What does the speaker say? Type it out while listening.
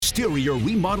exterior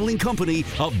remodeling company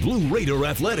of Blue Raider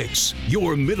Athletics,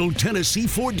 your Middle Tennessee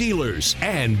Ford dealers,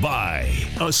 and by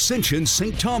Ascension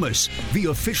St. Thomas, the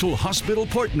official hospital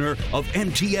partner of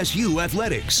MTSU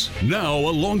Athletics. Now,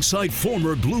 alongside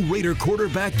former Blue Raider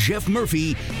quarterback Jeff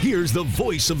Murphy, here's the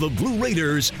voice of the Blue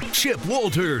Raiders, Chip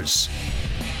Walters.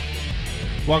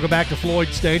 Welcome back to Floyd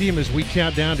Stadium as we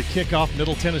count down to kickoff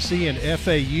Middle Tennessee and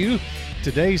FAU.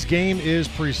 Today's game is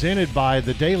presented by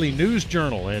the Daily News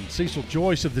Journal, and Cecil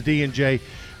Joyce of the D&J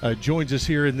joins us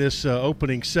here in this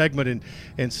opening segment.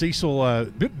 And Cecil,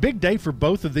 big day for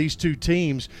both of these two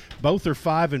teams. Both are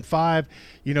 5-5.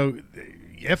 You know,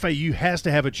 FAU has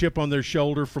to have a chip on their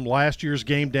shoulder from last year's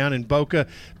game down in Boca.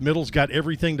 Middle's got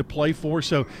everything to play for,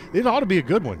 so it ought to be a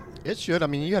good one. It should. I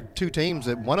mean, you have two teams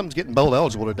that one of them's getting bowl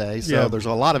eligible today, so there's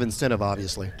a lot of incentive,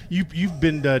 obviously. You've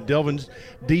been delving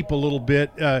deep a little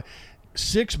bit.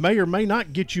 6 may or may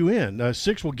not get you in.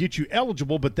 6 will get you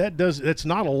eligible, but that's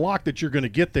not a lock that you're going to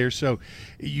get there. So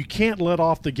you can't let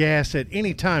off the gas at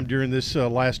any time during this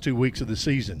last 2 weeks of the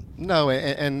season. No,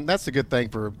 and that's a good thing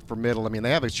for Middle. I mean, they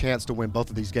have a chance to win both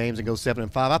of these games and go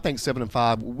 7-5. I think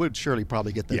 7-5 would surely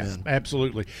probably get them in.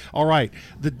 Absolutely. All right,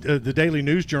 the Daily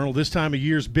News Journal this time of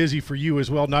year is busy for you as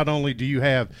well. Not only do you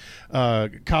have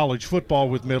college football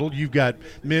with Middle, you've got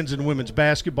men's and women's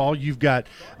basketball, you've got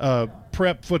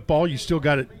prep football, you still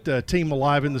got a team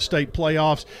alive in the state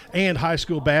playoffs, and high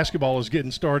school basketball is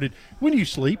getting started. When do you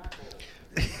sleep?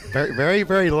 Very, very,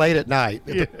 very late at night.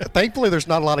 Yeah. Thankfully, there's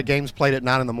not a lot of games played at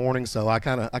 9 in the morning, so I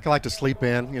kind of like to sleep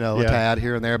in, a tad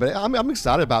here and there. But I'm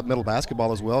excited about Middle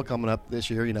basketball as well coming up this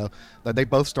year. They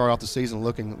both start off the season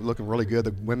looking really good.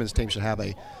 The women's team should have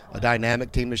a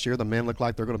dynamic team this year. The men look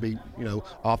like they're going to be,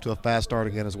 off to a fast start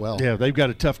again as well. Yeah, they've got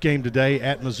a tough game today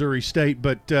at Missouri State.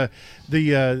 But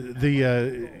we've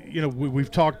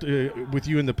talked with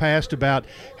you in the past about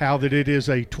how that it is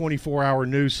a 24-hour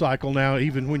news cycle now.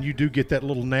 Even when you do get that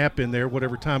little nap in there,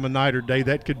 whatever time of night or day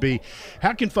that could be.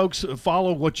 How can folks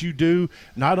follow what you do,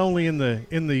 not only in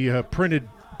the printed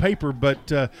paper,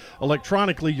 but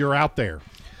electronically? You're out there.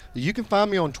 You can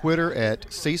find me on Twitter at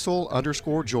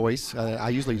Cecil_Joyce. I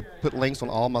usually put links on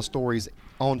all my stories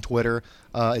on Twitter.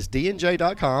 It's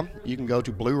dnj.com. You can go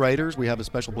to Blue Raiders. We have a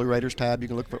special Blue Raiders tab. You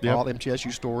can look for all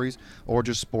MTSU stories or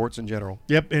just sports in general.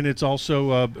 Yep, and it's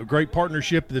also a great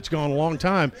partnership that's gone a long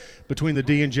time between the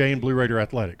D&J and Blue Raider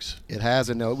Athletics. It has,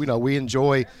 and we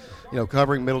enjoy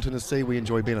covering Middle Tennessee. We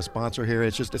enjoy being a sponsor here.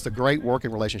 It's a great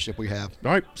working relationship we have.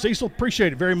 All right, Cecil,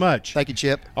 appreciate it very much. Thank you,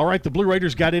 Chip. All right, the Blue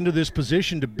Raiders got into this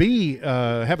position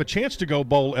to have a chance to go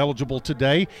bowl eligible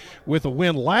today with a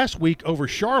win last week over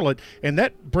Charlotte, and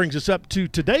that brings us up to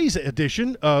today's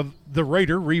edition of the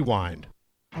Raider Rewind.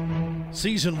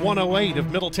 Season 108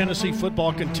 of Middle Tennessee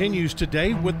football continues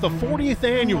today with the 40th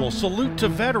annual Salute to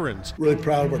Veterans. Really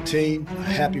proud of our team,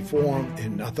 happy for them,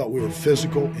 and I thought we were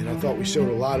physical, and I thought we showed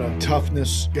a lot of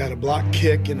toughness. Got a block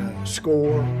kick and a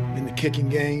score in the kicking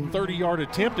game. 30-yard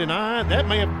attempt, and that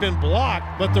may have been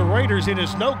blocked, but the Raiders, it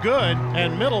is no good,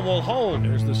 and Middle will hold.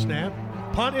 There's the snap.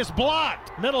 Punt is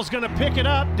blocked. Middle's going to pick it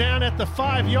up down at the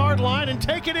 5-yard line and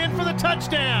take it in for the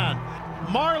touchdown.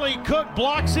 Marley Cook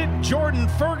blocks it. Jordan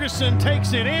Ferguson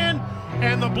takes it in,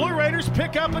 and the Blue Raiders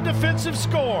pick up a defensive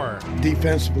score.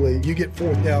 Defensively, you get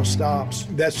fourth down stops.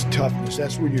 That's toughness.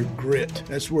 That's where your grit,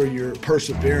 that's where your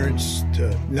perseverance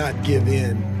to not give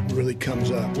in really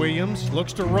comes up. Williams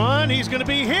looks to run. He's going to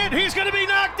be hit. He's going to be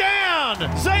knocked down.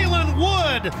 Zaylen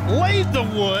Wood laid the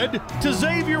wood to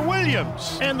Xavier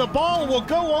Williams, and the ball will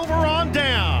go over on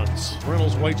downs.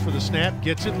 Reynolds waits for the snap,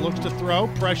 gets it, looks to throw,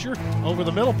 pressure over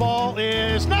the middle. Ball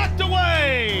is knocked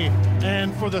away.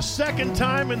 And for the second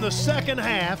time in the second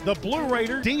half, the Blue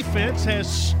Raider defense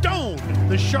has stoned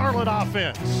the Charlotte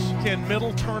offense. Can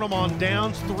Middle turn them on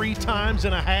downs 3 times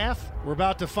in a half? We're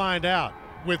about to find out.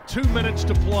 With 2 minutes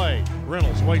to play,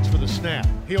 Reynolds waits for the snap.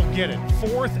 He'll get it.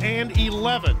 4th and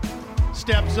 11.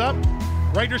 Steps up.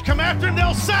 Raiders come after him.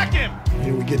 They'll sack him.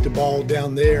 We get the ball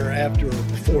down there after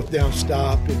the fourth down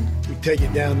stop, and we take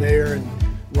it down there and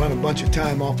run a bunch of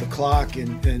time off the clock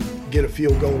and get a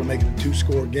field goal to make it a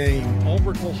 2-score game.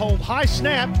 Ulbrich will hold high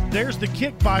snap. There's the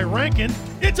kick by Rankin.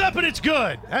 It's up and it's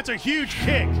good. That's a huge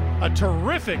kick. A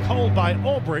terrific hold by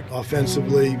Ulbrich.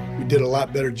 Offensively, we did a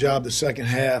lot better job the second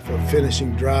half of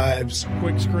finishing drives.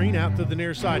 Quick screen out to the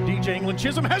near side. DJ England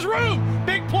Chisholm has room.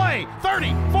 Big play.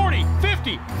 30, 40,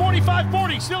 50, 45,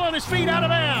 40. Still on his feet, out of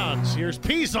bounds. Here's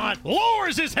Pizant.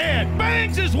 Lowers his head.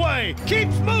 Bangs his way.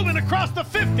 Keeps moving across the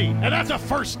 50. And that's a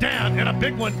first down and a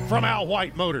big one from Al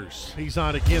White Motors.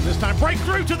 Pizant again this time.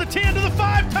 Breakthrough to the 10, to the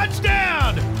 5.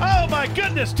 Touchdown. Oh, my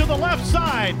goodness. To the left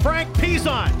side. Frank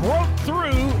Pizant broke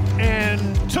through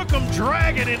and took them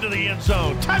dragging into the end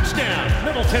zone. Touchdown,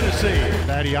 Middle Tennessee.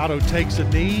 Battiato takes a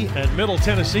knee, and Middle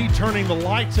Tennessee turning the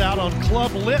lights out on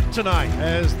Club Lit tonight.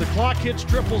 As the clock hits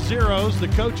triple zeros, the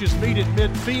coaches meet at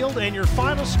midfield, and your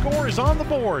final score is on the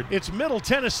board. It's Middle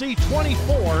Tennessee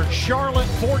 24, Charlotte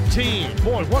 14.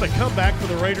 Boy, what a comeback for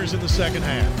the Raiders in the second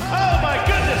half. Oh, my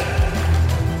goodness!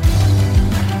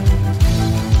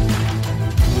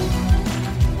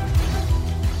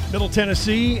 Middle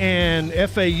Tennessee and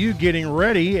FAU getting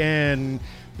ready, and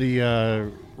the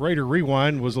Raider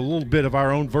Rewind was a little bit of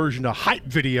our own version of hype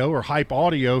video or hype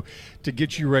audio to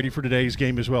get you ready for today's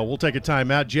game as well. We'll take a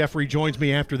timeout. Jeff rejoins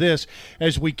me after this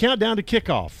as we count down to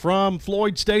kickoff from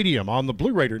Floyd Stadium on the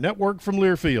Blue Raider Network from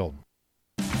Learfield.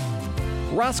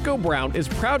 Roscoe Brown is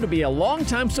proud to be a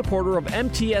longtime supporter of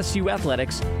MTSU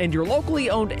Athletics and your locally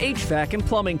owned HVAC and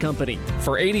plumbing company.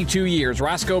 For 82 years,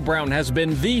 Roscoe Brown has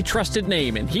been the trusted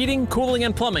name in heating, cooling,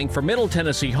 and plumbing for Middle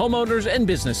Tennessee homeowners and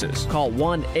businesses. Call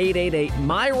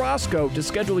 1-888-MY-ROSCOE to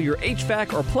schedule your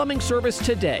HVAC or plumbing service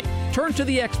today. Turn to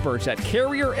the experts at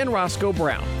Carrier and Roscoe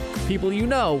Brown. People you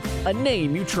know, a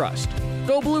name you trust.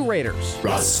 Go Blue Raiders.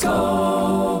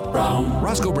 Roscoe Brown.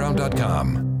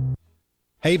 RoscoeBrown.com.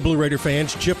 Hey, Blue Raider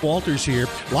fans, Chip Walters here.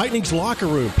 Lightning's Locker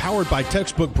Room, powered by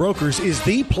Textbook Brokers, is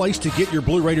the place to get your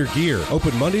Blue Raider gear.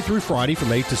 Open Monday through Friday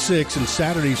from 8 to 6 and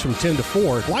Saturdays from 10 to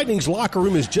 4. Lightning's Locker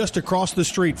Room is just across the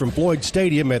street from Floyd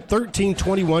Stadium at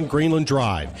 1321 Greenland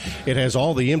Drive. It has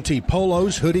all the MT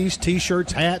polos, hoodies,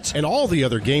 t-shirts, hats, and all the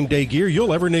other game day gear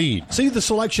you'll ever need. See the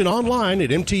selection online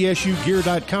at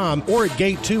mtsugear.com or at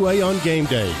Gate 2A on game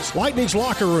days. Lightning's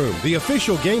Locker Room, the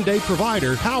official game day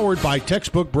provider, powered by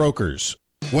Textbook Brokers.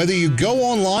 Whether you go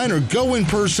online or go in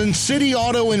person, City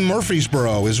Auto in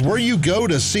Murfreesboro is where you go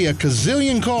to see a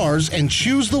gazillion cars and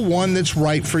choose the one that's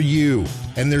right for you.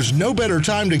 And there's no better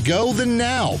time to go than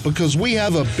now because we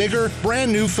have a bigger,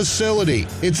 brand new facility.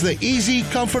 It's the easy,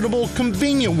 comfortable,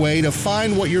 convenient way to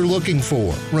find what you're looking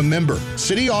for. Remember,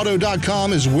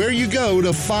 cityauto.com is where you go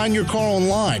to find your car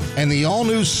online. And the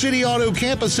all-new City Auto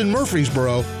campus in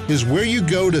Murfreesboro is where you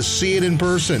go to see it in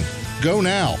person. Go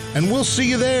now, and we'll see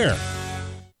you there.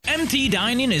 MT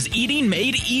Dining is eating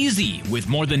made easy. With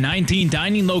more than 19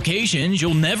 dining locations,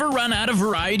 you'll never run out of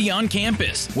variety on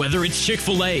campus. Whether it's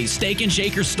Chick-fil-A, Steak and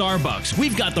Shake, or Starbucks,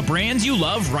 we've got the brands you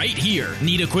love right here.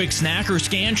 Need a quick snack or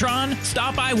Scantron?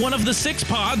 Stop by one of the 6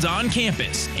 pods on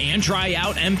campus. And try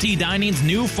out MT Dining's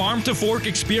new Farm to Fork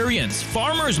experience.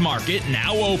 Farmers Market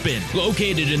now open.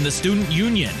 Located in the Student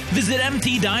Union. Visit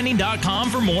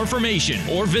mtdining.com for more information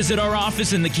or visit our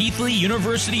office in the Keithley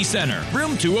University Center,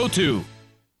 room 202.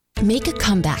 Make a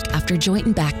comeback after joint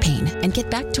and back pain and get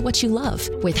back to what you love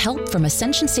with help from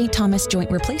Ascension St. Thomas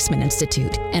Joint Replacement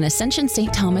Institute and Ascension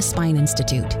St. Thomas Spine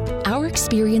Institute. Our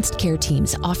experienced care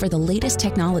teams offer the latest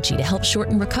technology to help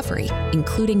shorten recovery,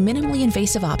 including minimally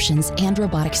invasive options and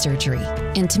robotic surgery.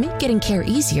 And to make getting care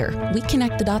easier, we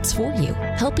connect the dots for you,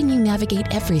 helping you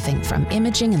navigate everything from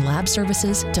imaging and lab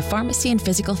services to pharmacy and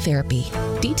physical therapy.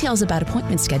 Details about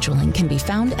appointment scheduling can be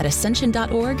found at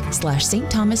ascension.org/St.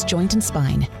 Thomas Joint and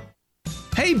Spine.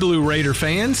 Hey Blue Raider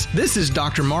fans, this is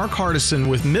Dr. Mark Hardison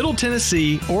with Middle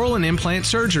Tennessee Oral and Implant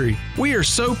Surgery. We are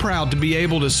so proud to be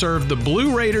able to serve the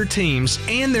Blue Raider teams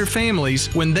and their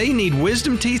families when they need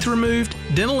wisdom teeth removed,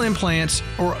 dental implants,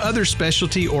 or other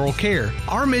specialty oral care.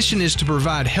 Our mission is to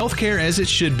provide health care as it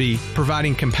should be,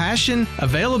 providing compassion,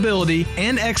 availability,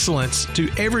 and excellence to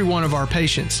every one of our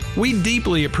patients. We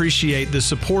deeply appreciate the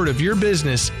support of your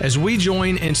business as we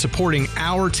join in supporting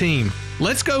our team.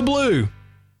 Let's go Blue!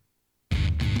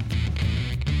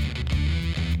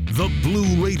 The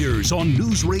Blue Raiders on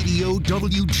News Radio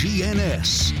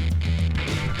WGNS.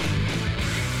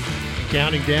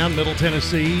 Counting down, Middle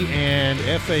Tennessee and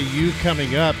FAU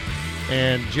coming up.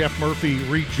 And Jeff Murphy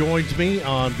rejoins me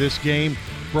on this game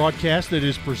broadcast that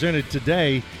is presented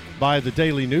today by the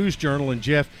Daily News Journal. And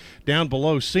Jeff, down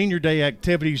below, Senior Day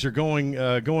activities are going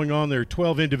on. There are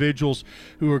 12 individuals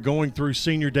who are going through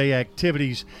Senior Day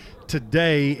activities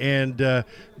today, and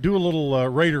do a little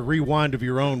Raider rewind of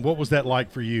your own. What was that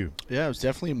like for you? Yeah, it was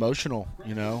definitely emotional.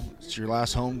 You know, it's your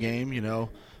last home game. You know,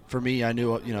 for me, I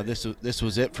knew this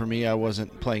was it for me. I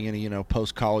wasn't playing any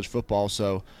post college football,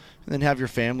 so. And then have your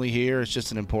family here. It's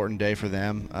just an important day for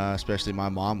them, especially my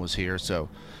mom was here. So,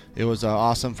 it was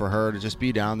awesome for her to just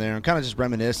be down there and kind of just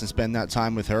reminisce and spend that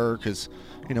time with her, because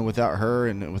without her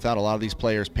and without a lot of these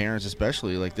players' parents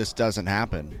especially, like, this doesn't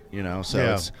happen, so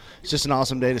Yeah. it's just an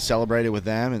awesome day to celebrate it with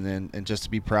them and just to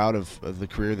be proud of the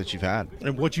career that you've had.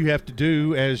 And what you have to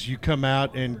do as you come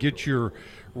out and get your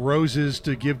roses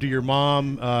to give to your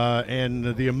mom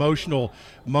and the emotional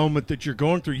moment that you're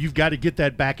going through, you've got to get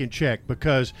that back in check,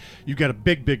 because you've got a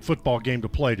big football game to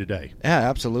play today. Yeah,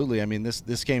 absolutely. I mean,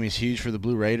 this game is huge for the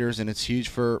Blue Raiders, and it's huge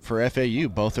for FAU.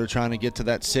 Both are trying to get to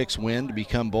that 6 win to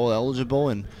become bowl eligible,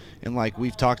 and like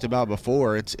we've talked about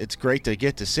before, it's great to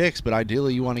get to 6, but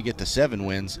ideally you want to get to 7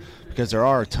 wins, because there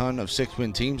are a ton of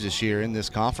 6-win teams this year in this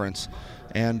conference.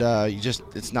 And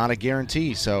it's not a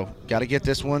guarantee. So got to get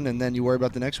this one, and then you worry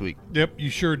about the next week. Yep, you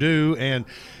sure do. And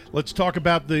let's talk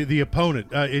about the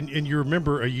opponent. And you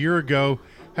remember a year ago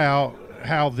how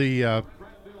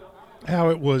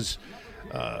it was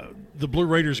the Blue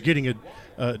Raiders getting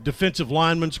a defensive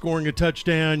lineman scoring a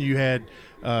touchdown. You had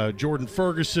Jordan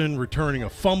Ferguson returning a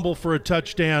fumble for a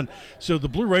touchdown. So the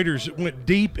Blue Raiders went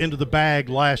deep into the bag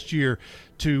last year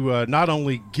to not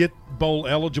only get bowl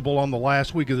eligible on the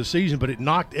last week of the season, but it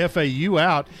knocked FAU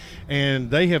out,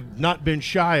 and they have not been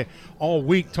shy all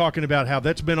week talking about how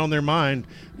that's been on their mind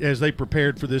as they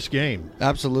prepared for this game.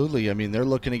 Absolutely. I mean, they're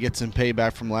looking to get some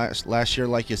payback from last year,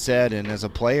 like you said, and as a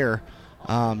player,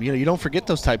 you don't forget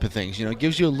those type of things. It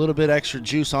gives you a little bit extra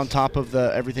juice on top of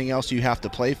everything else you have to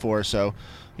play for. So,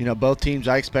 both teams,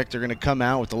 I expect, are going to come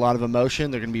out with a lot of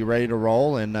emotion. They're going to be ready to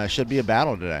roll, and should be a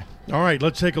battle today. All right,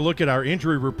 let's take a look at our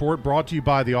injury report, brought to you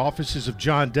by the offices of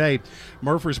John Day,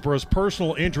 Murfreesboro's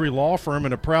personal injury law firm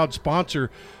and a proud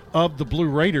sponsor of the Blue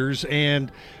Raiders.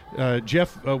 And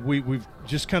Jeff, we've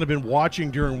just kind of been watching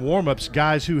during warm-ups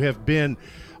guys who have been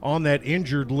on that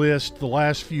injured list the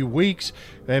last few weeks.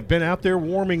 They have been out there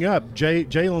warming up.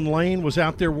 Jalen Lane was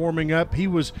out there warming up. He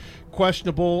was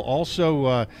questionable.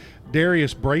 Also,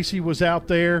 Darius Bracey was out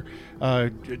there.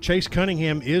 Chase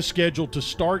Cunningham is scheduled to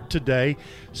start today.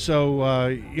 So,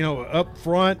 up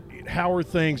front, how are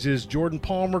things? Is Jordan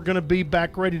Palmer going to be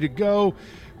back ready to go?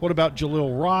 What about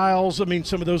Jalil Riles? I mean,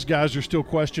 some of those guys are still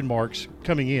question marks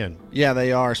coming in. Yeah,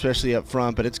 they are, especially up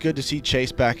front. But it's good to see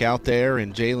Chase back out there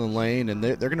and Jalen Lane, and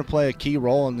they're going to play a key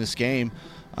role in this game.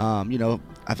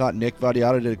 I thought Nick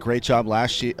Vadiato did a great job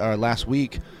last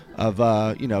week of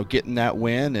getting that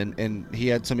win, and he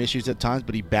had some issues at times,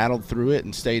 but he battled through it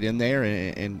and stayed in there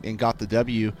and got the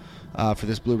W for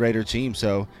this Blue Raider team.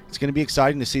 So it's going to be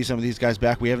exciting to see some of these guys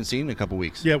back we haven't seen in a couple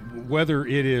weeks. Yeah, whether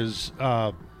it is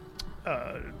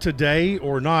today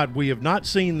or not, we have not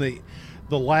seen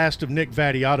the last of Nick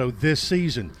Vadiato this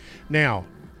season. Now,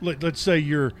 let's say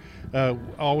you're I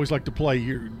always like to play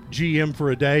your GM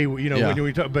for a day, when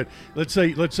we talk, but let's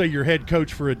say you're head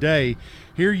coach for a day.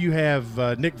 Here you have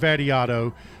Nick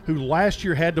Vadiato, who last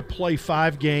year had to play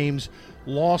 5 games,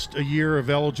 lost a year of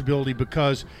eligibility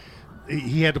because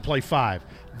he had to play 5.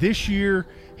 This year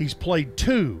he's played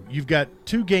 2. You've got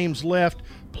 2 games left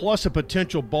plus a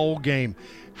potential bowl game.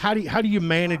 How do you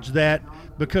manage that?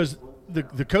 Because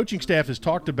the coaching staff has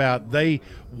talked about they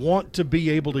want to be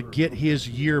able to get his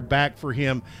year back for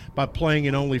him by playing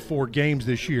in only 4 games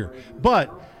this year.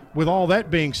 But with all that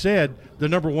being said, the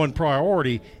number one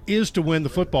priority is to win the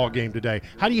football game today.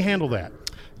 How do you handle that?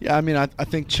 Yeah, I mean, I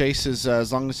think Chase is,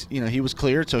 as long as, he was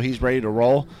cleared, so he's ready to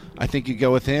roll, I think you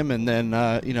go with him. And then,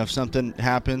 if something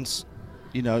happens,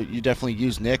 you definitely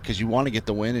use Nick, because you want to get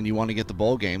the win and you want to get the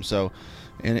bowl game. So,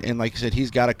 and like I said,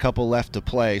 he's got a couple left to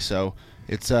play. So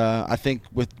it's, I think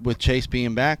with Chase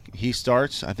being back, he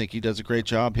starts. I think he does a great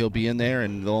job. He'll be in there,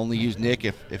 and they'll only use Nick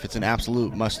if it's an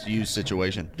absolute must-use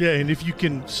situation. Yeah, and if you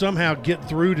can somehow get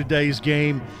through today's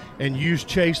game and use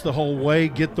Chase the whole way,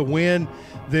 get the win,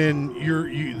 then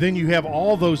you have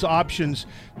all those options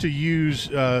to use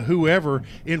whoever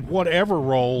in whatever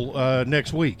role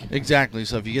next week. Exactly.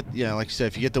 So if you get, like you said,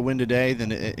 if you get the win today,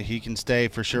 then he can stay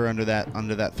for sure under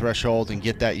that threshold and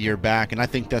get that year back. And I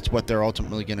think that's what they're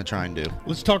ultimately going to try and do.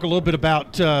 Let's talk a little bit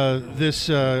about this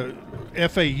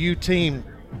FAU team.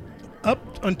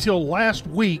 Up until last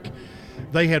week,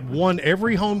 they had won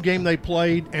every home game they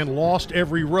played and lost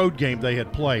every road game they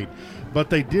had played. But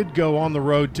they did go on the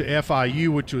road to FIU,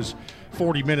 which was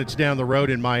 40 minutes down the road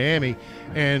in Miami,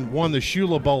 and won the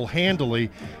Shula Bowl handily.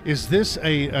 Is this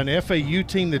an FAU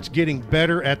team that's getting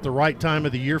better at the right time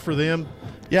of the year for them?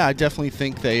 Yeah, I definitely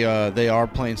think they are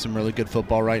playing some really good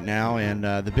football right now, and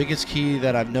the biggest key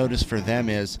that I've noticed for them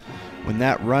is when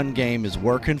that run game is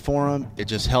working for them, it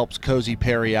just helps Cozy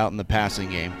Perry out in the passing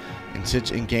game.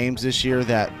 In games this year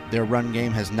that their run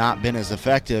game has not been as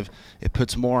effective, it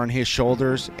puts more on his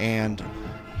shoulders, and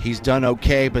He's done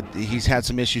okay, but he's had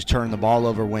some issues turning the ball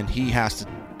over when he has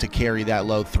to carry that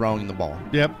load throwing the ball.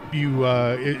 Yep. You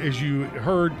as you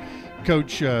heard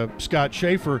Coach Scott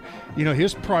Schaefer,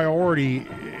 his priority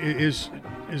is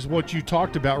what you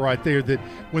talked about right there, that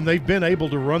when they've been able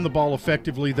to run the ball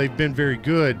effectively, they've been very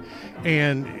good,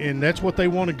 and that's what they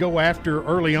want to go after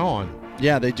early on.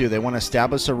 Yeah, they do. They want to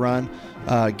establish a run,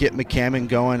 get McCammon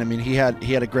going. I mean, he had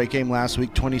a great game last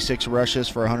week, 26 rushes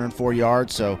for 104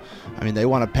 yards. So, I mean, they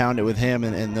want to pound it with him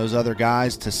and those other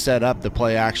guys to set up the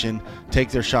play action, take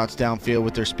their shots downfield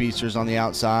with their speedsters on the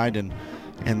outside, and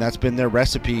that's been their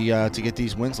recipe to get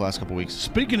these wins the last couple weeks.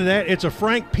 Speaking of that, it's a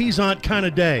Frank Peasant kind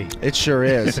of day. It sure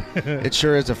is. It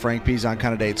sure is a Frank Peasant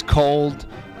kind of day. It's cold.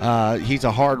 He's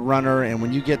a hard runner, and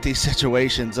when you get these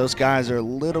situations, those guys are a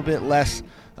little bit less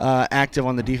active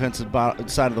on the defensive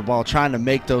side of the ball, trying to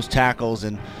make those tackles,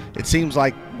 and it seems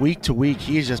like week to week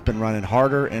he's just been running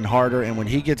harder and harder, and when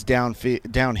he gets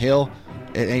downhill,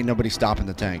 it ain't nobody stopping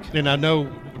the tank. And I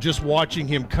know just watching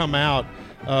him come out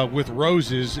with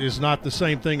roses is not the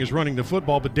same thing as running the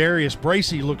football, but Darius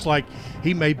Bracey looks like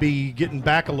he may be getting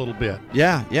back a little bit.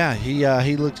 Yeah,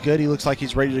 he looks good. He looks like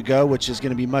he's ready to go, which is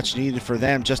going to be much needed for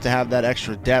them just to have that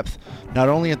extra depth, not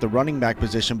only at the running back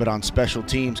position, but on special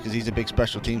teams, because he's a big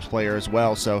special teams player as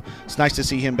well. So it's nice to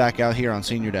see him back out here on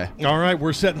Senior Day. All right,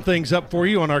 we're setting things up for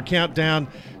you on our countdown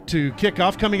to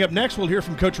kickoff. Coming up next, we'll hear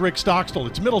from Coach Rick Stockstill.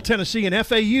 It's Middle Tennessee and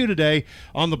FAU today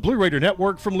on the Blue Raider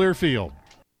Network from Learfield.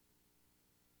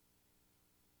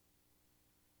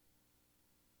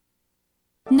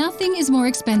 Nothing is more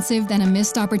expensive than a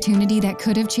missed opportunity that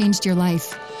could have changed your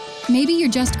life. Maybe you're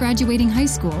just graduating high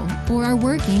school, or are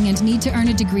working and need to earn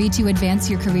a degree to advance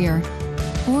your career.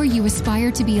 Or you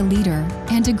aspire to be a leader,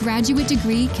 and a graduate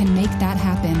degree can make that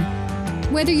happen.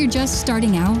 Whether you're just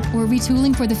starting out or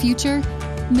retooling for the future,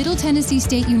 Middle Tennessee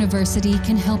State University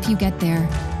can help you get there.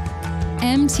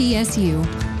 MTSU,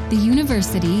 the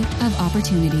University of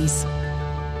Opportunities.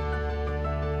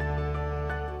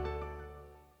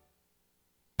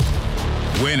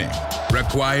 Winning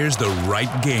requires the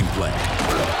right game plan.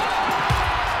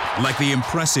 Like the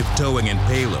impressive towing and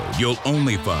payload you'll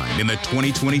only find in the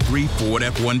 2023 Ford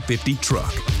F-150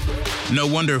 truck. No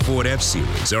wonder Ford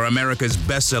F-Series are America's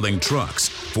best-selling trucks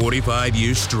 45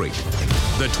 years straight.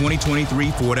 The 2023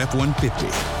 Ford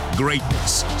F-150.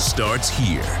 Greatness starts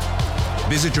here.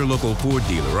 Visit your local Ford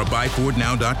dealer or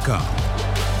buyfordnow.com.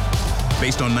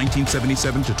 Based on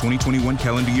 1977 to 2021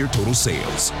 calendar year total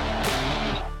sales.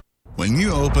 When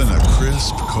you open a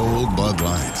crisp, cold Bud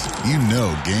Light, you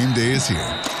know game day is here.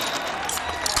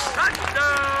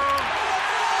 Touchdown!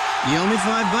 You owe me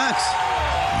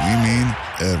 $5. We mean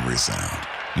every sound.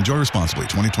 Enjoy responsibly.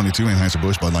 2022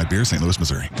 Anheuser-Busch Bud Light Beer, St. Louis,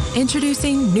 Missouri.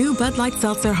 Introducing new Bud Light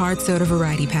Seltzer Hard Soda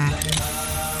Variety Pack.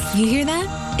 You hear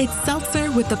that? It's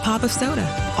seltzer with the pop of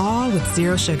soda, all with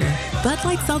zero sugar. Bud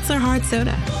Light Seltzer Hard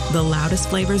Soda, the loudest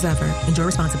flavors ever. Enjoy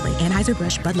responsibly.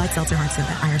 Anheuser-Busch Bud Light Seltzer Hard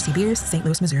Soda, IRC Beers, St.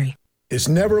 Louis, Missouri. It's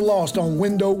never lost on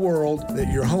Window World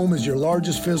that your home is your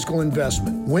largest physical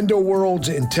investment. Window World's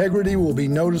integrity will be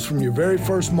noticed from your very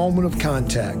first moment of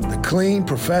contact. The clean,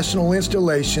 professional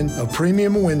installation of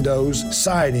premium windows,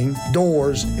 siding,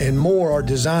 doors, and more are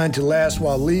designed to last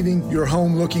while leaving your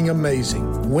home looking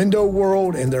amazing. Window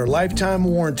World and their lifetime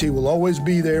warranty will always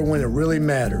be there when it really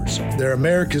matters. They're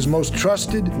America's most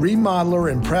trusted remodeler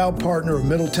and proud partner of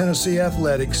Middle Tennessee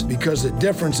Athletics because the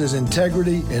difference is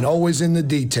integrity and always in the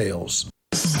details.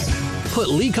 Put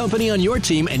Lee Company on your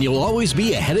team and you'll always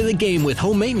be ahead of the game with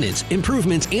home maintenance,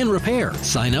 improvements, and repair.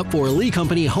 Sign up for a Lee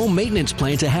Company home maintenance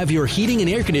plan to have your heating and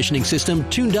air conditioning system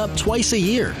tuned up twice a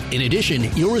year. In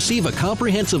addition, you'll receive a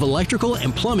comprehensive electrical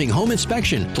and plumbing home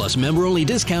inspection, plus member-only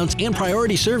discounts and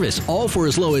priority service, all for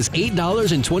as low as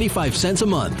 $8.25 a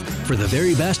month. For the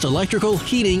very best electrical,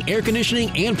 heating, air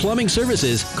conditioning, and plumbing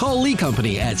services, call Lee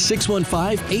Company at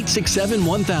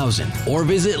 615-867-1000 or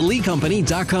visit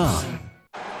leecompany.com.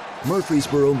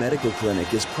 Murfreesboro Medical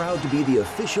Clinic is proud to be the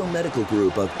official medical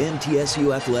group of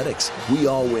MTSU Athletics. We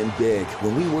all win big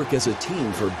when we work as a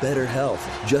team for better health.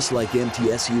 Just like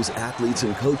MTSU's athletes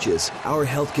and coaches, our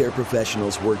healthcare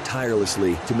professionals work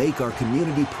tirelessly to make our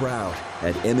community proud.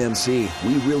 At MMC,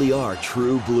 we really are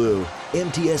true blue.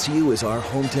 MTSU is our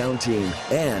hometown team,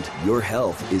 and your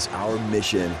health is our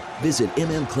mission. Visit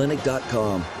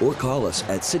mmclinic.com or call us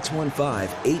at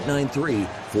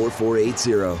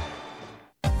 615-893-4480.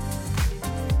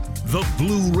 The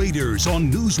Blue Raiders on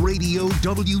News Radio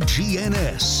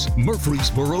WGNS,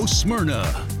 Murfreesboro, Smyrna.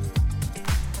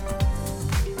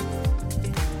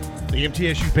 The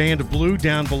MTSU Band of Blue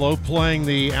down below playing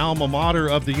the alma mater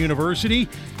of the university.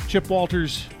 Chip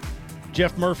Walters,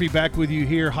 Jeff Murphy back with you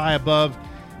here high above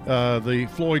the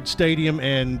Floyd Stadium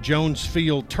and Jones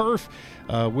Field turf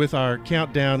with our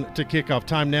countdown to kickoff.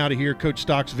 Time now to hear Coach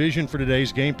Stock's vision for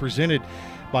today's game, presented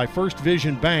by First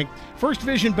Vision Bank. First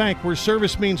Vision Bank, where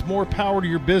service means more power to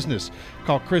your business.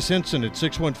 Call Chris Henson at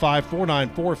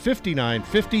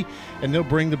 615-494-5950, and they'll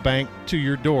bring the bank to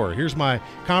your door. Here's my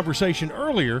conversation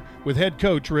earlier with head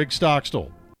coach Rick Stockstill.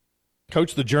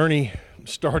 Coach, the journey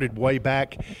started way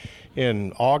back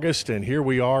in August, and here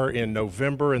we are in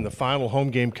November, and the final home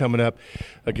game coming up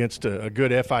against a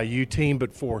good FIU team.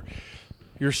 But for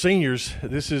your seniors,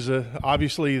 this is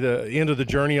obviously the end of the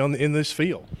journey in this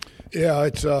field. Yeah,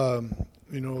 it's a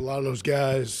lot of those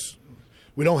guys,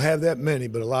 we don't have that many,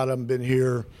 but a lot of them been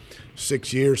here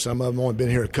 6 years. Some of them only been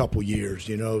here a couple years,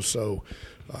 so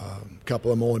a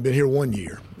couple of them only been here 1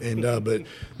 year. And but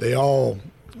they all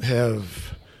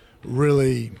have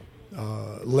really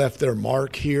left their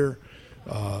mark here.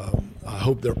 I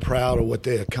hope they're proud of what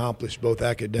they accomplished, both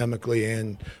academically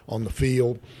and on the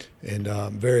field. And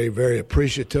I'm very, very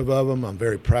appreciative of them. I'm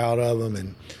very proud of them,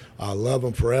 and I love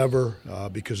them forever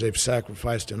because they've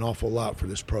sacrificed an awful lot for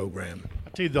this program. I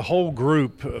tell you, the whole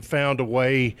group found a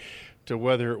way to,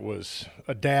 whether it was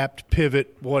adapt,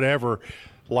 pivot, whatever,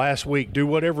 last week, do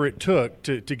whatever it took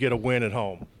to get a win at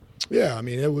home. Yeah, I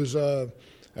mean, that was a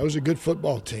good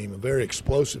football team, a very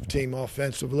explosive team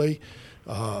offensively,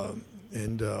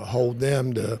 and hold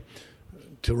them to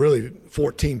really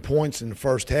 14 points in the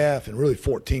first half and really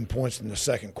 14 points in the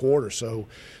second quarter. So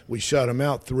we shut them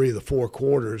out 3 of the 4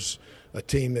 quarters, a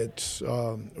team that's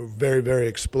very, very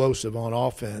explosive on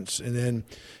offense. And then,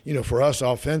 for us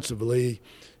offensively,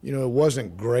 it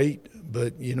wasn't great,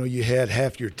 but, you had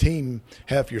half your team,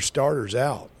 half your starters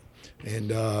out.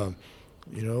 And,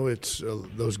 it's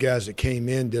those guys that came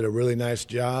in did a really nice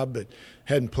job, but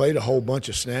hadn't played a whole bunch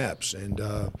of snaps. And,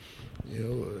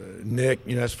 Nick,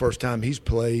 that's the first time he's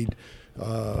played.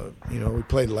 We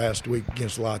played last week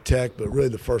against La Tech, but really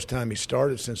the first time he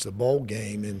started since the bowl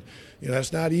game. And,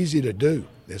 that's not easy to do,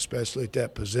 especially at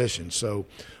that position. So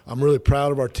I'm really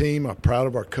proud of our team. I'm proud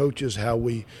of our coaches, how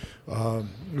we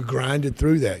grinded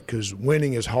through that, because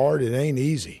winning is hard. It ain't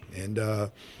easy. And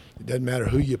it doesn't matter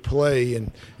who you play,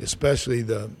 and especially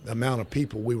the amount of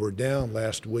people we were down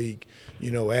last week,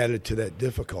 added to that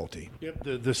difficulty.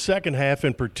 Yep. The second half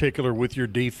in particular with your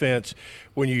defense,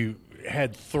 when you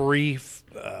had 3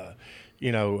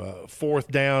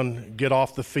 fourth down, get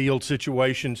off the field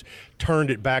situations, turned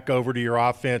it back over to your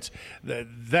offense,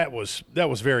 that was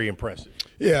very impressive.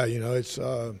 Yeah, it's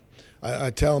I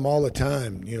tell them all the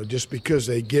time, just because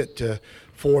they get to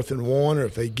 4th and 1, or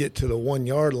if they get to the 1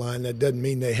 yard line, that doesn't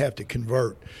mean they have to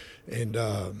convert. And,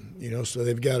 so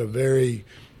they've got a very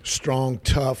strong,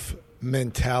 tough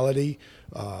mentality,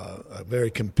 a very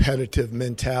competitive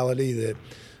mentality that,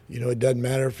 it doesn't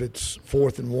matter if it's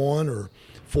 4th and 1 or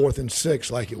 4th and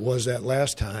 6 like it was that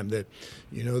last time, that,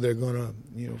 they're going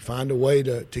to, find a way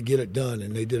to get it done.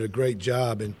 And they did a great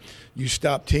job. And you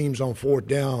stop teams on 4th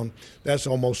down, that's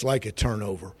almost like a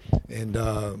turnover. And,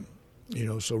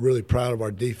 so really proud of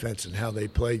our defense and how they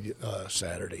played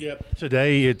Saturday. Yep.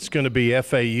 Today it's going to be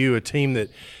FAU, a team that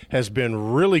has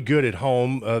been really good at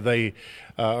home. They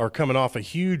are coming off a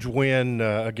huge win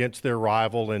against their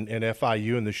rival in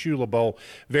FIU in the Shula Bowl.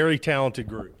 Very talented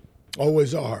group.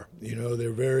 Always are.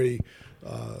 They're very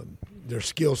their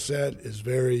skill set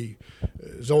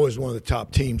is always one of the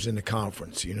top teams in the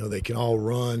conference. They can all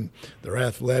run. They're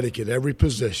athletic at every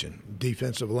position,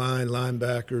 defensive line,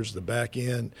 linebackers, the back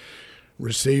end,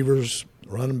 receivers,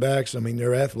 running backs. I mean,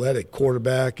 they're athletic.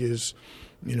 Quarterback is,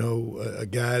 a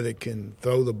guy that can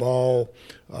throw the ball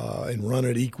and run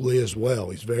it equally as well.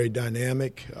 He's very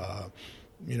dynamic,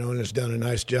 and has done a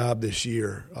nice job this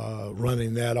year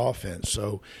running that offense.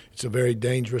 So it's a very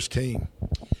dangerous team.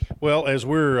 Well, as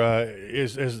we're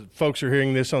as folks are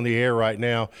hearing this on the air right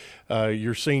now,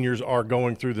 your seniors are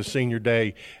going through the senior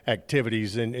day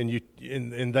activities,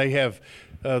 and they have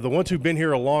the ones who've been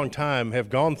here a long time have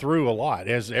gone through a lot,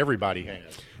 as everybody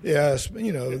has. Yeah,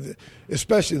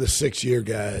 especially the 6-year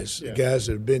guys, the guys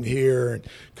that have been here,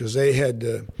 because they had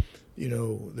to,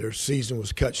 their season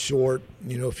was cut short,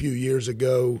 a few years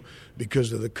ago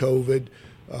because of the COVID.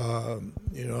 I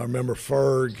remember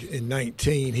Ferg in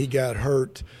 19, he got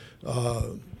hurt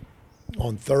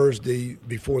on Thursday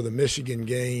before the Michigan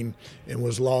game and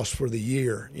was lost for the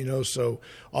year. So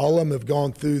all of them have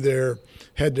gone through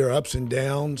had their ups and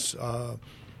downs,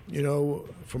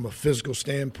 from a physical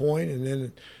standpoint, and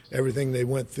then everything they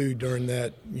went through during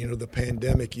that, the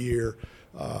pandemic year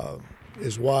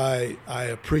is why I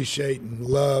appreciate and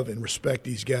love and respect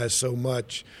these guys so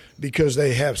much, because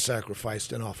they have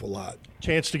sacrificed an awful lot.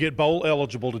 Chance to get bowl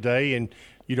eligible today, and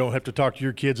you don't have to talk to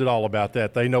your kids at all about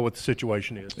that. They know what the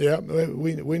situation is. Yeah,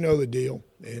 we know the deal.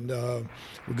 And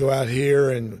we go out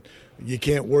here and you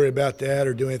can't worry about that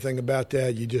or do anything about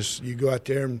that. You go out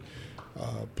there and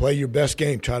play your best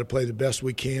game, try to play the best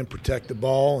we can, protect the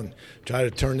ball, and try to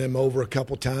turn them over a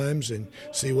couple times and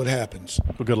see what happens.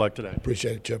 Well, good luck today.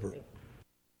 Appreciate it, Chipper.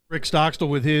 Rick Stockstill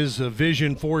with his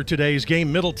vision for today's game.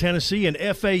 Middle Tennessee and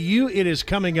FAU. It is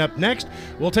coming up next.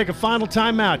 We'll take a final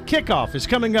timeout. Kickoff is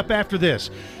coming up after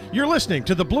this. You're listening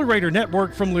to the Blue Raider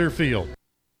Network from Learfield.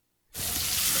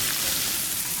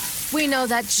 We know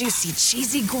that juicy,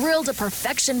 cheesy, grilled to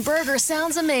perfection burger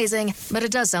sounds amazing, but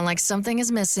it does sound like something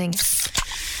is missing.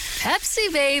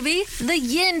 Pepsi, baby! The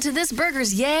yin to this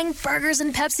burger's yang. Burgers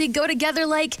and Pepsi go together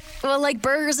like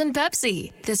burgers and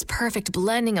Pepsi. This perfect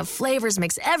blending of flavors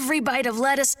makes every bite of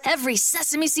lettuce, every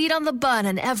sesame seed on the bun,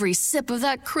 and every sip of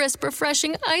that crisp,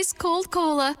 refreshing, ice-cold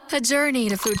cola a journey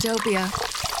to Foodtopia.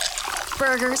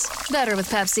 Burgers, better with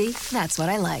Pepsi. That's what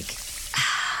I like.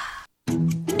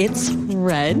 It's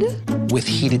red. With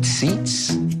heated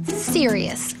seats.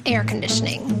 Serious air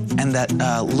conditioning. And that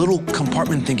little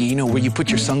compartment thingy, where you put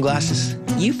your sunglasses.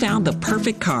 You found the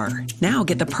perfect car. Now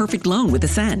get the perfect loan with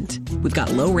Ascend. We've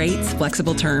got low rates,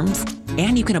 flexible terms,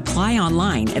 and you can apply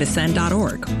online at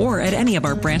ascend.org or at any of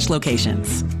our branch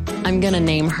locations. I'm gonna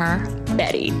name her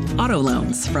Betty. Auto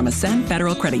loans from Ascend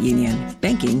Federal Credit Union.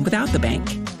 Banking without the bank.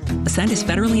 Ascend is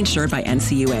federally insured by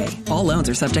NCUA. All loans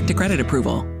are subject to credit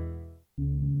approval.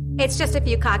 It's just a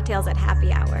few cocktails at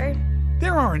happy hour.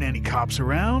 There aren't any cops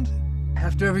around.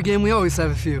 After every game, we always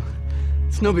have a few.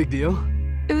 It's no big deal.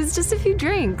 It was just a few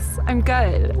drinks. I'm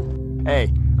good.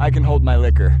 Hey, I can hold my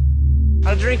liquor.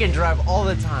 I drink and drive all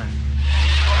the time.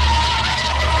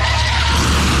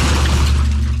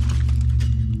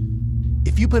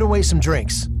 If you put away some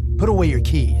drinks, put away your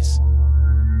keys.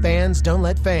 Fans don't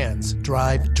let fans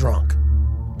drive drunk.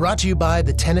 Brought to you by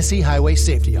the Tennessee Highway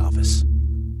Safety Office.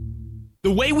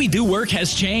 The way we do work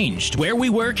has changed. Where we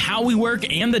work, how we work,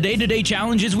 and the day-to-day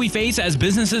challenges we face as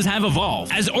businesses have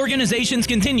evolved. As organizations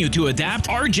continue to adapt,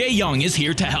 RJ Young is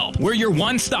here to help. We're your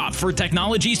one-stop for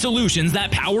technology solutions that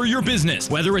power your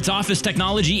business. Whether it's office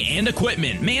technology and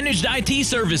equipment, managed IT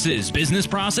services, business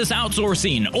process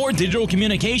outsourcing, or digital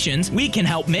communications, we can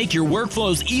help make your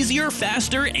workflows easier,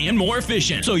 faster, and more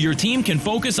efficient so your team can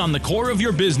focus on the core of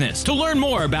your business. To learn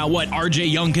more about what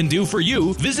RJ Young can do for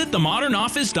you, visit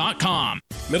themodernoffice.com.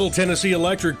 Middle Tennessee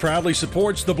Electric proudly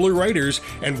supports the Blue Raiders,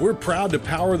 and we're proud to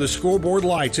power the scoreboard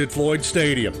lights at Floyd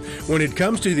Stadium. When it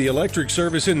comes to the electric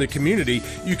service in the community,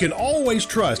 you can always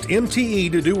trust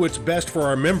MTE to do what's best for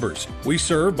our members. We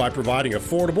serve by providing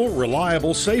affordable,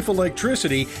 reliable, safe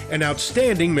electricity and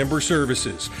outstanding member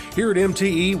services. Here at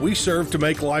MTE, we serve to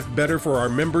make life better for our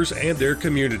members and their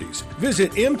communities.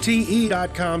 Visit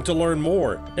MTE.com to learn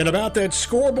more. And about that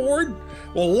scoreboard,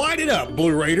 well, light it up,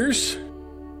 Blue Raiders.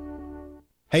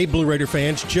 Hey, Blue Raider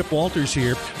fans, Chip Walters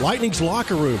here. Lightning's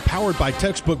Locker Room, powered by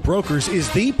Textbook Brokers,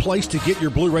 is the place to get your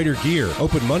Blue Raider gear.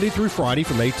 Open Monday through Friday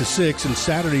from 8 to 6 and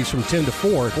Saturdays from 10 to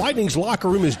 4. Lightning's Locker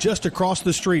Room is just across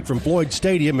the street from Floyd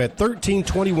Stadium at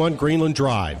 1321 Greenland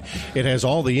Drive. It has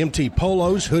all the MT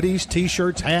polos, hoodies,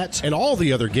 t-shirts, hats, and all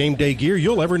the other game day gear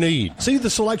you'll ever need. See the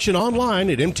selection online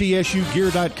at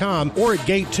mtsugear.com or at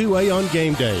Gate 2A on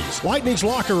game days. Lightning's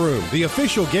Locker Room, the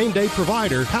official game day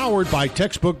provider, powered by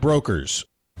Textbook Brokers.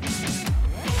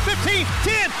 15,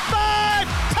 10, 5,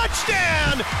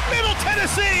 touchdown, Middle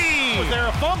Tennessee! Was there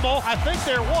a fumble? I think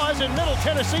there was, and Middle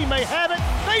Tennessee may have it.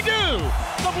 They do!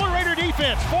 The Blue Raider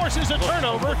defense forces a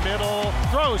turnover. Middle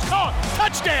throws, caught,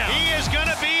 touchdown! He is going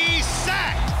to be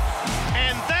sacked,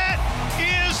 and that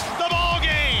is the ball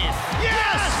game.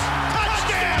 Yes!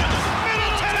 Touchdown,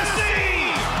 Middle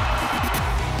Tennessee!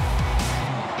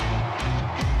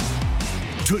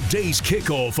 Today's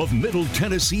kickoff of Middle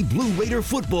Tennessee Blue Raider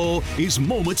football is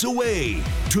moments away.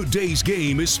 Today's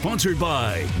game is sponsored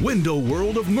by Window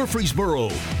World of Murfreesboro,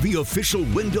 the official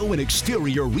window and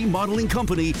exterior remodeling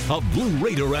company of Blue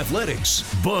Raider Athletics.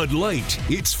 Bud Light,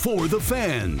 it's for the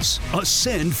fans.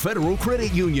 Ascend Federal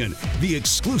Credit Union, the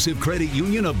exclusive credit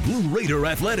union of Blue Raider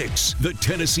Athletics. The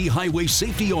Tennessee Highway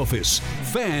Safety Office.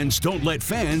 Fans don't let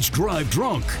fans drive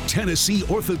drunk. Tennessee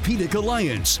Orthopedic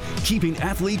Alliance, keeping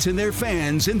athletes and their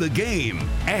fans in the game.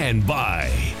 And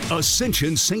by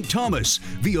Ascension St. Thomas,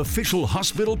 the official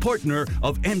hospital partner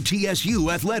of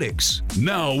MTSU Athletics.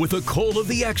 Now with a call of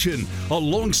the action,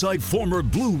 alongside former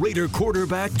Blue Raider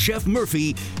quarterback Jeff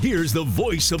Murphy, here's the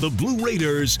voice of the Blue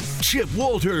Raiders, Chip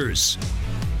Walters.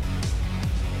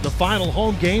 The final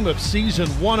home game of season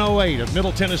 108 of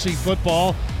Middle Tennessee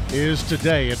football is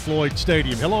today at Floyd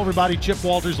Stadium. Hello, everybody. Chip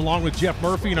Walters along with Jeff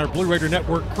Murphy and our Blue Raider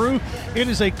Network crew. It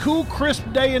is a cool, crisp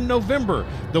day in November,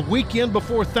 the weekend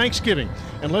before Thanksgiving.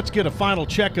 And let's get a final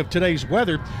check of today's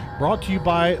weather, brought to you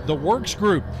by The Works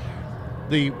Group,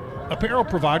 the apparel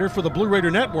provider for the Blue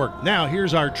Raider Network. Now,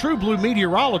 here's our True Blue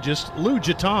meteorologist, Lou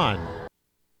Jatan.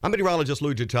 I'm meteorologist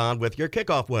Lou Jatan with your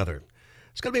kickoff weather.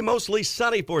 It's going to be mostly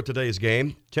sunny for today's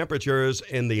game. Temperatures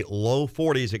in the low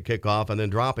 40s at kickoff and then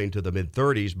dropping to the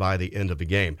mid-30s by the end of the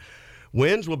game.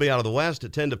 Winds will be out of the west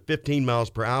at 10 to 15 miles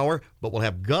per hour, but we'll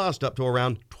have gusts up to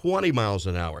around 20 miles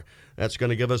an hour. That's going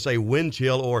to give us a wind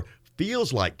chill or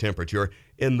feels like temperature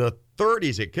in the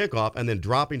 30s at kickoff and then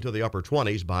dropping to the upper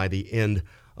 20s by the end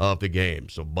of the game.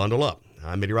 So bundle up.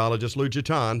 I'm meteorologist Lou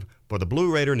Jatan for the Blue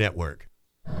Raider Network.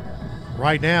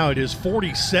 Right now it is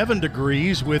 47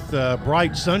 degrees with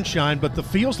bright sunshine, but the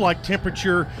feels like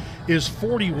temperature is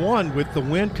 41 with the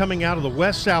wind coming out of the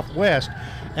west-southwest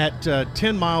at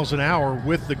 10 miles an hour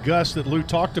with the gusts that Lou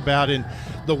talked about. And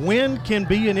the wind can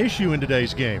be an issue in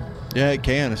today's game. Yeah, it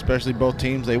can, especially both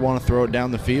teams. They want to throw it down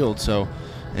the field, so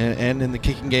and in the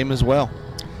kicking game as well.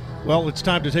 Well, it's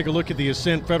time to take a look at the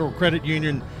Ascend Federal Credit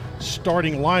Union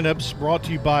starting lineups, brought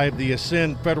to you by the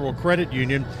Ascend Federal Credit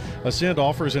Union. Ascend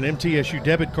offers an MTSU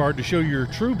debit card to show your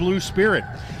true blue spirit.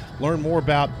 Learn more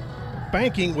about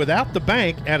banking without the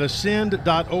bank at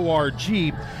ascend.org.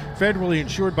 Federally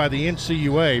insured by the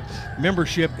NCUA.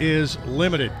 Membership is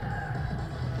limited.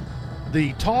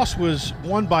 The toss was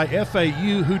won by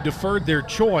FAU, who deferred their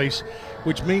choice,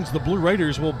 which means the Blue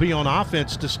Raiders will be on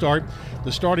offense to start.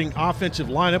 The starting offensive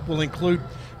lineup will include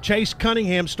Chase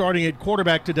Cunningham starting at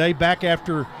quarterback today, back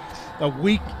after a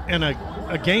week and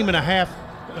a game and a half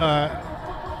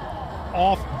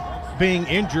off being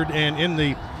injured and in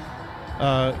the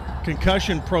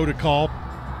concussion protocol.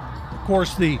 Of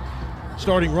course, the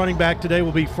starting running back today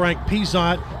will be Frank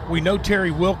Peasant. We know Terry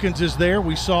Wilkins is there.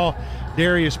 We saw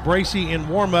Darius Bracey in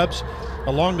warm-ups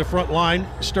along the front line.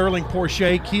 Sterling Porche,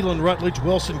 Keelan Rutledge,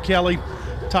 Wilson Kelly,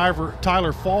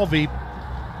 Tyler Falvey.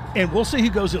 And we'll see who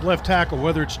goes at left tackle,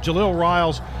 whether it's Jaleel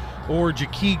Riles or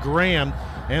Jakee Graham.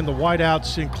 And the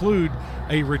wideouts include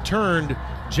a returned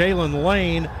Jalen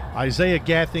Lane, Isaiah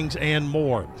Gathings, and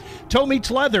more. Toe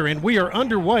meets leather, and we are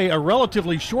underway. A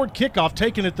relatively short kickoff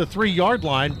taken at the 3-yard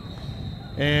line.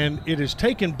 And it is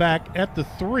taken back at the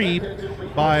 3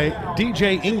 by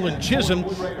DJ England Chisholm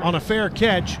on a fair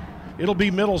catch. It'll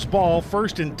be Middle's ball,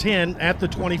 1st and 10 at the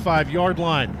 25-yard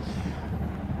line.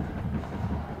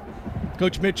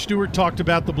 Coach Mitch Stewart talked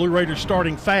about the Blue Raiders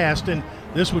starting fast, and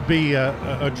this would be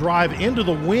a drive into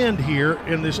the wind here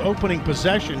in this opening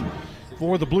possession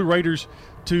for the Blue Raiders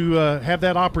to have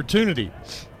that opportunity.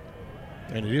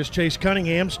 And it is Chase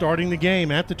Cunningham starting the game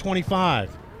at the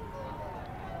 25.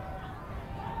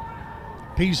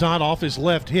 Peasant off his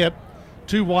left hip,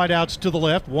 2 wideouts to the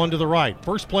left, 1 to the right.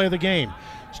 First play of the game.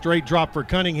 Straight drop for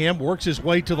Cunningham, works his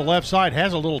way to the left side,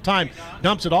 has a little time,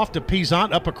 dumps it off to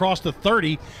Peasant up across the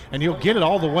 30, and he'll get it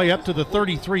all the way up to the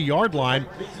 33-yard line.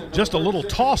 Just a little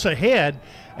toss ahead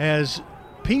as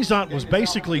Peasant was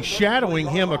basically shadowing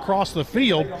him across the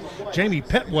field. Jamie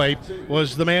Petway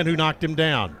was the man who knocked him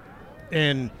down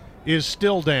and is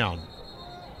still down.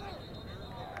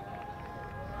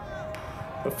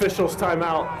 Officials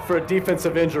timeout for a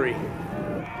defensive injury.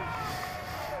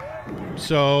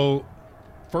 So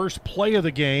first play of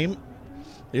the game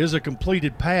is a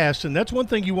completed pass, and that's one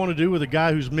thing you want to do with a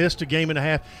guy who's missed a game and a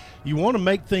half. You want to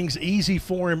make things easy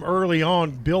for him early on,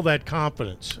 build that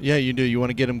confidence. Yeah, you do. You want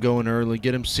to get him going early,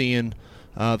 get him seeing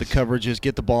the coverages,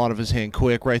 get the ball out of his hand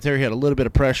quick. Right there he had a little bit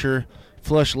of pressure,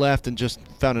 flush left, and just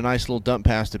found a nice little dump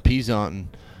pass to Peasant,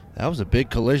 and that was a big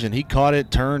collision. He caught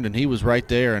it, turned, and he was right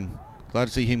there, and glad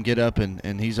to see him get up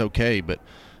and he's okay. But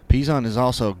Peasant is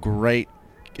also a great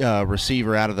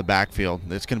receiver out of the backfield.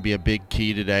 That's going to be a big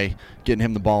key today, getting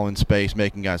him the ball in space,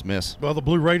 making guys miss. Well, the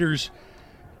Blue Raiders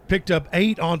picked up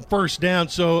 8 on first down,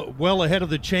 so well ahead of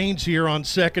the chains here on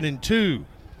 2nd and 2.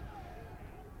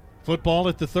 Football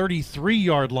at the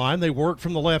 33-yard line. They work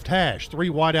from the left hash. 3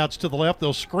 wideouts to the left.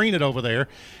 They'll screen it over there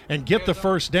and get the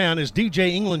first down as DJ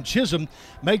England Chisholm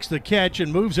makes the catch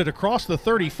and moves it across the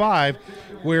 35,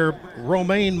 where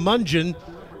Romaine Mungeon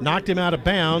knocked him out of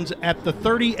bounds at the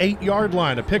 38-yard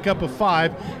line. A pickup of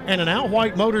 5 and an Al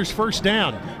White Motors first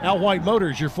down. Al White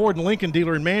Motors, your Ford and Lincoln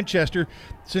dealer in Manchester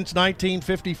since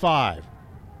 1955.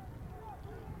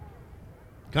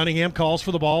 Cunningham calls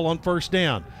for the ball on first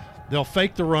down. They'll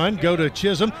fake the run, go to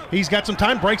Chisholm. He's got some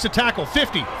time, breaks a tackle.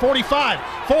 50,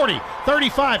 45, 40,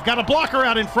 35. Got a blocker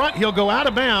out in front. He'll go out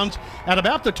of bounds at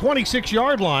about the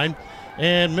 26-yard line.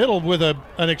 And Middle with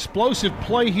an explosive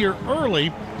play here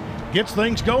early gets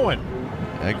things going.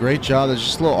 Yeah, great job. There's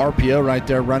just a little RPO right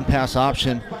there, run pass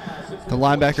option. The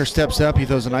linebacker steps up. He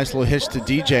throws a nice little hitch to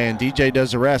DJ, and DJ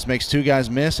does the rest. Makes two guys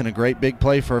miss, and a great big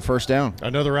play for a first down.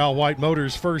 Another Al White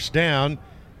Motors first down.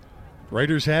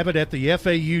 Raiders have it at the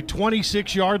FAU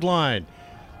 26-yard line.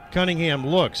 Cunningham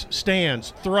looks,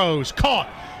 stands, throws, caught.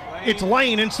 It's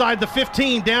Lane inside the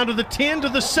 15, down to the 10 to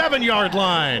the 7-yard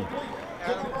line.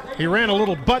 He ran a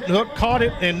little button hook, caught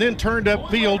it, and then turned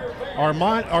upfield.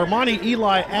 Armani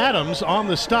Eli Adams on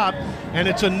the stop, and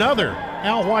it's another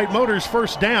Al White Motors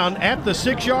first down at the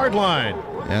 6-yard line.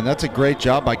 And that's a great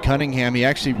job by Cunningham. He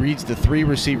actually reads the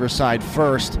 3-receiver side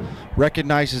first,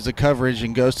 recognizes the coverage,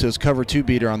 and goes to his cover 2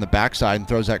 beater on the backside and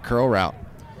throws that curl route.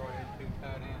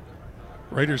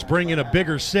 Raiders bring in a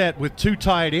bigger set with 2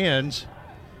 tight ends.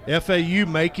 FAU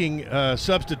making a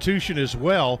substitution as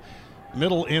well.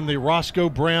 Middle in the Roscoe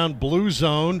Brown blue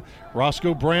zone.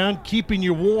 Roscoe Brown keeping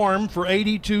you warm for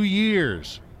 82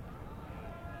 years.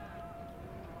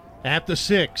 At the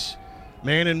 6,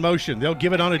 man in motion. They'll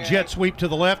give it on a jet sweep to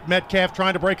the left. Metcalf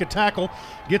trying to break a tackle.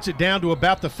 Gets it down to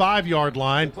about the 5-yard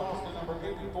line.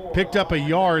 Picked up a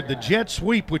yard. The jet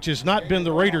sweep, which has not been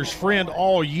the Raiders' friend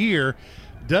all year,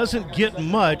 doesn't get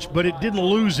much, but it didn't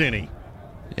lose any.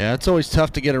 Yeah, it's always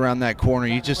tough to get around that corner.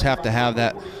 You just have to have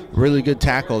that really good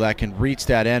tackle that can reach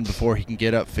that end before he can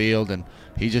get upfield, and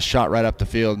he just shot right up the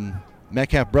field. And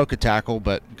Metcalf broke a tackle,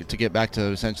 but to get back to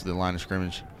essentially the line of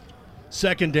scrimmage.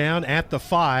 Second down at the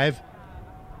 5.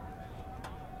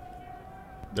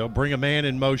 They'll bring a man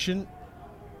in motion.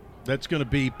 That's going to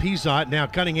be Pizot. Now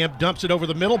Cunningham dumps it over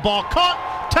the middle. Ball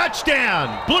caught.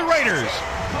 Touchdown, Blue Raiders.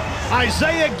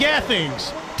 Isaiah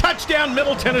Gathings. Touchdown,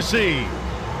 Middle Tennessee.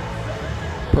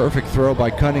 Perfect throw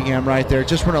by Cunningham right there.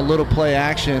 Just run a little play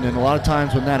action, and a lot of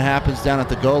times when that happens down at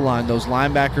the goal line, those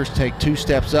linebackers take 2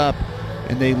 steps up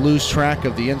and they lose track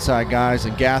of the inside guys,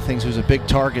 and Gathings, who's a big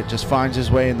target, just finds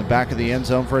his way in the back of the end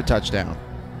zone for a touchdown.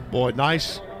 Boy,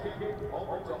 nice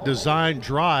design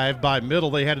drive by Middle.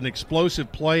 They had an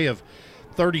explosive play of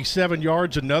 37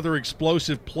 yards, another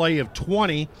explosive play of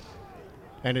 20,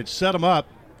 and it set them up.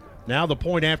 Now the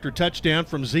point after touchdown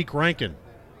from Zeke Rankin.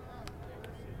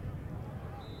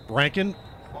 Rankin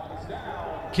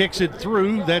kicks it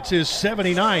through. That's his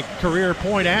 79th career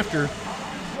point after.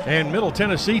 And Middle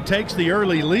Tennessee takes the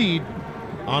early lead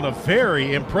on a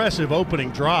very impressive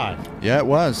opening drive. Yeah, it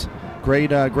was.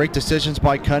 Great decisions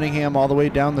by Cunningham all the way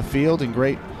down the field, and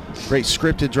great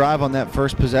scripted drive on that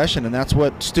first possession. And that's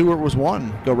what Stewart was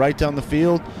wanting. Go right down the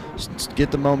field,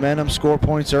 get the momentum, score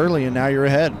points early, and now you're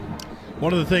ahead.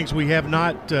 One of the things we have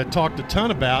not talked a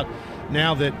ton about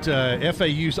now that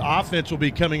FAU's offense will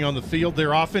be coming on the field,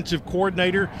 their offensive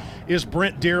coordinator is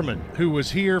Brent Dearman, who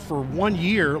was here for 1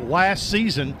 year last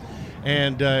season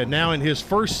and now in his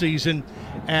first season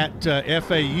at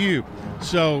FAU.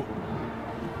 So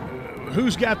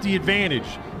who's got the advantage?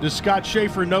 Does Scott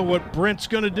Schaefer know what Brent's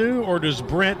going to do, or does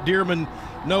Brent Dearman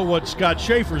know what Scott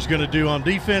Schaefer's going to do on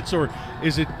defense, or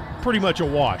is it pretty much a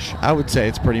wash? I would say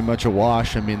it's pretty much a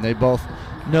wash. I mean, they both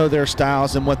know their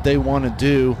styles and what they want to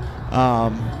do.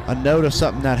 A note of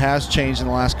something that has changed in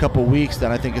the last couple weeks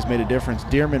that I think has made a difference.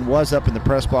 Dearman was up in the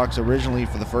press box originally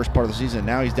for the first part of the season.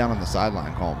 Now he's down on the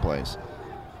sideline calling plays.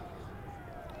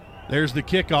 There's the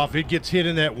kickoff. It gets hit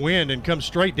in that wind and comes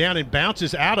straight down and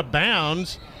bounces out of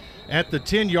bounds at the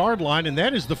 10-yard line, and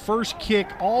that is the first kick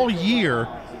all year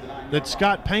that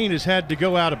Scott Payne has had to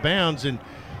go out of bounds. And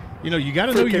you know, you got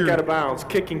to know your kick out of bounds,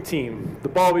 kicking team. The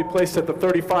ball will be placed at the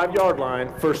 35-yard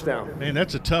line, first down. Man,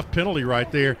 that's a tough penalty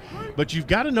right there. But you've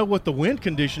got to know what the wind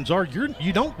conditions are.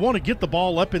 You don't want to get the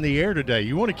ball up in the air today.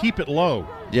 You want to keep it low.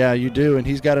 Yeah, you do, and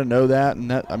he's got to know that. And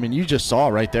that, I mean, you just saw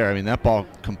right there. I mean, that ball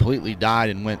completely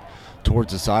died and went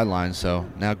towards the sideline. So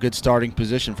now good starting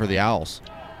position for the Owls.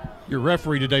 Your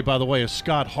referee today, by the way, is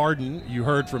Scott Harden. You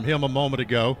heard from him a moment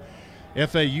ago.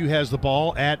 FAU has the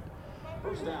ball at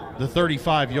the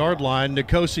 35-yard line.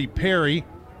 Nkosi Perry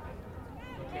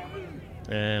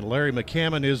and Larry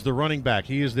McCammon is the running back.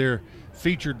 He is their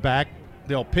featured back.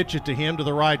 They'll pitch it to him to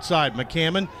the right side.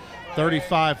 McCammon,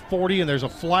 35-40, and there's a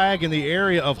flag in the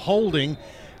area of holding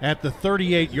at the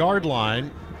 38-yard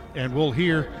line, and we'll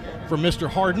hear from Mr.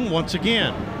 Harden once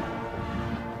again.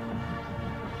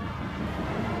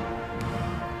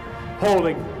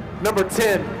 Holding, number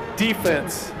 10,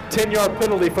 defense, 10-yard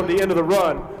penalty from the end of the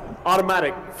run.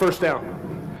 Automatic, first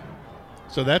down.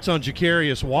 So that's on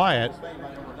Jacarius Wyatt.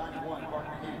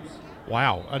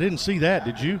 Wow, I didn't see that,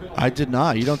 did you? I did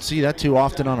not. You don't see that too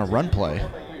often on a run play.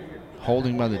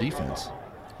 Holding by the defense.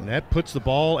 And that puts the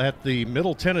ball at the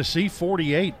Middle Tennessee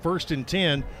 48, first and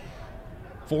 10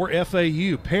 for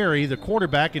FAU. Perry, the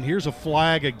quarterback, and here's a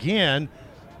flag again.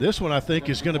 This one, I think,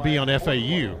 is going to be on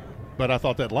FAU, but I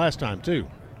thought that last time, too.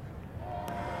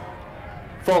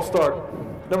 False start.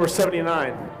 Number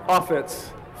 79,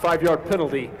 offense, 5-yard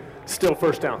penalty, still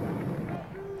first down.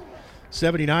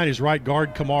 79 is right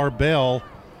guard Kamar Bell.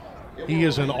 He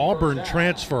is an Auburn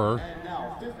transfer.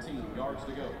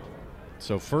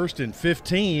 So 1st and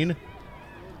 15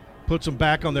 puts them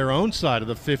back on their own side of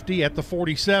the 50 at the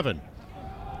 47.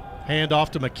 Hand off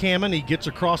to McCammon. He gets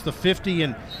across the 50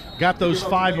 and got those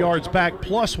 5 yards back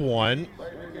 +1.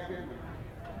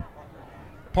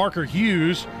 Parker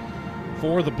Hughes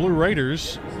for the Blue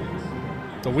Raiders,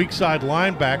 the weak side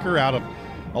linebacker out of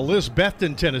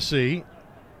Elizabethton, Tennessee.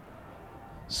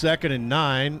 2nd and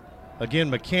 9. Again,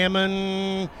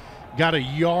 McCammon got a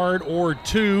yard or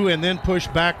 2 and then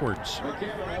pushed backwards.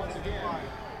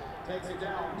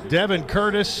 Devin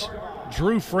Curtis,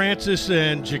 Drew Francis,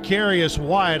 and Jacarius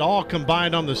Wyatt all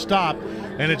combined on the stop,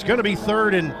 and it's going to be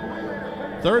third and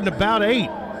about 8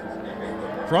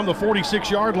 from the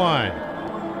 46-yard line.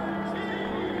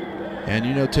 And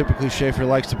you know, typically Schaefer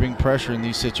likes to bring pressure in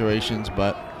these situations,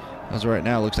 but as of right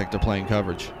now, it looks like they're playing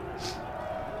coverage.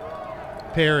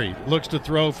 Perry looks to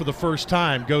throw for the first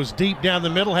time, goes deep down the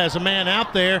middle, has a man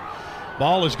out there.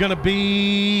 Ball is going to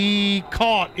be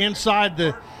caught inside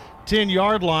the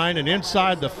 10-yard line and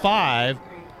inside the 5.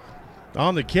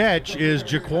 On the catch is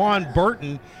Jaquan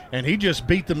Burton, and he just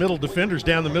beat the middle defenders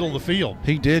down the middle of the field.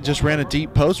 He did, just ran a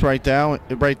deep post right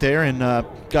there and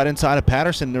got inside of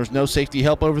Patterson. There was no safety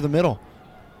help over the middle.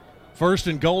 1st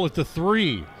and goal at the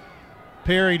 3.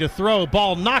 Perry to throw,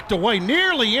 ball knocked away,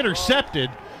 nearly intercepted.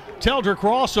 Teldrick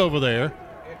Ross over there.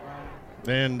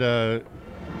 And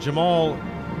Jamal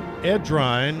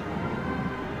Edrine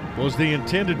was the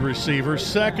intended receiver.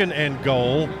 2nd and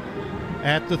goal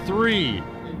at the 3.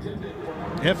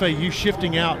 FAU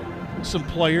shifting out some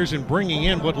players and bringing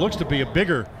in what looks to be a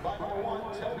bigger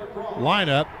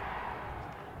lineup.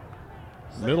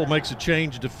 Middle makes a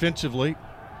change defensively.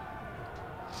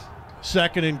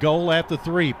 2nd and goal at the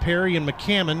 3. Perry and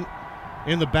McCammon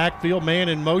in the backfield, man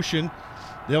in motion.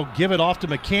 They'll give it off to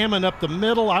McCammon up the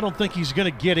middle. I don't think he's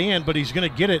going to get in, but he's going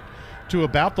to get it to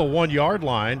about the 1-yard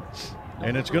line,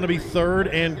 and it's going to be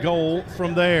 3rd and goal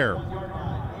from there.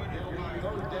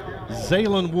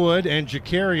 Zaylen Wood and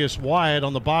Jacarius Wyatt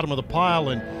on the bottom of the pile,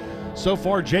 and so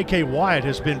far J.K. Wyatt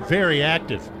has been very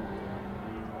active.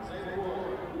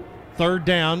 3rd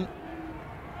down.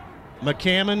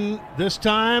 McCammon this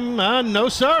time, no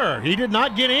sir, he did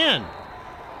not get in.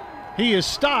 He is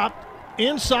stopped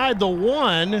inside the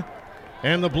 1,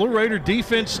 and the Blue Raider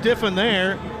defense stiffened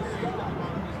there.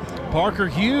 Parker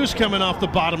Hughes coming off the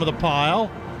bottom of the pile,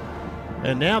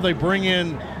 and now they bring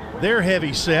in their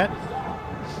heavy set.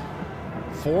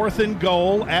 4th and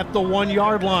goal at the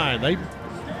 1-yard line. They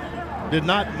did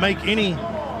not make any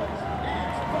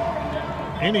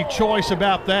choice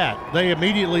about that. They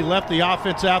immediately left the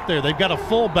offense out there. They've got a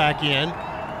fullback in,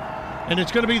 and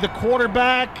it's going to be the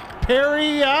quarterback,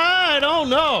 Perry. I don't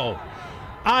know.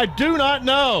 I do not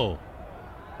know.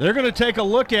 They're going to take a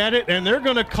look at it, and they're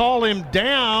going to call him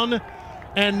down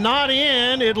and not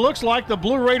in. It looks like the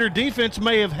Blue Raider defense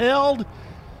may have held.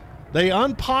 They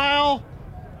unpile.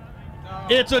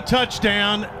 It's a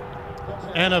touchdown,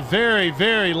 and a very,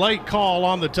 very late call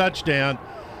on the touchdown.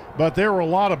 But there were a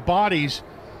lot of bodies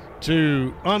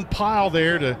to unpile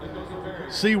there to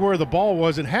see where the ball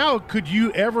was. And how could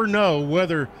you ever know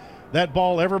whether that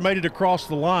ball ever made it across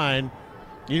the line?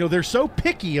 You know, they're so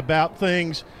picky about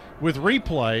things with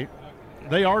replay.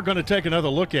 They are going to take another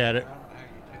look at it.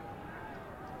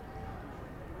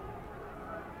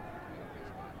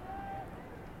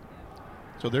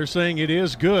 So they're saying it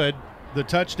is good. The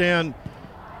touchdown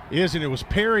is, and it was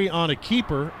Perry on a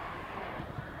keeper.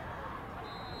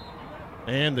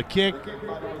 And the kick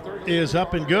is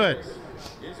up and good.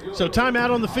 So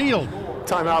timeout on the field.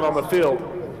 Timeout on the field.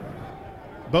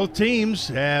 Both teams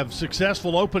have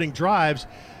successful opening drives.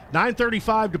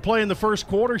 9:35 to play in the first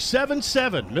quarter.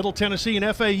 7-7, Middle Tennessee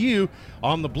and FAU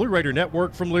on the Blue Raider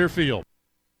Network from Learfield.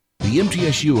 The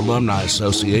MTSU Alumni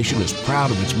Association is proud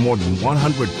of its more than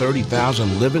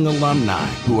 130,000 living alumni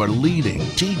who are leading,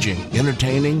 teaching,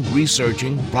 entertaining,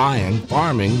 researching, flying,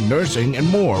 farming, nursing, and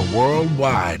more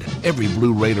worldwide. Every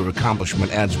Blue Raider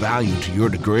accomplishment adds value to your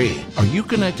degree. Are you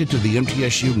connected to the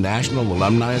MTSU National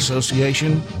Alumni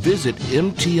Association? Visit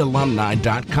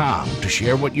mtalumni.com to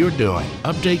share what you're doing,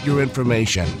 update your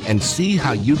information, and see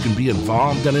how you can be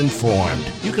involved and informed.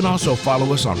 You can also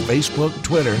follow us on Facebook,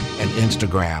 Twitter, and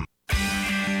Instagram.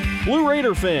 Blue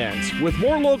Raider fans, with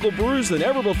more local brews than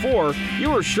ever before,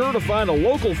 you are sure to find a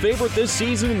local favorite this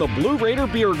season in the Blue Raider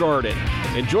Beer Garden.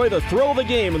 Enjoy the thrill of the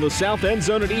game in the south end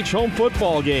zone at each home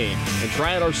football game, and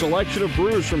try out our selection of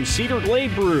brews from Cedar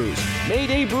Glade Brews,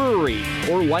 Mayday Brewery,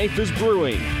 or Life is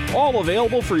Brewing, all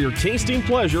available for your tasting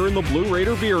pleasure in the Blue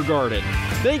Raider Beer Garden.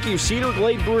 Thank you, Cedar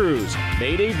Glade Brews,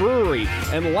 Mayday Brewery,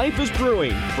 and Life is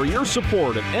Brewing for your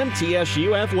support of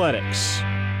MTSU Athletics.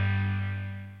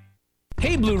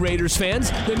 Hey Blue Raiders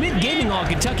fans, the Mint Gaming Hall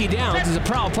Kentucky Downs is a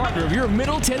proud partner of your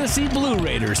Middle Tennessee Blue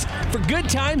Raiders. For good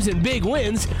times and big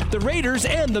wins, the Raiders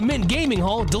and the Mint Gaming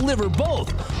Hall deliver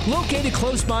both. Located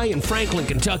close by in Franklin,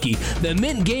 Kentucky, the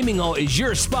Mint Gaming Hall is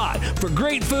your spot for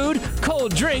great food,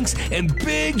 cold drinks, and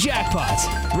big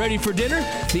jackpots. Ready for dinner?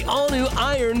 The all-new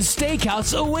Iron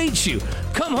Steakhouse awaits you.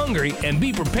 Come hungry and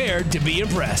be prepared to be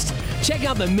impressed. Check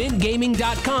out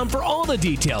themintgaming.com for all the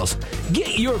details.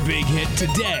 Get your big hit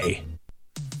today.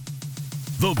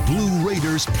 The Blue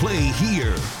Raiders play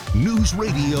here. News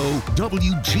Radio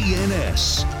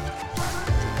WGNS.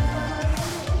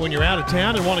 When you're out of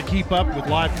town and want to keep up with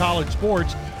live college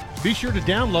sports, be sure to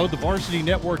download the Varsity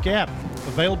Network app,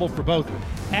 available for both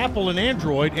Apple and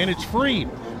Android, and it's free.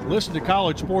 Listen to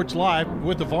college sports live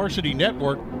with the Varsity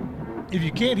Network. If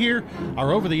you can't hear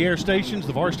our over-the-air stations,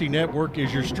 the Varsity Network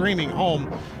is your streaming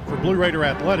home for Blue Raider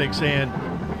athletics, and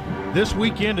this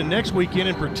weekend and next weekend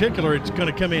in particular, it's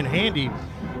going to come in handy.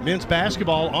 Men's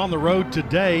basketball on the road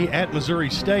today at Missouri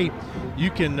State. You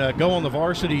can go on the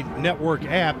Varsity Network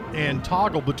app and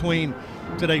toggle between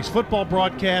today's football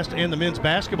broadcast and the men's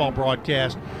basketball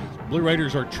broadcast. Blue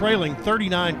Raiders are trailing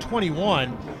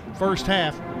 39-21 first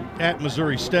half at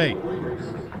Missouri State.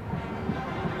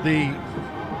 The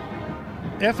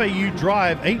FAU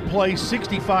drive, 8 plays,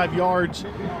 65 yards,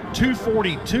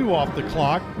 2:42 off the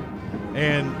clock,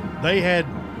 and they had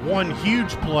one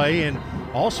huge play and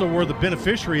also were the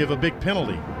beneficiary of a big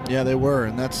penalty. Yeah, they were,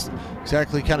 and that's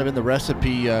exactly kind of been the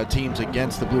recipe teams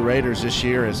against the Blue Raiders this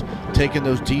year, is taking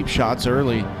those deep shots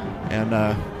early,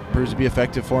 and proves to be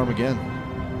effective for them again.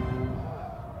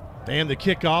 And the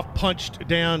kickoff punched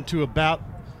down to about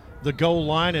the goal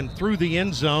line and through the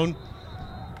end zone.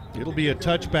 It'll be a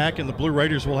touchback, and the Blue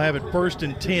Raiders will have it 1st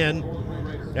and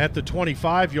 10 at the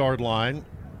 25-yard line,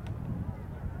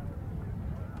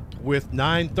 with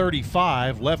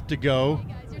 9:35 left to go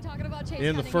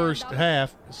in the first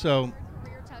half. So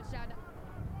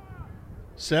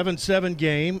 7-7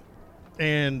 game,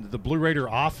 and the Blue Raider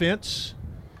offense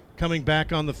coming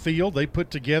back on the field. They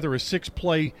put together a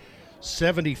 6-play,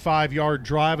 75-yard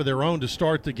drive of their own to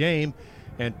start the game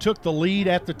and took the lead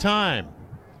at the time.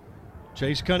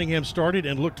 Chase Cunningham started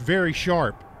and looked very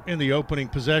sharp in the opening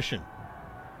possession.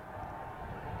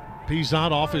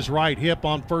 Pizant off his right hip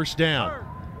on first down.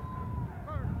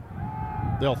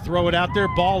 They'll throw it out there.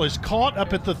 Ball is caught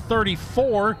up at the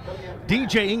 34.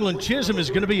 DJ England Chisholm is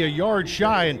going to be a yard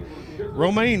shy, and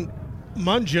Romaine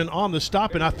Mungeon on the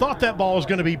stop. And I thought that ball was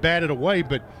going to be batted away,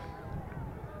 but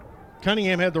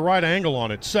Cunningham had the right angle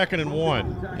on it. 2nd and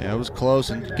 1. Yeah, it was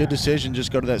close, and good decision.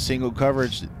 Just go to that single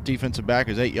coverage. Defensive back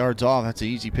is 8 yards off. That's an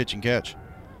easy pitch and catch.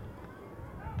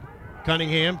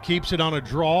 Cunningham keeps it on a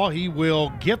draw. He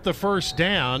will get the first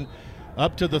down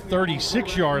up to the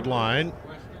 36-yard line.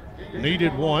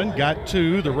 Needed 1, got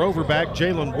 2. The rover back,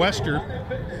 Jalen Wester,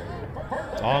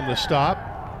 on the stop.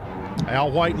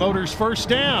 Al White Motors first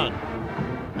down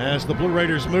as the Blue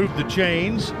Raiders move the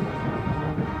chains.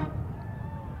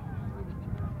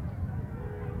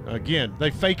 Again, they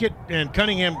fake it, and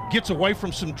Cunningham gets away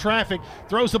from some traffic,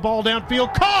 throws the ball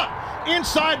downfield, caught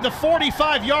inside the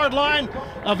 45-yard line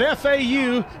of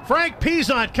FAU. Frank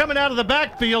Pizant coming out of the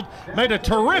backfield made a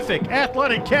terrific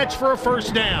athletic catch for a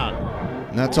first down.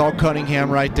 And that's all Cunningham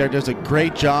right there. Does a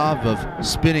great job of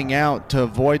spinning out to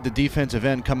avoid the defensive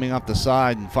end coming off the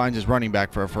side and finds his running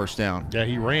back for a first down. Yeah,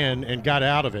 he ran and got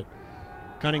out of it.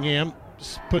 Cunningham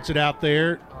puts it out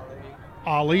there.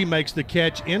 Ali makes the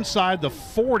catch inside the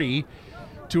 40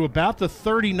 to about the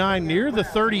 39, near the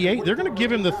 38. They're going to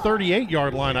give him the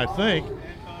 38-yard line, I think.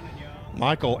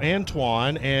 Michael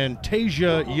Antoine and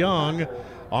Tasia Young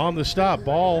on the stop.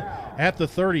 Ball at the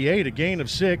 38, a gain of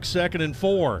 6, 2nd and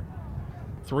 4.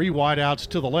 3 wideouts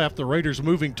to the left. The Raiders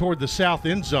moving toward the south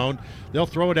end zone. They'll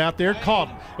throw it out there. Caught.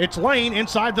 It's Lane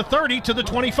inside the 30 to the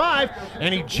 25,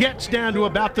 and he jets down to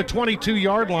about the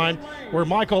 22-yard line where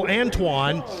Michael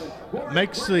Antoine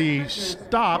makes the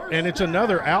stop, and it's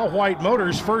another Al White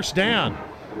Motors first down.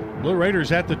 Blue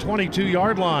Raiders at the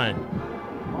 22-yard line.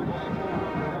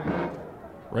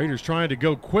 Raiders trying to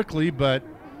go quickly, but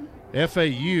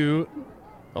FAU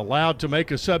allowed to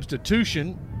make a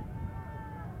substitution.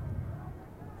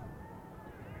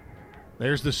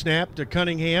 There's the snap to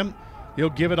Cunningham. He'll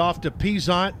give it off to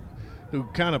Peasant, who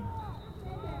kind of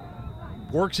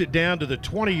works it down to the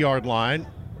 20-yard line.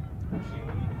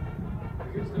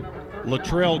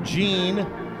 Latrell Jean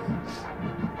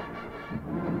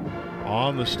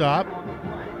on the stop.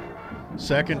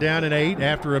 2nd down and 8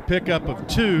 after a pickup of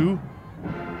 2.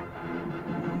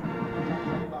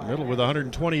 Middle with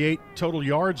 128 total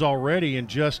yards already in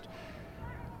just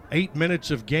 8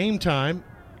 minutes of game time.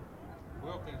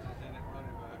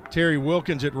 Terry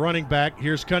Wilkins at running back.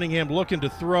 Here's Cunningham looking to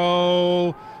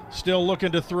throw. Still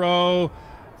looking to throw.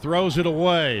 Throws it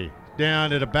away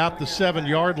down at about the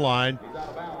 7-yard line.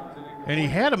 And he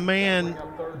had a man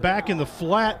back in the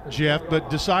flat, Jeff, but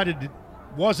decided it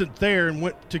wasn't there and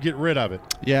went to get rid of it.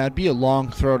 Yeah, it'd be a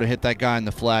long throw to hit that guy in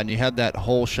the flat, and you had that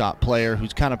hole shot player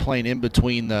who's kind of playing in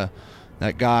between that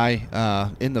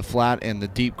guy in the flat and the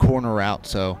deep corner route.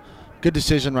 So good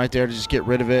decision right there to just get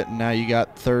rid of it, and now you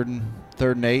got 3rd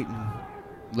and 8 and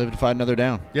live to fight another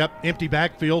down. Yep, empty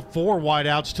backfield, 4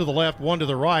 wideouts to the left, 1 to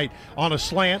the right. On a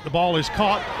slant, the ball is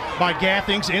caught by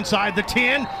Gathings inside the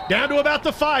 10, down to about the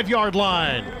 5-yard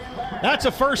line. That's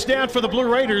a first down for the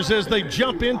Blue Raiders as they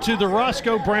jump into the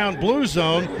Roscoe Brown Blue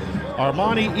Zone.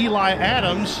 Armani Eli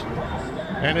Adams,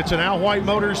 and it's an Al White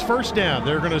Motors first down.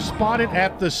 They're going to spot it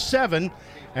at the 7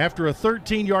 after a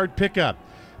 13-yard pickup.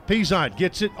 Peasant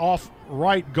gets it off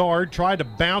right guard, tried to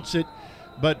bounce it,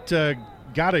 but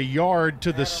got a yard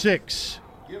to the 6.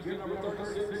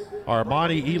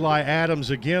 Armani Eli Adams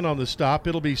again on the stop.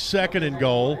 It'll be 2nd and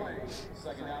goal.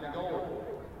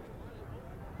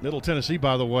 Middle Tennessee,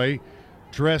 by the way,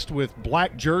 dressed with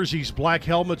black jerseys, black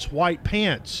helmets, white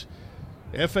pants.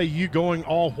 FAU going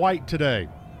all white today.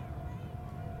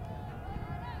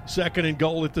 2nd and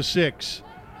goal at the 6.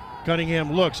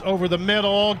 Cunningham looks over the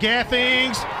middle.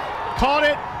 Gathings caught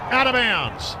it out of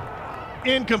bounds.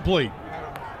 Incomplete.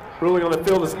 Ruling on the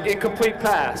field is incomplete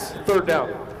pass. 3rd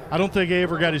down. I don't think he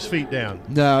ever got his feet down.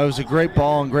 No, it was a great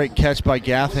ball and great catch by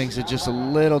Gathings. It's just a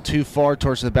little too far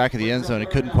towards the back of the end zone. It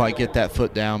couldn't quite get that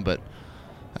foot down, but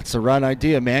that's the right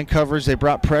idea. Man coverage, they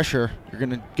brought pressure. You're going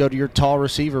to go to your tall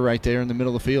receiver right there in the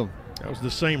middle of the field. That was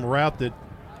the same route that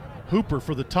Hooper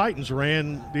for the Titans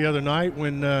ran the other night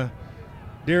when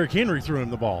Derrick Henry threw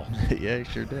him the ball. Yeah, he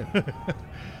sure did.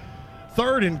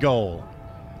 3rd and goal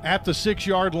at the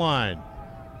 6-yard line.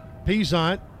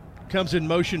 Peasant comes in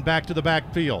motion back to the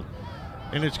backfield.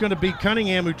 And it's going to be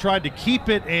Cunningham who tried to keep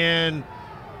it and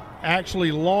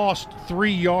actually lost 3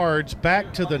 yards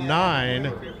back to the 9.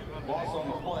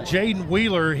 Jaden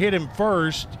Wheeler hit him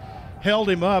first, held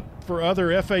him up for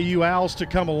other FAU Owls to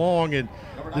come along, and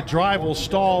the drive will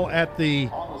stall at the,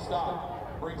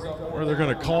 or they're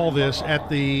going to call this, at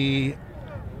the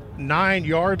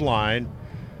 9-yard line.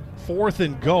 4th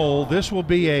and goal. This will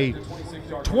be a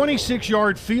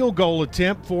 26-yard field goal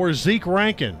attempt for Zeke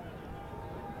Rankin.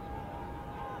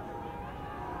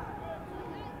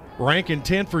 Rankin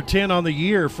 10 for 10 on the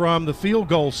year from the field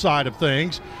goal side of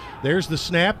things. There's the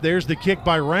snap. There's the kick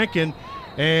by Rankin,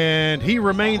 and he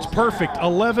remains perfect.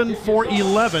 11 for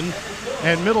 11,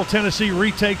 and Middle Tennessee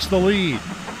retakes the lead.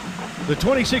 The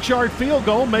 26-yard field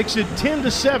goal makes it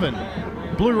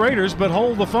 10-7. Blue Raiders, but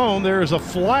hold the phone. There is a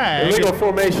flag. Illegal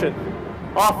formation.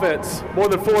 Offense, more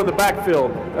than 4 in the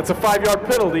backfield. That's a 5-yard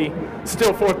penalty.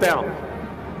 Still 4th down.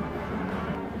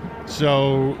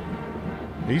 So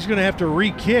he's going to have to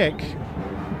re-kick,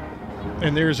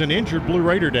 and there's an injured Blue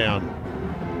Raider down.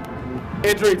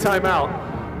 Injury timeout.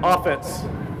 Offense.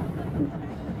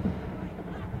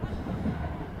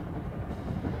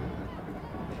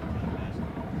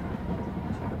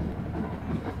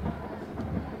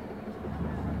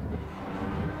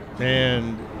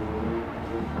 And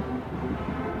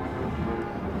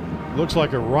looks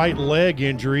like a right leg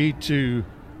injury to,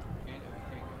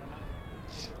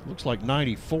 looks like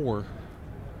 94.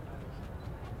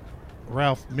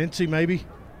 Ralph Mincy, maybe?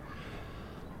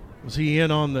 Was he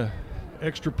in on the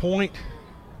extra point?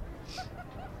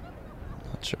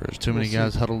 Not sure. There's too many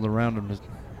guys huddled around him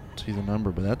to see the number,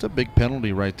 but that's a big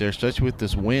penalty right there, especially with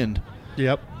this wind.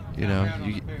 Yep. You know,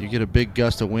 you get a big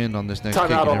gust of wind on this next kick.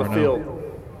 Timeout You on never the know. field.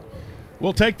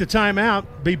 We'll take the timeout,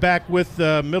 be back with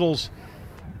Middle's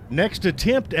next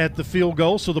attempt at the field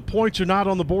goal, so the points are not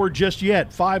on the board just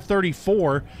yet.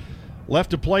 5:34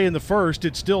 left to play in the first.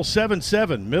 It's still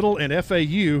 7-7, Middle and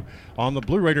FAU on the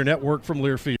Blue Raider Network from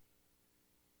Learfield.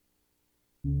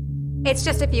 It's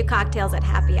just a few cocktails at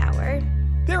happy hour.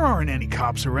 There aren't any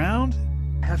cops around.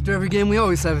 After every game, we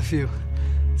always have a few.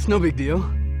 It's no big deal.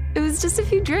 It was just a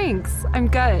few drinks. I'm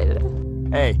good.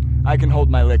 Hey, I can hold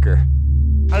my liquor.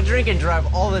 I drink and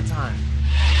drive all the time.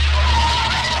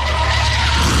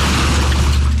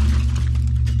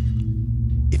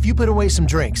 put away some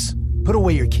drinks, put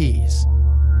away your keys.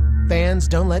 Fans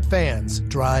don't let fans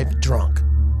drive drunk.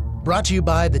 Brought to you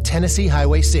by the Tennessee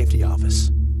Highway Safety Office.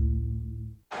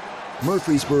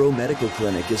 Murfreesboro Medical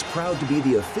Clinic is proud to be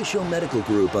the official medical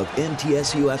group of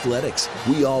MTSU Athletics.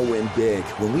 We all win big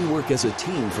when we work as a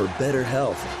team for better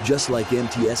health. Just like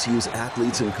MTSU's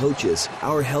athletes and coaches,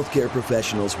 our healthcare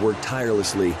professionals work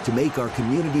tirelessly to make our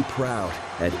community proud.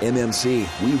 At MMC,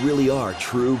 we really are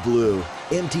true blue.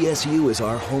 MTSU is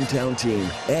our hometown team,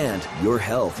 and your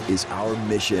health is our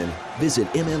mission. Visit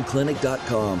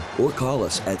mmclinic.com or call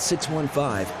us at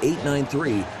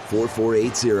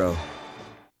 615-893-4480.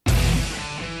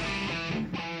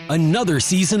 Another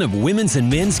season of women's and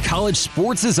men's college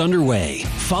sports is underway.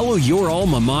 Follow your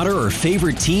alma mater or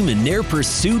favorite team in their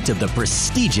pursuit of the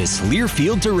prestigious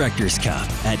Learfield Directors Cup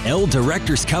at L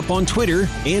Directors Cup on Twitter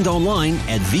and online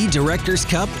at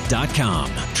thedirectorscup.com.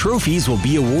 Trophies will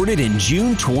be awarded in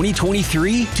June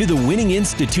 2023 to the winning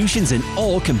institutions in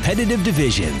all competitive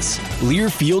divisions.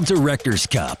 Learfield Directors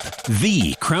Cup,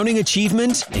 the crowning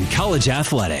achievement in college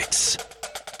athletics.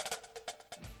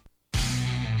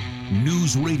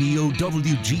 News Radio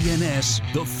WGNS,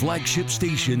 the flagship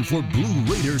station for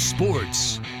Blue Raider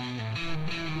sports.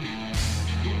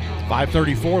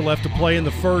 5:34 left to play in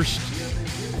the first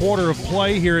quarter of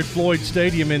play here at Floyd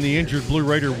Stadium, and the injured Blue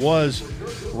Raider was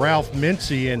Ralph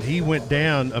Mincy, and he went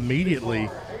down immediately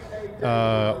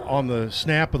on the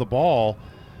snap of the ball.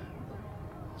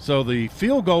 So the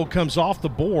field goal comes off the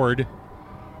board.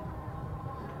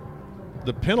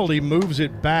 The penalty moves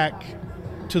it back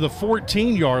to the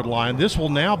 14-yard line. This will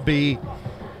now be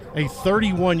a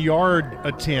 31-yard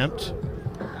attempt,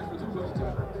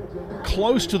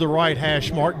 close to the right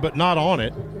hash mark, but not on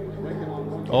it.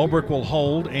 Ulbrich will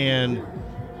hold, and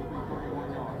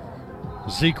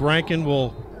Zeke Rankin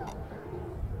will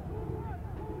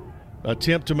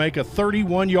attempt to make a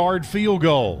 31-yard field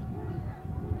goal.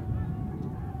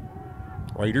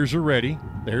 Raiders are ready.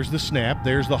 There's the snap,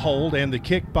 there's the hold, and the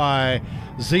kick by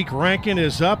Zeke Rankin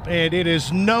is up, and it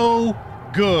is no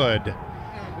good.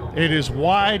 It is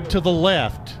wide to the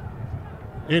left.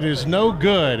 It is no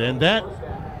good, and that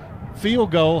field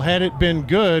goal, had it been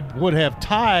good, would have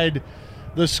tied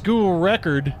the school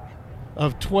record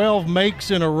of 12 makes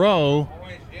in a row,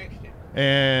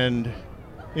 and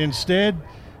instead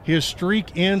his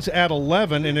streak ends at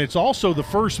 11, and it's also the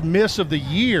first miss of the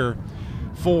year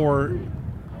for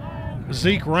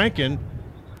Zeke Rankin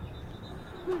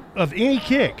of any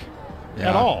kick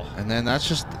at all. And then it's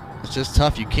just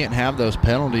tough. You can't have those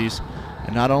penalties.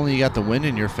 And not only you got the wind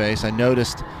in your face, I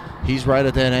noticed he's right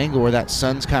at that angle where that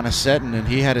sun's kind of setting, and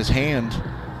he had his hand,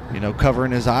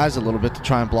 covering his eyes a little bit to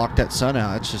try and block that sun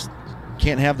out. It's just,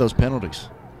 can't have those penalties.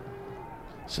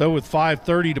 So with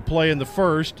 5:30 to play in the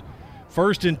first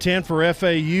and 10 for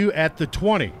FAU at the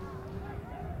 20.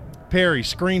 Perry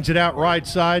screens it out right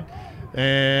side.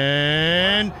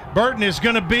 And Burton is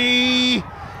going to be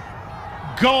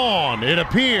gone, it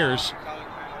appears.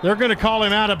 They're going to call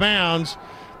him out of bounds.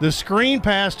 The screen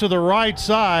pass to the right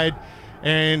side,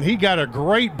 and he got a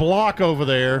great block over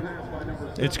there.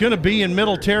 It's going to be in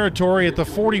middle territory at the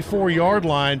 44-yard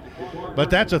line, but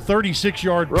that's a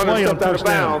 36-yard play on first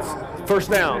down.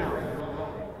 First down.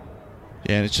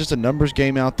 Yeah, and it's just a numbers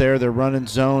game out there. They're running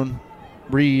zone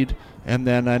read. And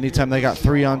then anytime they got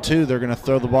 3-on-2, they're going to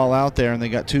throw the ball out there, and they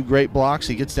got two great blocks.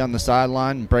 He gets down the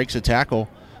sideline and breaks a tackle.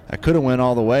 That could have went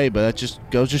all the way, but that just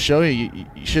goes to show you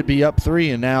should be up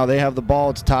 3, and now they have the ball.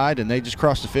 It's tied, and they just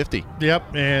crossed the 50.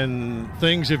 Yep, and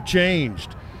things have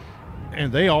changed.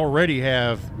 And they already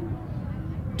have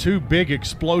two big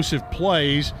explosive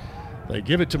plays. They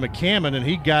give it to McCammon, and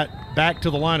he got back to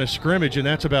the line of scrimmage, and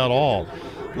that's about all.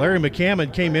 Larry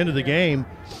McCammon came into the game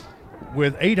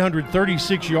with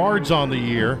 836 yards on the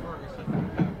year.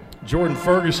 Jordan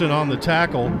Ferguson on the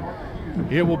tackle.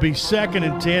 It will be 2nd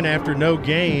and 10 after no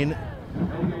gain.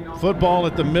 Football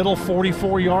at the middle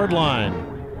 44-yard line.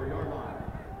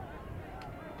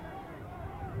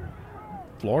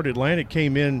 Florida Atlantic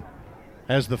came in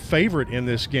as the favorite in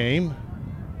this game.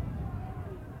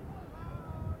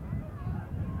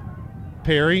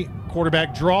 Perry,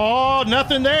 quarterback draw,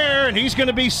 nothing there, and he's going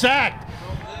to be sacked.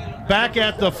 Back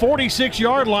at the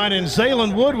 46-yard line, and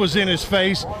Zaylen Wood was in his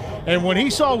face. And when he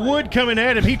saw Wood coming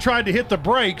at him, he tried to hit the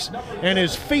brakes, and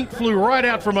his feet flew right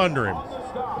out from under him.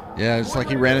 Yeah, it's like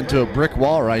he ran into a brick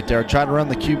wall right there. Tried to run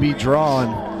the QB draw,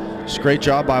 and just great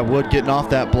job by Wood getting off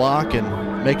that block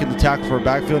and making the tackle for a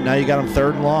backfield. Now you got him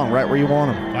 3rd and long, right where you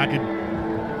want him. I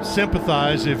could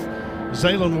sympathize. If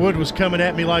Zaylen Wood was coming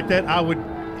at me like that, I would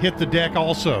hit the deck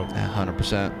also. Yeah,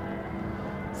 100%.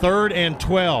 3rd and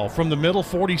 12 from the middle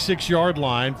 46-yard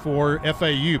line for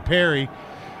FAU. Perry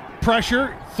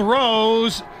Pressure,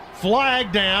 throws,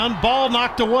 flag down, ball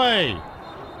knocked away.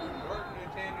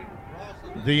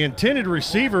 The intended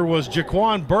receiver was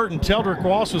Jaquan Burton. Teldrick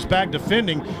Ross was back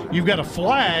defending. You've got a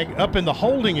flag up in the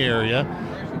holding area,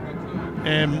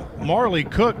 and Marley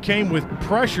Cook came with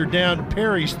pressure down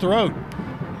Perry's throat.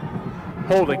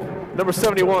 Holding. Number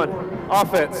 71,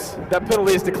 offense. That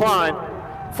penalty is declined.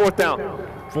 4th down.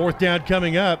 4th down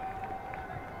coming up.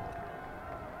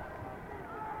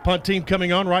 Punt team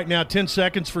coming on right now. 10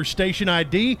 seconds for station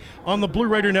ID on the Blue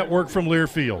Raider Network from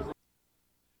Learfield.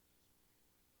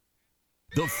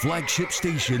 The flagship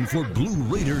station for Blue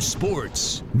Raider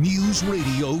sports. News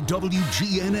Radio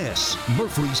WGNS,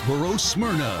 Murfreesboro,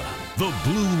 Smyrna. The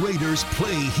Blue Raiders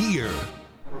play here.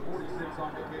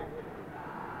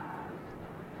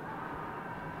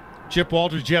 Chip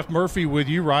Walters, Jeff Murphy with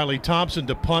you. Riley Thompson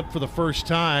to punt for the first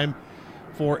time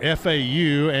for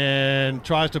FAU and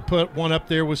tries to put one up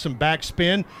there with some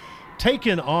backspin.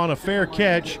 Taken on a fair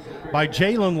catch by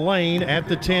Jalen Lane at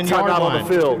the 10-yard line. Timeout on the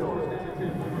field.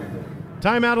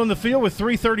 Timeout on the field with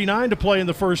 3:39 to play in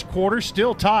the first quarter.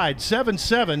 Still tied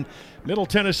 7-7, Middle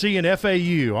Tennessee and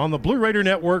FAU on the Blue Raider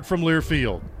Network from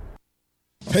Learfield.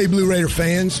 Hey Blue Raider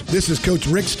fans, this is Coach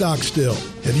Rick Stockstill.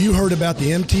 Have you heard about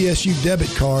the MTSU debit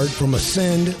card from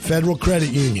Ascend Federal Credit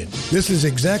Union? This is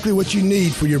exactly what you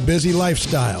need for your busy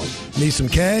lifestyle. Need some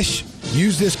cash?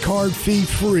 Use this card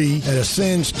fee-free at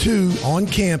Ascend's 2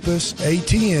 on-campus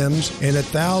ATMs and at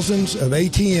thousands of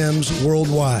ATMs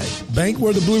worldwide. Bank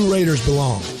where the Blue Raiders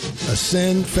belong.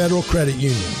 Ascend Federal Credit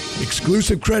Union,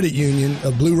 exclusive credit union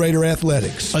of Blue Raider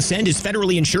Athletics. Ascend is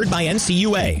federally insured by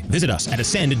NCUA. Visit us at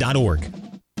ascend.org.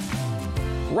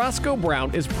 Roscoe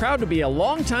Brown is proud to be a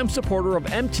longtime supporter of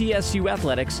MTSU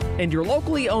Athletics and your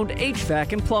locally owned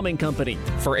HVAC and plumbing company.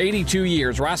 For 82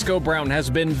 years, Roscoe Brown has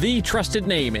been the trusted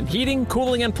name in heating,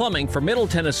 cooling, and plumbing for Middle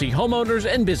Tennessee homeowners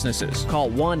and businesses. Call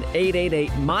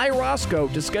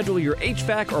 1-888-MY-ROSCOE to schedule your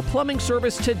HVAC or plumbing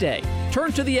service today.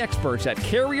 Turn to the experts at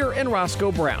Carrier and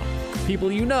Roscoe Brown. People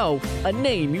you know, a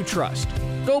name you trust.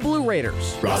 Go Blue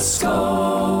Raiders.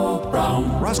 Roscoe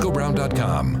Brown.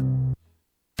 RoscoeBrown.com.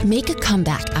 Make a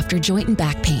comeback after joint and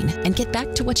back pain and get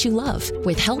back to what you love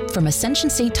with help from Ascension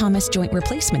St. Thomas Joint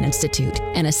Replacement Institute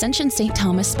and Ascension St.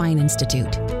 Thomas Spine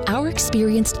Institute. Our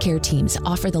experienced care teams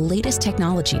offer the latest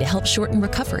technology to help shorten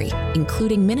recovery,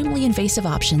 including minimally invasive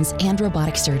options and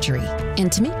robotic surgery.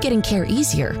 And to make getting care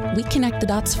easier, we connect the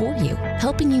dots for you,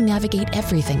 helping you navigate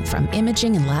everything from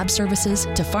imaging and lab services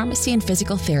to pharmacy and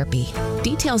physical therapy.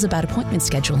 Details about appointment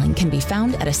scheduling can be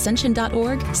found at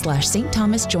ascension.org/St.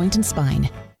 Thomas Joint and Spine.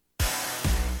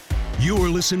 You're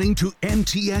listening to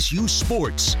MTSU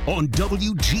Sports on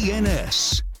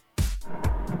WGNS.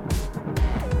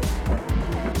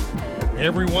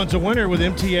 Everyone's a winner with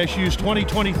MTSU's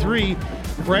 2023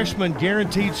 freshman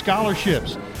guaranteed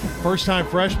scholarships. First-time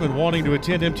freshmen wanting to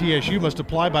attend MTSU must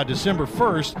apply by December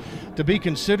 1st to be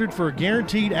considered for a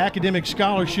guaranteed academic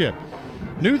scholarship.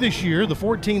 New this year, the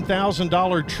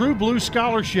 $14,000 True Blue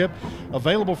Scholarship,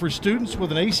 available for students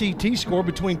with an ACT score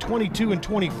between 22 and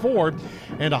 24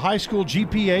 and a high school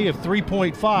GPA of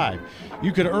 3.5.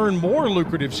 You could earn more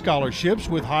lucrative scholarships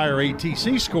with higher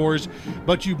ATC scores,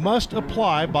 but you must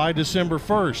apply by December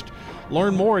 1st.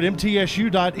 Learn more at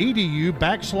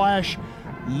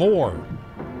mtsu.edu/more.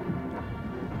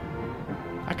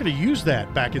 I could have used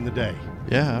that back in the day.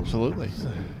 Yeah, absolutely.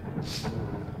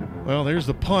 Well, there's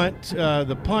the punt.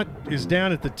 The punt is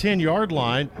down at the 10-yard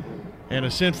line, and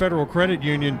Ascend Federal Credit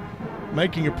Union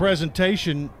making a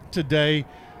presentation today,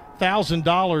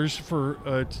 $1,000 for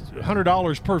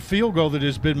 $100 per field goal that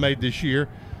has been made this year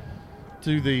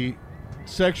to the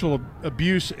Sexual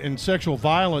Abuse and Sexual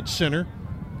Violence Center.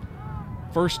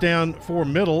 First down for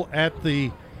Middle at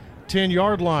the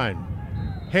 10-yard line.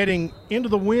 Heading into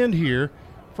the wind here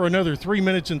for another 3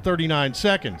 minutes and 39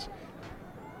 seconds.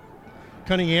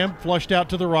 Cunningham flushed out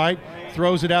to the right,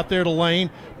 throws it out there to Lane,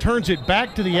 turns it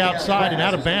back to the outside and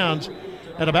out of bounds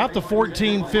at about the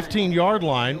 14, 15-yard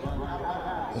line.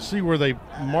 Let's see where they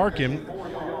mark him.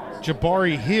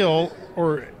 Jabari Hill,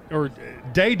 or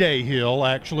Day Hill,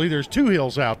 actually. There's two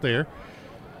Hills out there.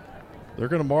 They're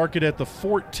going to mark it at the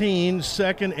 14,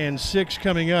 2nd and 6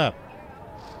 coming up.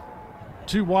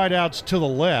 Two wideouts to the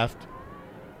left.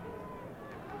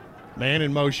 Man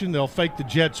in motion. They'll fake the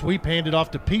jet sweep, hand it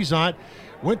off to Peasant.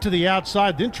 Went to the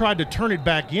outside, then tried to turn it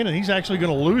back in, and he's actually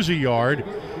going to lose a yard.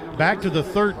 Back to the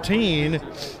 13.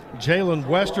 Jalen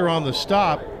Wester on the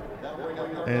stop.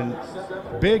 And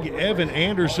Big Evan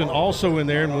Anderson also in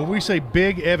there. And when we say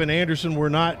Big Evan Anderson, we're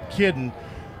not kidding.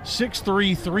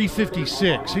 6'3",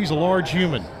 356. He's a large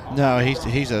human. No,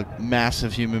 he's a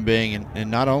massive human being, and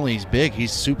not only he's big,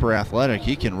 he's super athletic.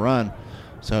 He can run.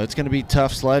 So it's going to be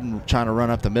tough sledding trying to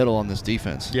run up the middle on this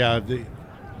defense. Yeah,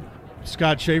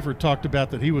 Scott Schaefer talked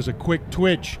about that he was a quick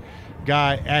twitch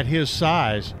guy at his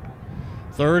size.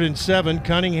 3rd and 7,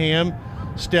 Cunningham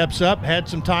steps up, had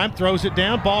some time, throws it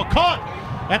down, ball caught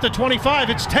at the 25.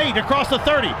 It's Tate across the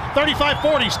 30,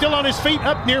 35-40, still on his feet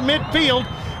up near midfield,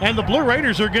 and the Blue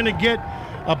Raiders are going to get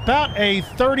about a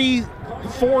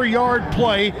 34-yard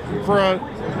play for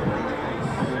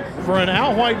an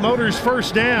Al White Motors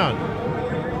first down.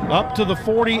 Up to the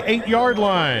 48-yard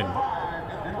line.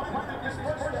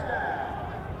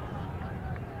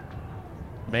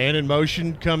 Man in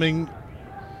motion coming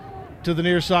to the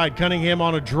near side. Cunningham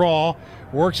on a draw.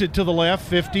 Works it to the left,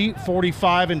 50,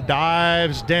 45, and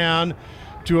dives down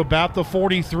to about the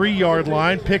 43-yard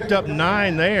line. Picked up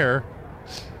 9 there.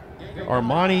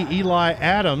 Armani Eli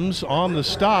Adams on the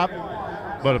stop,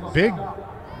 but a big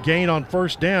gain on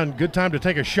first down. Good time to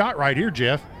take a shot right here,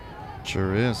 Jeff.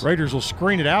 Sure is. Raiders will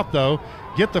screen it out, though,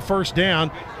 get the first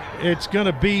down. It's going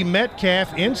to be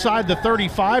Metcalf inside the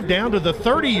 35 down to the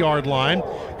 30-yard line,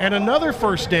 and another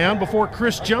first down before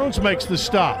Chris Jones makes the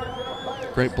stop.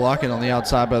 Great blocking on the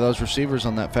outside by those receivers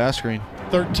on that fast screen.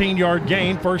 13-yard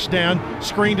gain, first down,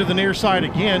 screen to the near side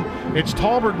again. It's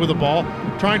Talbert with the ball,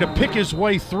 trying to pick his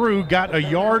way through, got a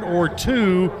yard or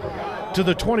two to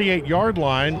the 28-yard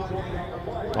line.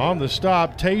 On the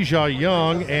stop, Tasia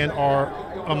Young and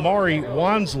Amari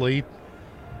Wansley.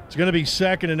 It's going to be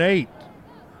 2nd and 8.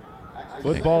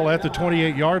 Football at the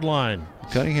 28-yard line.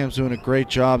 Cunningham's doing a great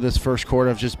job this first quarter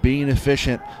of just being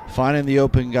efficient, finding the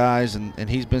open guys, and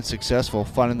he's been successful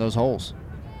finding those holes.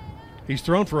 He's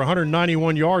thrown for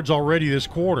 191 yards already this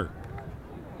quarter.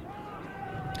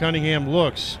 Cunningham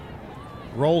looks,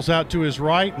 rolls out to his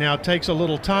right, now takes a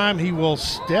little time. He will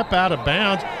step out of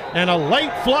bounds, and a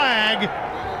late flag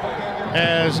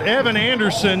as Evan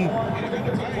Anderson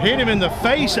hit him in the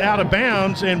face out of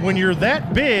bounds, and when you're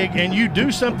that big and you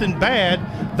do something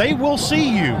bad, they will see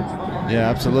you. Yeah,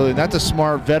 absolutely. That's a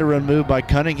smart veteran move by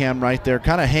Cunningham right there.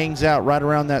 Kind of hangs out right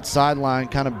around that sideline,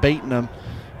 kind of baiting him,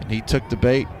 and he took the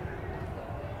bait.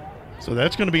 So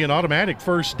that's going to be an automatic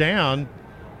first down.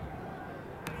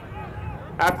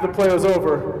 After the play was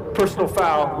over, personal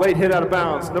foul, late hit out of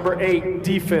bounds, number 8,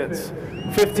 defense,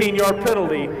 15-yard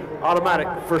penalty, automatic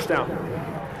first down.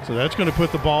 So that's going to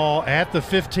put the ball at the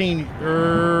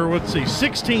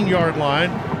 16-yard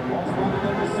line.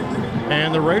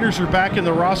 And the Raiders are back in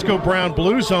the Roscoe Brown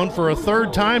blue zone for a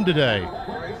 3rd time today.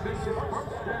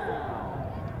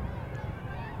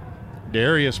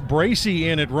 Darius Bracey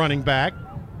in at running back.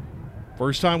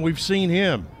 First time we've seen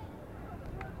him.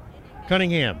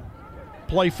 Cunningham,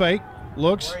 play fake,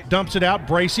 looks, dumps it out.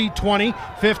 Bracey, 20,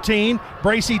 15,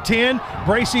 Bracey 10,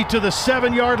 Bracey to the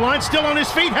 7-yard line, still on his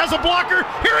feet, has a blocker.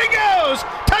 Here he goes!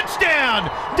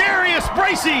 Touchdown! Darius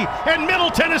Bracey and Middle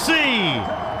Tennessee.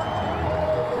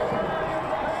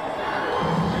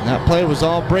 That play was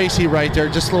all Bracey right there,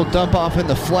 just a little dump off in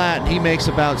the flat, and he makes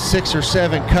about 6 or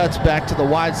 7 cuts back to the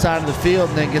wide side of the field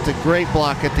and then gets a great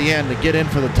block at the end to get in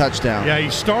for the touchdown. Yeah, he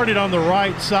started on the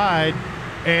right side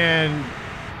and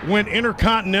went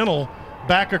intercontinental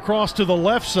back across to the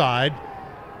left side,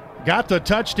 got the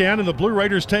touchdown, and the Blue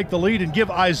Raiders take the lead and give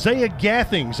Isaiah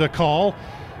Gathings a call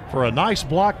for a nice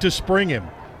block to spring him.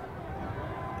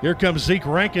 Here comes Zeke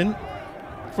Rankin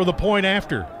for the point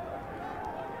after.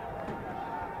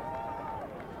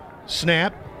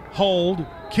 Snap, hold,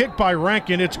 kick by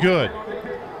Rankin, it's good.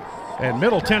 And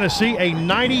Middle Tennessee, a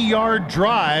 90-yard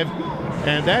drive,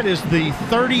 and that is the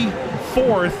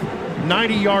 34th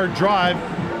 90-yard drive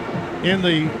in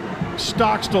the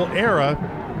Stockstill era,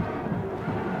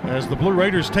 as the Blue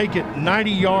Raiders take it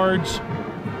 90 yards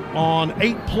on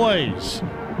 8 plays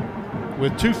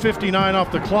with 2:59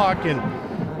 off the clock, and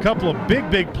a couple of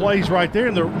big plays right there.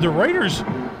 And the Raiders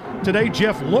today,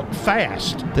 Jeff, look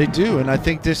fast. They do, and I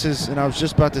think this is, and I was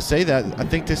just about to say that, I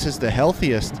think this is the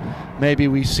healthiest maybe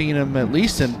we've seen him at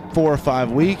least in 4 or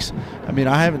 5 weeks. I mean,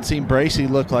 I haven't seen Bracey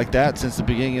look like that since the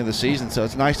beginning of the season, so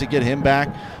it's nice to get him back.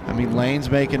 I mean, Lane's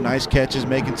making nice catches,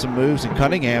 making some moves, and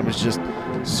Cunningham is just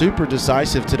super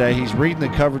decisive today. He's reading the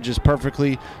coverages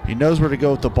perfectly. He knows where to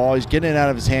go with the ball. He's getting it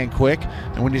out of his hand quick,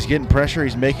 and when he's getting pressure,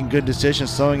 he's making good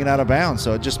decisions, throwing it out of bounds.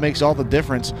 So it just makes all the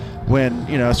difference when,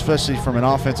 you know, especially from an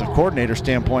offensive coordinator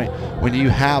standpoint, when you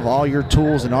have all your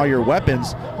tools and all your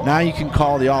weapons, now you can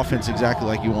call the offense exactly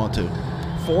like you want to.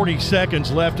 40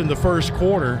 seconds left in the first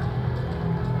quarter.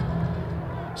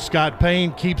 Scott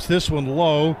Payne keeps this one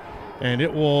low. and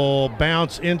it will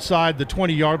bounce inside the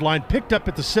 20-yard line, picked up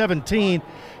at the 17.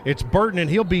 It's Burton, and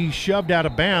he'll be shoved out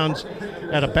of bounds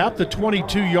at about the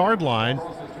 22-yard line.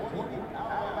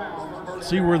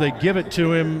 See where they give it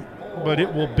to him, but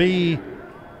it will be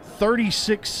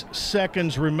 36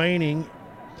 seconds remaining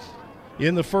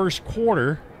in the first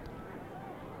quarter,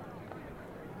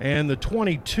 and the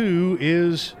 22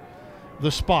 is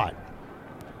the spot.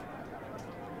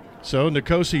 So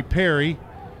N'Kosi Perry,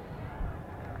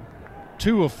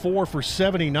 2 of 4 for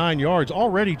 79 yards.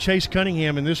 Already Chase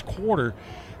Cunningham in this quarter,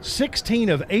 16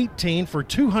 of 18 for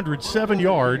 207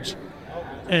 yards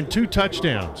and 2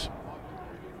 touchdowns.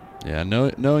 Yeah,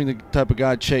 knowing the type of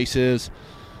guy Chase is,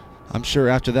 I'm sure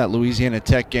after that Louisiana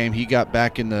Tech game, he got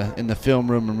back in the film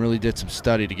room and really did some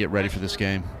study to get ready for this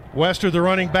game. Wester, the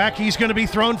running back, he's going to be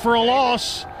thrown for a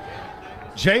loss.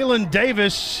 Jalen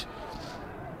Davis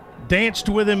danced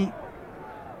with him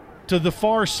to the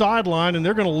far sideline, and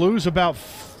they're going to lose about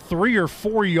 3 or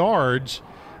 4 yards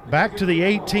back to the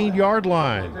 18-yard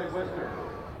line.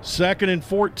 2nd and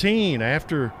 14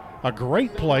 after a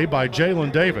great play by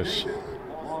Jalen Davis.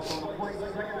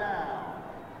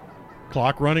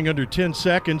 Clock running under 10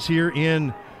 seconds here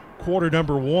in quarter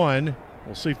number 1.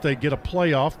 We'll see if they get a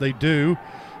playoff. They do.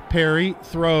 Perry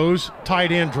throws.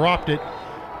 Tight end dropped it.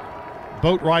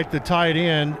 Boatwright, the tight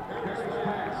end.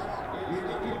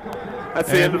 That's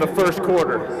the end of the first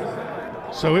quarter.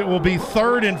 So it will be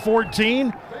 3rd and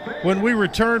 14 when we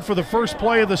return for the first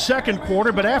play of the second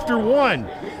quarter. But after 1,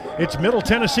 it's Middle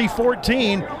Tennessee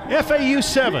 14, FAU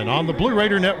 7 on the Blue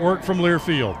Raider Network from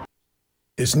Learfield.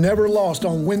 It's never lost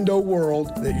on Window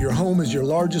World that your home is your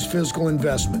largest physical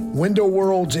investment. Window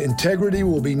World's integrity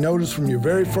will be noticed from your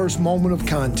very first moment of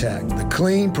contact. The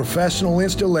clean, professional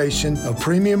installation of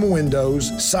premium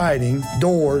windows, siding,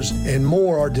 doors, and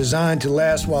more are designed to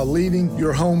last while leaving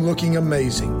your home looking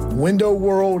amazing. Window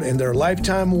World and their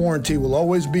lifetime warranty will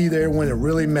always be there when it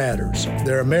really matters.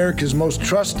 They're America's most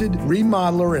trusted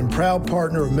remodeler and proud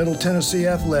partner of Middle Tennessee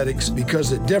Athletics because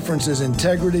the difference is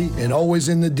integrity and always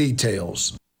in the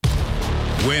details.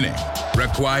 Winning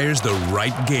requires the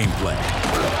right gameplay.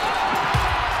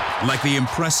 Like the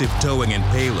impressive towing and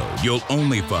payload you'll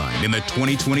only find in the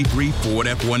 2023 Ford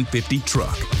F-150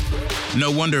 truck. No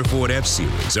wonder Ford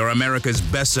F-Series are America's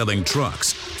best-selling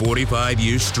trucks 45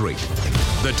 years straight.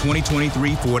 The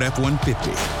 2023 Ford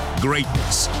F-150.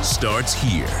 Greatness starts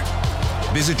here.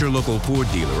 Visit your local Ford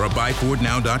dealer or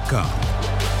buyfordnow.com.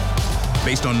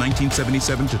 Based on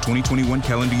 1977 to 2021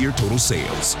 calendar year total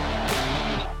sales.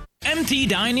 MT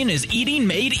Dining is eating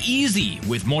made easy.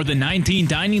 With more than 19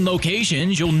 dining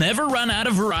locations, you'll never run out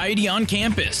of variety on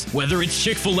campus. Whether it's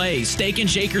Chick-fil-A, Steak and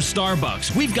Shake, or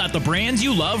Starbucks, we've got the brands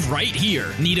you love right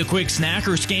here. Need a quick snack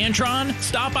or Scantron?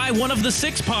 Stop by one of the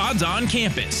 6 pods on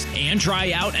campus. And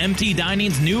try out MT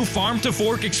Dining's new Farm to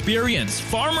Fork experience.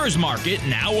 Farmers Market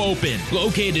now open.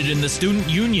 Located in the Student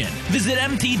Union. Visit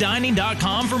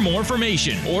mtdining.com for more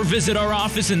information. Or visit our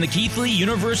office in the Keithley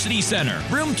University Center,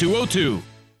 room 202.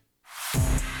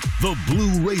 The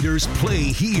Blue Raiders play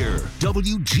here.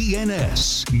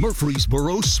 WGNS,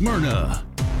 Murfreesboro, Smyrna.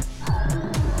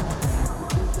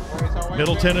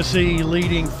 Middle Tennessee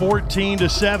leading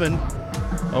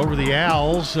 14-7 over the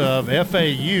Owls of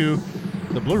FAU.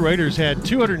 The Blue Raiders had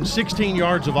 216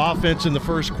 yards of offense in the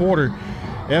first quarter.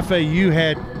 FAU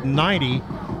had 90.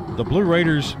 The Blue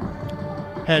Raiders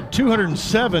had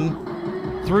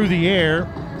 207 through the air,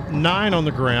 9 on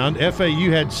the ground.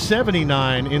 FAU had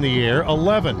 79 in the air,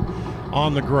 11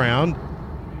 on the ground.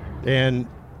 And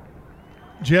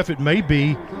Jeff, it may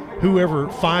be whoever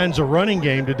finds a running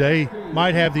game today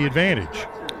might have the advantage.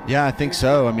 Yeah, I think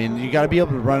so. I mean, you got to be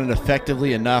able to run it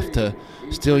effectively enough to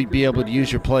still be able to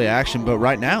use your play action. But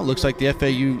right now it looks like the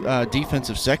FAU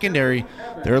defensive secondary,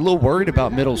 they're a little worried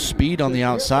about Middle's speed on the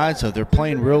outside, so they're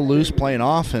playing real loose, playing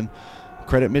off, and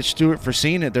credit Mitch Stewart for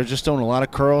seeing it. They're just throwing a lot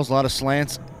of curls, a lot of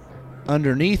slants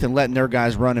underneath and letting their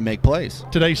guys run and make plays.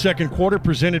 Today's second quarter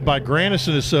presented by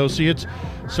Granison Associates,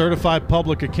 certified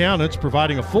public accountants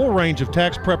providing a full range of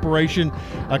tax preparation,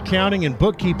 accounting, and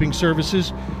bookkeeping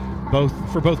services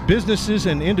for both businesses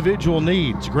and individual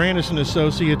needs. Granison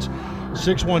Associates,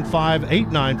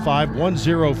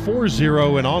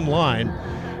 615-895-1040 and online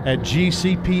at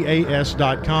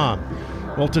gcpas.com.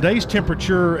 Well, today's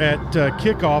temperature at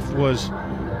kickoff was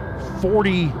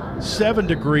 47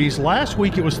 degrees. Last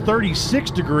week it was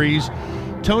 36 degrees.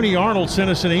 Tony Arnold sent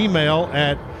us an email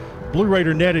at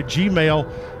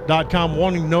blueraidernet@gmail.com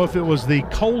wanting to know if it was the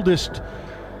coldest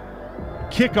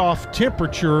kickoff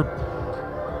temperature.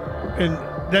 And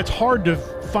that's hard to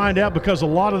find out because a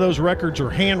lot of those records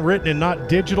are handwritten and not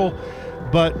digital.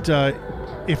 But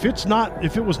if it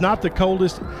was not the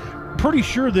coldest, pretty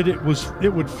sure that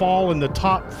it would fall in the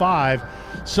top 5.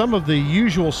 Some of the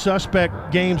usual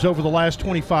suspect games over the last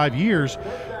 25 years,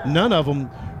 none of them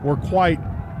were quite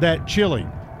that chilly.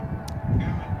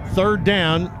 Third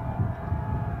down,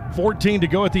 14 to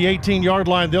go at the 18-yard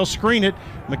line. They'll screen it.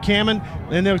 McCammon,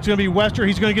 and then it's going to be Wester.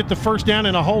 He's going to get the first down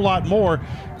and a whole lot more.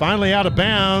 Finally out of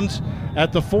bounds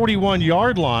at the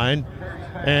 41-yard line.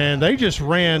 And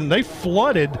they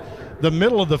flooded the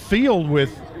middle of the field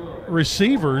with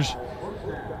receivers.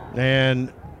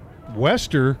 And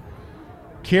Wester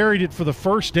carried it for the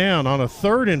first down on a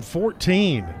 3rd and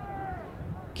 14.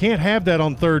 Can't have that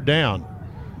on 3rd down.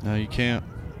 No, you can't.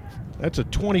 That's a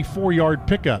 24-yard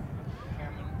pickup.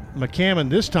 McCammon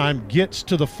this time gets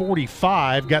to the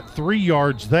 45, got 3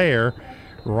 yards there,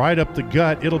 right up the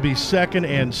gut. It'll be 2nd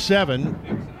and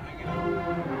 7.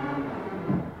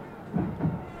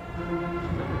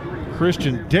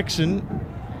 Christian Dixon,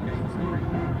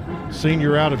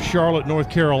 senior out of Charlotte, North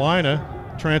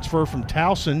Carolina, transfer from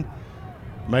Towson,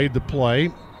 made the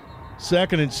play.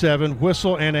 2nd and 7,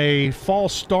 whistle, and a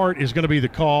false start is going to be the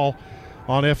call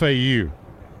on FAU.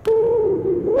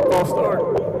 False start.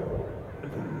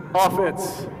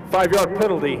 Offense, 5-yard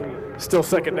penalty, still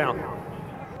 2nd down.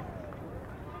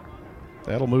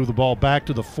 That'll move the ball back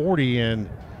to the 40, and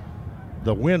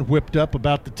the wind whipped up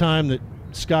about the time that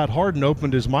Scott Harden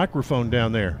opened his microphone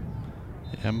down there.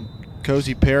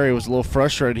 Cozy Perry was a little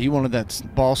frustrated. He wanted that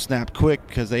ball snapped quick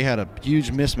because they had a huge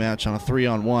mismatch on a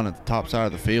 3-on-1 at the top side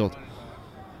of the field.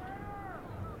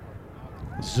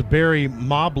 Zabari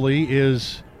Mobley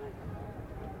is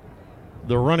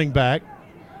the running back.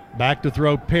 Back to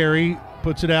throw. Perry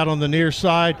puts it out on the near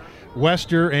side.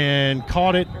 Wester, and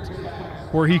caught it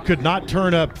where he could not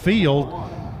turn up field.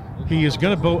 He is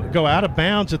going to go out of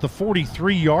bounds at the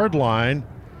 43-yard line,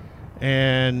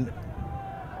 and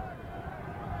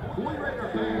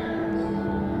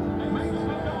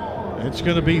it's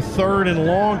going to be 3rd and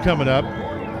long coming up.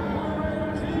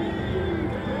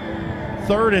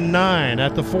 3rd and 9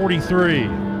 at the 43.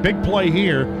 Big play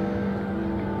here.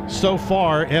 So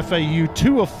far, FAU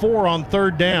 2 of 4 on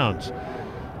 3rd downs.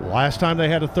 Last time they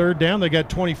had a 3rd down, they got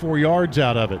 24 yards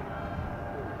out of it.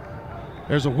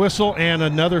 There's a whistle and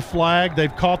another flag.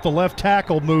 They've caught the left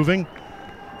tackle moving.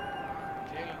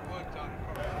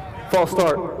 False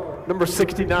start. Number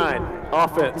 69,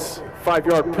 offense,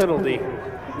 5-yard penalty,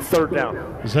 3rd down.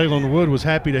 Zaylen Wood was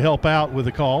happy to help out with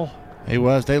the call. He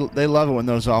was. They love it when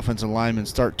those offensive linemen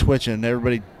start twitching.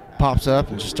 Everybody pops up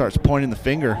and just starts pointing the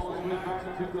finger.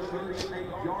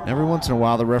 Every once in a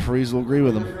while, the referees will agree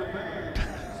with them.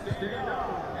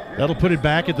 That'll put it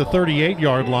back at the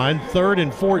 38-yard line. 3rd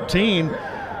and 14.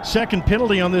 Second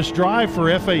penalty on this drive for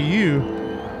FAU.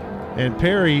 And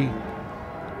Perry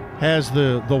has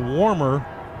the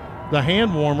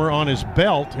hand warmer on his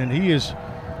belt, and he is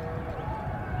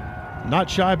not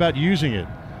shy about using it.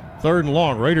 3rd and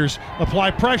long. Raiders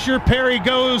apply pressure. Perry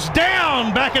goes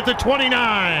down back at the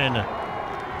 29.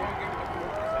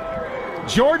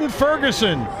 Jordan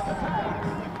Ferguson.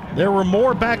 There were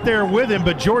more back there with him,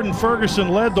 but Jordan Ferguson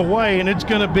led the way, and it's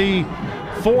going to be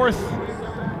 4th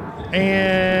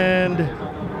and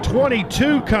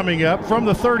 22 coming up from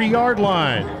the 30-yard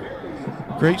line.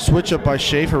 Great switch up by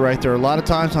Schaefer right there. A lot of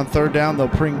times on 3rd down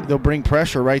they'll bring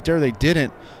pressure right there. They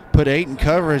didn't. Put 8 in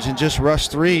coverage and just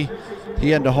rushed 3. He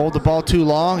had to hold the ball too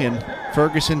long, and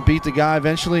Ferguson beat the guy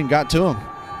eventually and got to him.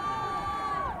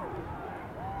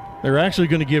 They're actually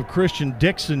going to give Christian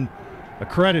Dixon a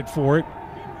credit for it.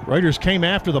 Raiders came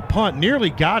after the punt, nearly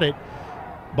got it.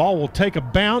 Ball will take a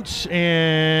bounce,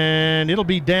 and it'll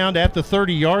be down at the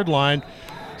 30-yard line.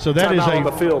 So that is a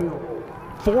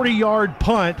 40-yard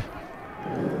punt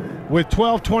with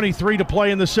 12:23 to play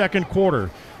in the second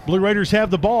quarter. Blue Raiders have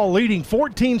the ball, leading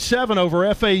 14-7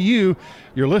 over FAU.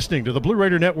 You're listening to the Blue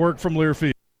Raider Network from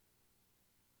Learfield.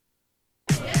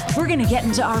 We're going to get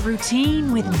into our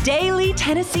routine with Daily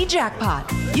Tennessee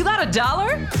Jackpot. You got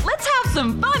 $1? Let's have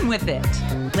some fun with it.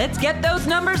 Let's get those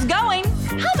numbers going.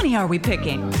 How many are we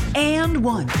picking? And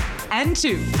 1, and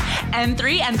 2, and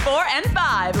 3, and 4, and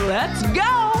 5. Let's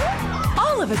go.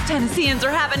 All of us Tennesseans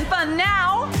are having fun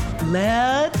now.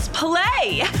 Let's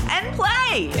play and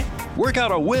play. Work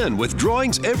out a win with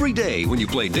drawings every day when you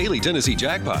play Daily Tennessee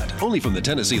Jackpot. Only from the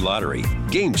Tennessee Lottery.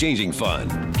 Game-changing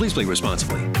fun. Please play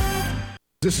responsibly.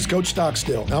 This is Coach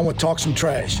Stockstill. I want to talk some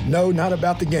trash. No, not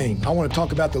about the game. I want to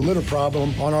talk about the litter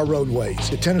problem on our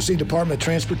roadways. The Tennessee Department of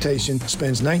Transportation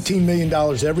spends $19 million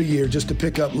every year just to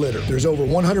pick up litter. There's over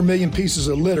 100 million pieces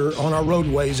of litter on our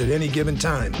roadways at any given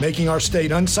time, making our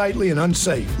state unsightly and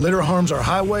unsafe. Litter harms our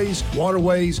highways,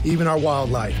 waterways, even our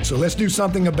wildlife. So let's do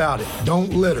something about it.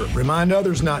 Don't litter. Remind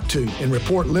others not to, and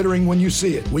report littering when you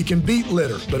see it. We can beat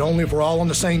litter, but only if we're all on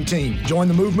the same team. Join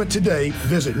the movement today.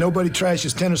 Visit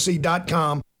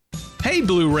NobodyTrashesTennessee.com. Hey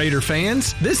Blue Raider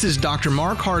fans, this is Dr.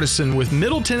 Mark Hardison with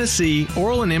Middle Tennessee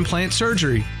Oral and Implant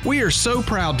Surgery. We are so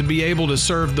proud to be able to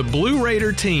serve the Blue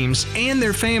Raider teams and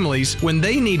their families when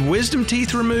they need wisdom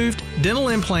teeth removed, dental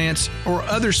implants, or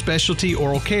other specialty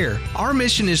oral care. Our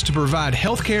mission is to provide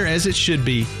health care as it should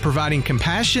be, providing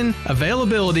compassion,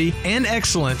 availability, and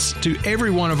excellence to every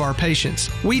one of our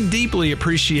patients. We deeply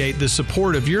appreciate the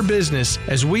support of your business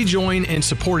as we join in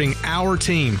supporting our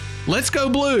team. Let's go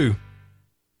Blue!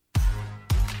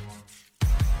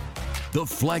 The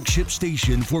flagship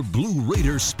station for Blue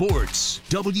Raider sports,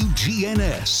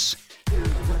 WGNS.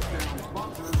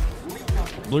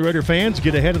 Blue Raider fans,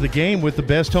 get ahead of the game with the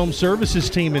best home services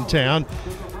team in town.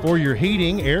 For your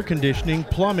heating, air conditioning,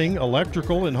 plumbing,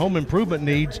 electrical, and home improvement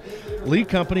needs, Lee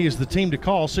Company is the team to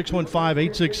call,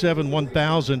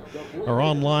 615-867-1000, or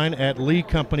online at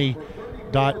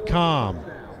leecompany.com.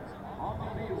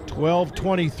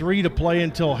 12:23 to play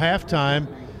until halftime.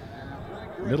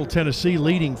 Middle Tennessee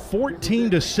leading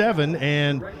 14-7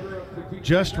 and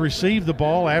just received the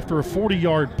ball after a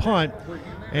 40-yard punt.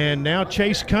 And now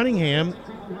Chase Cunningham,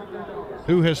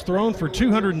 who has thrown for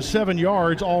 207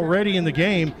 yards already in the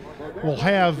game, will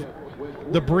have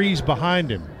the breeze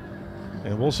behind him.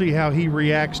 And we'll see how he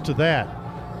reacts to that.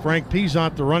 Frank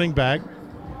Peasant, the running back,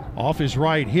 off his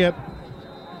right hip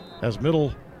as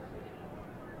Middle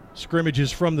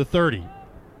scrimmages from the 30.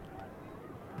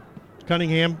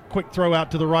 Cunningham, quick throw out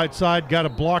to the right side, got a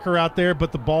blocker out there,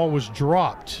 but the ball was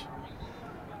dropped.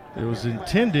 It was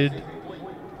intended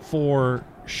for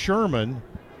Sherman,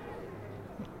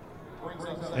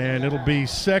 and it'll be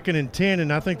 2nd and 10,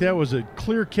 and I think that was a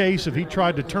clear case if he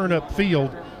tried to turn up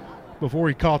field before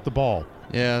he caught the ball.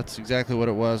 Yeah, that's exactly what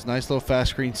it was. Nice little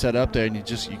fast screen set up there, and you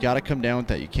got to come down with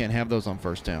that. You can't have those on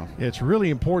first down. It's really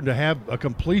important to have a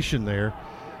completion there.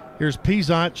 Here's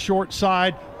Peasant, short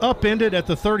side, upended at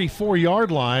the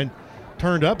 34-yard line,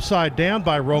 turned upside down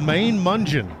by Romaine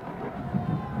Mungin.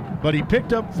 But he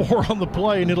picked up 4 on the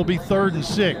play, and it'll be 3rd and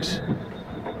 6.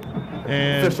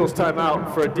 And officials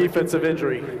timeout for a defensive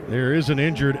injury. There is an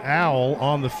injured Owl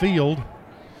on the field,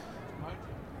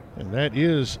 and that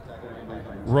is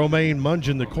Romaine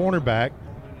Mungin, the cornerback.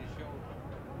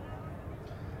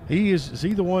 Is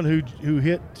he the one who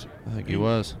hit? I think he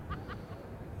was.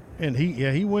 And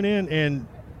he went in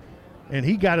and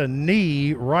he got a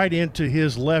knee right into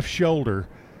his left shoulder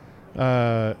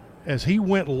as he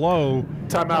went low.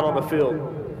 Timeout on the field.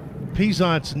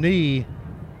 Peasant's knee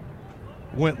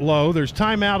went low. There's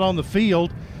timeout on the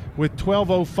field with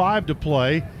 12:05 to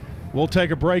play. We'll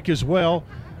take a break as well.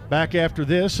 Back after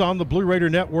this on the Blue Raider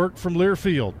Network from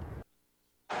Learfield.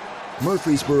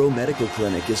 Murfreesboro Medical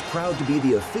Clinic is proud to be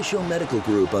the official medical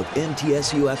group of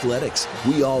MTSU Athletics.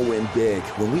 We all win big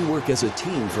when we work as a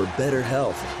team for better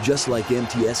health. Just like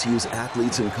MTSU's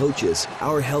athletes and coaches,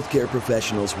 our healthcare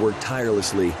professionals work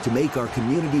tirelessly to make our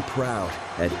community proud.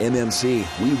 At MMC,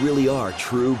 we really are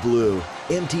true blue.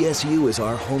 MTSU is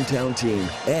our hometown team,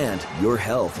 and your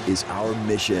health is our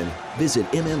mission.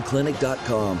 Visit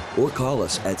mmclinic.com or call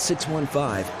us at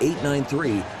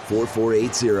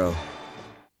 615-893-4480.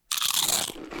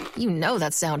 You know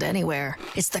that sound anywhere.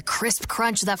 It's the crisp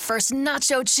crunch of that first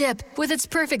nacho chip. With its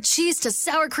perfect cheese to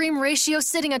sour cream ratio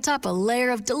sitting atop a layer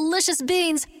of delicious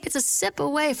beans, it's a sip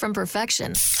away from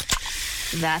perfection.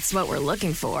 That's what we're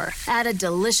looking for. Add a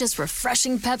delicious,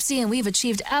 refreshing Pepsi and we've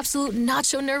achieved absolute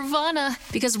nacho nirvana.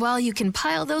 Because while you can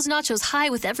pile those nachos high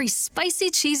with every spicy,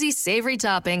 cheesy, savory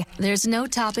topping, there's no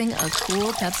topping a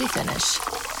cool Pepsi finish.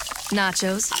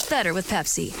 Nachos, better with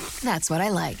Pepsi. That's what I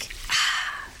like.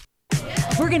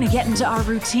 We're going to get into our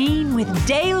routine with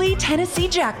Daily Tennessee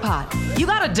Jackpot. You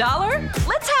got $1?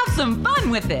 Let's have some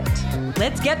fun with it.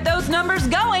 Let's get those numbers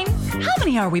going. How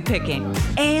many are we picking?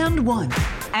 And 1,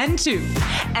 and 2,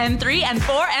 and 3, and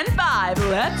 4, and 5.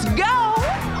 Let's go.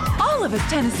 All of us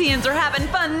Tennesseans are having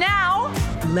fun now.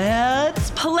 Let's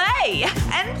play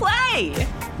and play.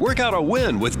 Work out a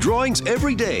win with drawings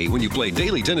every day when you play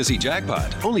Daily Tennessee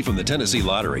Jackpot. Only from the Tennessee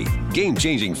Lottery.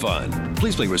 Game-changing fun.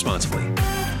 Please play responsibly.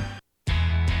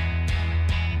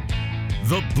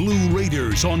 The Blue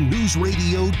Raiders on News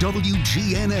Radio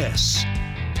WGNS.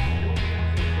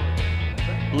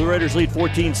 Blue Raiders lead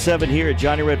 14-7 here at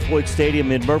Johnny Red Floyd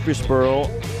Stadium in Murfreesboro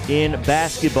in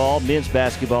basketball, men's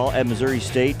basketball at Missouri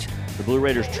State. The Blue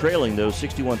Raiders trailing those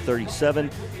 61-37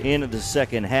 in the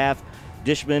second half.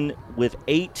 Dishman with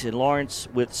 8 and Lawrence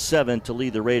with 7 to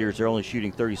lead the Raiders. They're only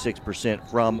shooting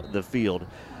 36% from the field.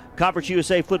 Conference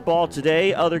USA football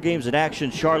today. Other games in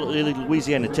action. Charlotte leading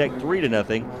Louisiana Tech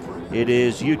 3-0. It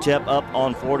is UTEP up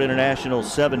on Florida International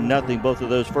 7-0. Both of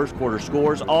those first quarter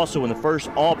scores. Also in the first,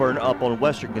 Auburn up on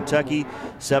Western Kentucky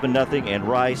 7-0, and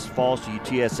Rice falls to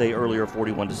UTSA earlier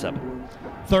 41-7.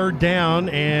 3rd down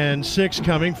and 6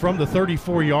 coming from the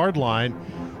 34-yard line.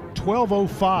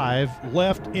 12:05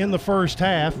 left in the first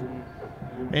half,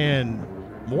 and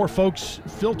more folks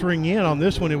filtering in on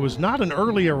this one. It was not an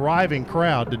early arriving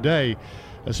crowd today,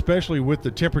 especially with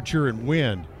the temperature and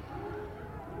wind.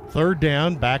 3rd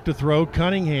down, back to throw.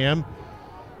 Cunningham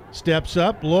steps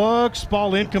up, looks,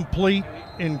 ball incomplete,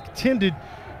 intended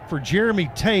for Jeremy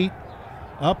Tate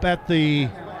up at the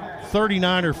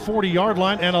 39 or 40-yard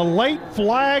line, and a late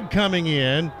flag coming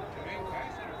in.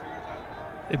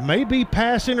 It may be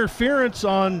pass interference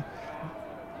on.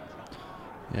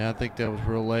 Yeah, I think that was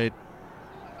real late.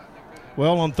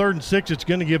 Well, on 3rd and 6, it's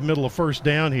going to give Middle a first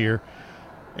down here.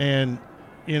 And,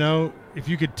 you know, if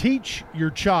you could teach your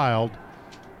child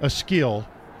a skill,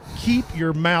 keep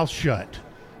your mouth shut.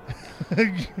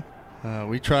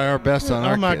 We try our best on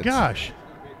our kids. Oh, my gosh.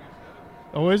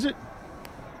 Oh, is it?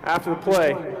 After the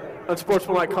play,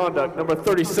 unsportsmanlike conduct, number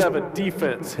 37,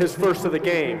 defense, his first of the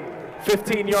game.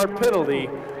 15-yard penalty,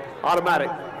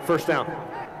 automatic first down.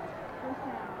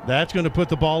 That's going to put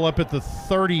the ball up at the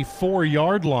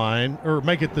 34-yard line, or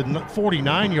make it the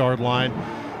 49-yard line.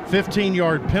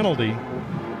 15-yard penalty.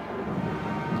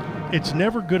 It's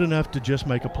never good enough to just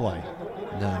make a play.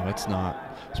 No, it's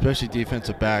not. Especially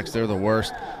defensive backs. They're the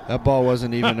worst. That ball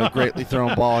wasn't even a greatly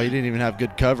thrown ball. He didn't even have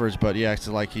good coverage, but he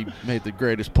acted like he made the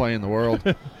greatest play in the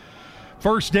world.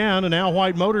 First down, and now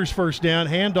White Motors first down.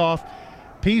 Handoff,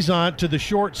 Peasant to the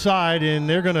short side, and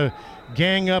they're going to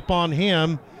gang up on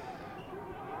him.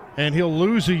 And he'll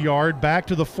lose a yard back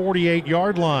to the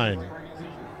 48-yard line.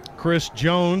 Chris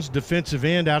Jones, defensive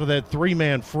end, out of that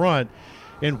 3-man front.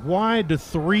 And why do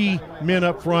 3 men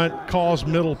up front cause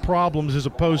Middle problems as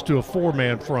opposed to a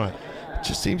 4-man front? It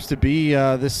just seems to be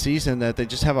this season that they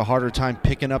just have a harder time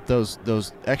picking up those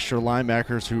extra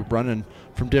linebackers who are running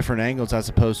from different angles as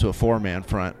opposed to a 4-man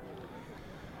front.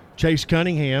 Chase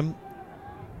Cunningham,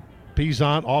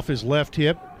 Peasant off his left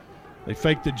hip. They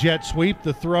fake the jet sweep,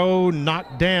 the throw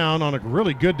knocked down on a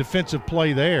really good defensive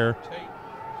play there.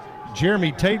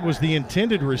 Jeremy Tate was the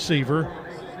intended receiver,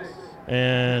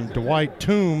 and Dwight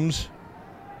Toombs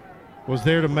was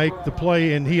there to make the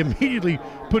play, and he immediately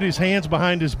put his hands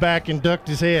behind his back and ducked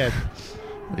his head.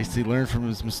 At least he learned from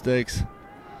his mistakes.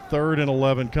 3rd and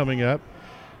 11 coming up.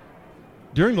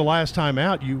 During the last time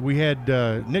out, we had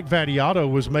Nick Vattiato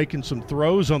was making some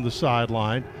throws on the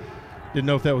sideline. Didn't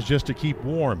know if that was just to keep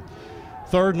warm.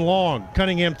 3rd and long.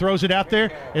 Cunningham throws it out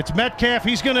there. It's Metcalf.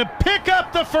 He's going to pick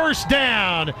up the first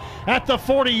down at the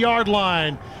 40-yard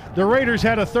line. The Raiders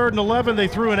had a 3rd and 11. They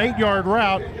threw an 8-yard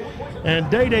route, and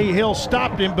Day-Day Hill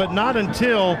stopped him, but not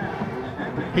until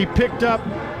he picked up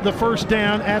the first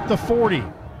down at the 40.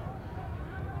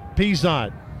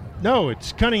 Peasant. No,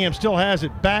 it's Cunningham still has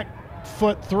it. Back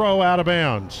foot throw out of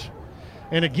bounds.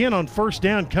 And again on first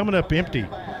down, coming up empty.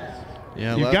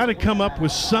 Yeah, you've got to come up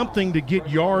with something to get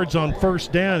yards on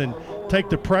first down and take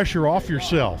the pressure off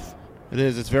yourself. It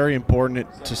is. It's very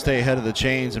important to stay ahead of the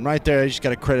chains. And right there, you just got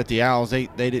to credit the Owls. They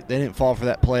didn't fall for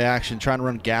that play action, trying to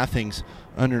run gathings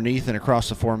underneath and across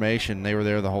the formation. They were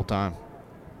there the whole time.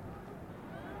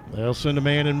 They'll send a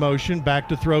man in motion. Back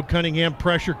to throw. Cunningham,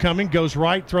 pressure coming. Goes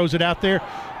right, throws it out there.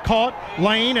 Caught.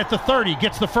 Lane at the 30.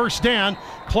 Gets the first down.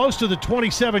 Close to the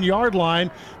 27-yard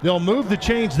line. They'll move the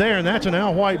chains there, and that's an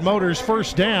Al White Motors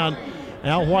first down.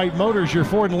 Al White Motors, your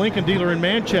Ford and Lincoln dealer in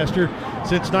Manchester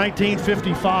since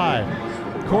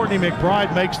 1955. Courtney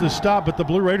McBride makes the stop, but the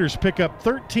Blue Raiders pick up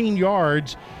 13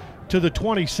 yards to the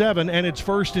 27, and it's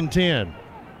 1st and 10.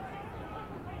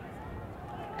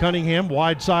 Cunningham,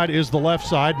 wide side is the left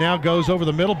side, now goes over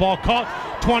the middle, ball caught,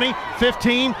 20,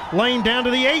 15, Lane down to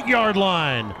the 8-yard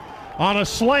line. On a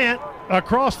slant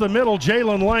across the middle,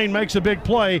 Jalen Lane makes a big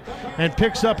play and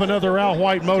picks up another Al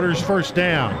White Motors first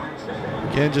down.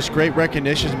 Again, just great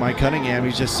recognition of Mike Cunningham.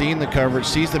 He's just seeing the coverage,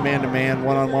 sees the man-to-man,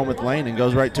 one-on-one with Lane, and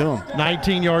goes right to him.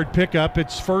 19-yard pickup.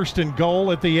 It's 1st and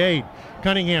goal at the 8.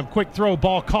 Cunningham, quick throw,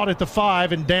 ball caught at the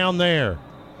 5 and down there.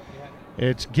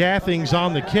 It's Gathings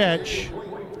on the catch.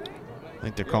 I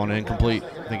think they're calling it incomplete.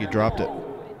 I think he dropped it.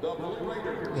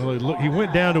 Well, he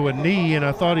went down to a knee, and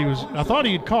I thought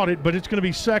he had caught it, but it's going to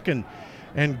be 2nd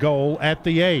and goal at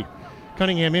the 8.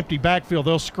 Cunningham empty backfield.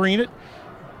 They'll screen it.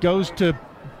 Goes to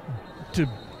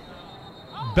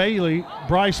Bailey.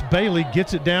 Bryce Bailey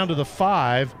gets it down to the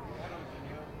 5.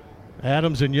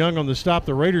 Adams and Young on the stop.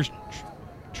 The Raiders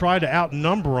try to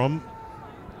outnumber them.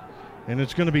 And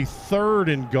it's going to be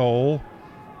 3rd and goal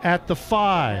at the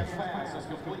 5.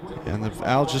 And the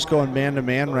Owls just going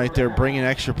man-to-man right there, bringing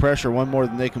extra pressure, one more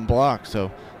than they can block.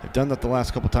 So they've done that the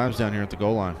last couple times down here at the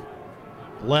goal line.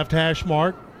 Left hash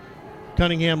mark.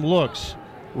 Cunningham looks.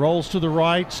 Rolls to the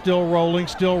right, still rolling,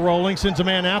 sends a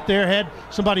man out there, had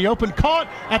somebody open, caught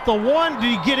at the 1. Did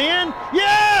he get in?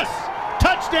 Yes!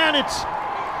 Touchdown.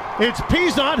 It's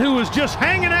Peasant, who was just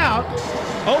hanging out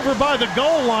over by the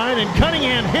goal line, and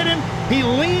Cunningham hit him. He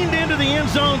leaned into the end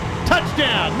zone.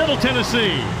 Touchdown, Middle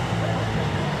Tennessee.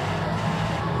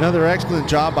 Another excellent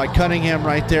job by Cunningham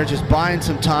right there, just buying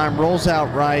some time, rolls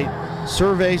out right,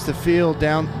 surveys the field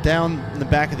down in the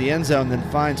back of the end zone, then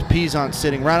finds Peasant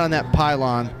sitting right on that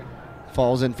pylon,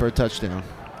 falls in for a touchdown.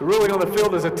 The ruling on the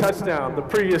field is a touchdown. The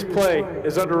previous play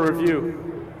is under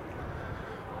review.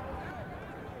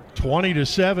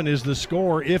 20-7 is the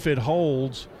score if it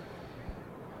holds.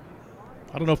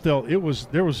 I don't know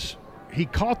if he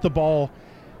caught the ball.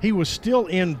 He was still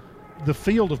in the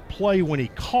field of play when he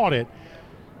caught it,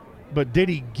 but did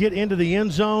he get into the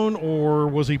end zone or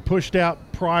was he pushed out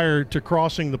prior to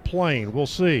crossing the plane? We'll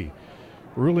see.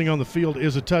 Ruling on the field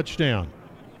is a touchdown.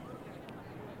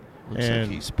 Looks like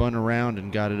he spun around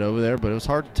and got it over there, but it was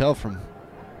hard to tell from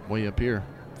way up here.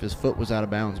 If his foot was out of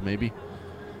bounds, maybe.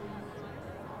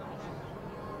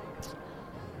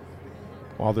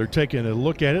 While they're taking a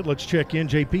look at it, let's check in.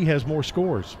 JP has more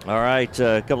scores. All right,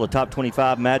 a couple of top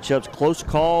 25 matchups. Close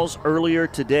calls earlier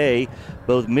today.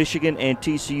 Both Michigan and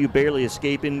TCU barely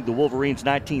escaping. The Wolverines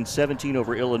 19-17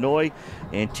 over Illinois,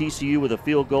 and TCU with a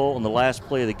field goal on the last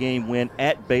play of the game win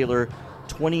at Baylor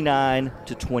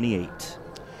 29-28.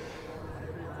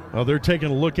 Well, they're taking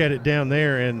a look at it down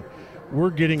there, and we're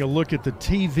getting a look at the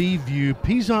TV view.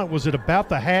 Peasant was at about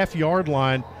the half-yard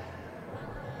line.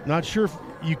 Not sure if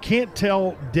you can't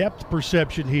tell depth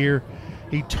perception here.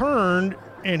 He turned,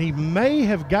 and he may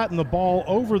have gotten the ball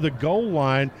over the goal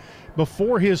line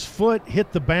before his foot hit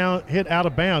out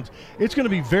of bounds. It's going to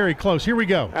be very close. Here we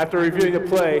go. After reviewing the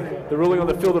play, the ruling on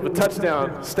the field of a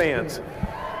touchdown stands.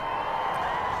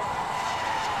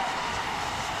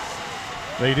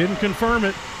 They didn't confirm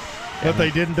it, but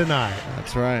they didn't deny it.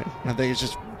 That's right. I think it's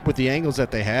just with the angles that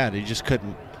they had, he just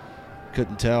couldn't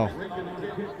tell.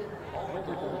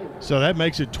 So that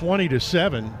makes it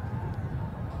 20-7.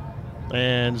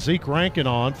 And Zeke Rankin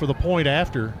on for the point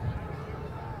after.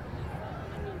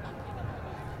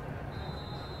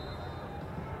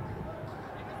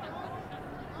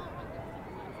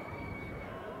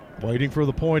 Waiting for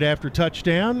the point after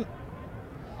touchdown.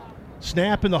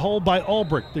 Snap in the hole by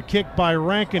Ulbrich. The kick by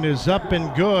Rankin is up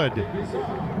and good.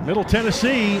 Middle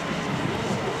Tennessee,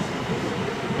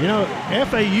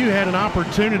 FAU had an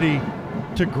opportunity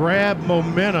to grab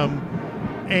momentum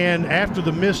and after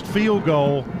the missed field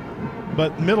goal,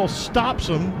 but Middle stops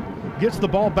them, gets the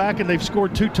ball back, and they've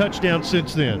scored 2 touchdowns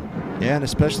since then. Yeah, and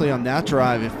especially on that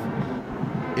drive, if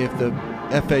the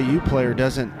FAU player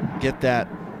doesn't get that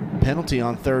penalty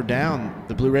on 3rd down,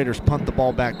 the Blue Raiders punt the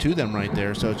ball back to them right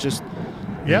there. So it's just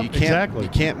exactly. You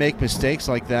can't make mistakes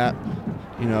like that.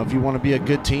 If you want to be a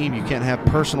good team, you can't have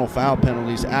personal foul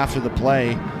penalties after the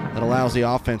play that allows the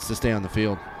offense to stay on the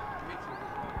field.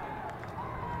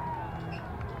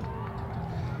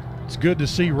 It's good to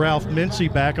see Ralph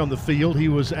Mincy back on the field. He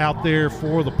was out there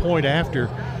for the point after.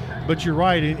 But you're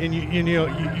right, and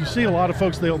you see a lot of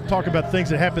folks, they'll talk about things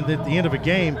that happened at the end of a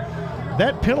game.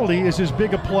 That penalty is as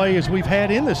big a play as we've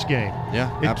had in this game.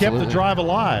 Yeah, it kept the drive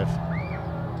alive.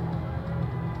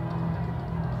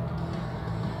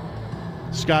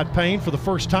 Scott Payne, for the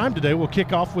first time today, will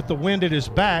kick off with the wind at his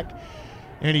back,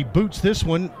 and he boots this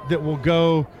one that will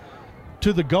go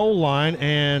to the goal line,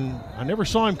 and I never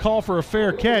saw him call for a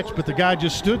fair catch, but the guy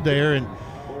just stood there, and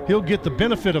he'll get the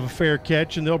benefit of a fair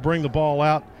catch, and they'll bring the ball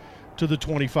out to the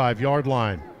 25-yard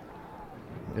line.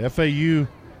 FAU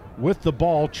with the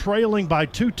ball, trailing by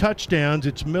 2 touchdowns.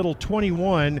 It's Middle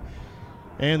 21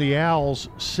 and the Owls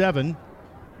 7.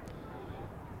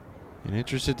 And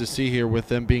interested to see here with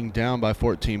them being down by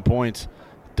 14 points,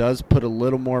 does put a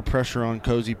little more pressure on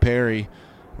Cozy Perry,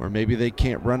 or maybe they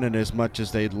can't run it as much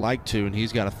as they'd like to, and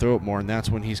he's got to throw it more, and that's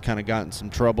when he's kind of gotten some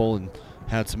trouble and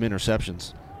had some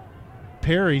interceptions.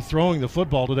 Perry throwing the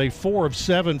football today, 4 of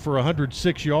 7 for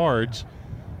 106 yards.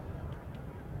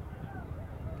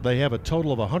 They have a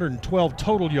total of 112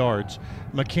 total yards.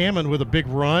 McCammon with a big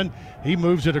run. He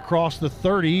moves it across the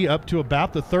 30 up to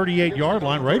about the 38-yard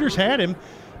line. Raiders had him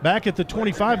back at the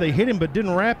 25. They hit him but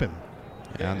didn't wrap him.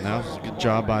 Yeah, and that was a good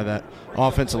job by that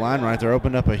offensive line right there.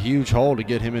 Opened up a huge hole to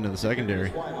get him into the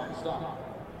secondary.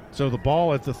 So the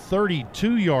ball at the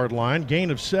 32-yard line. Gain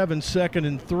of 7, 2nd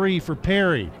and 3 for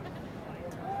Perry.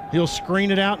 He'll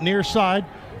screen it out near side.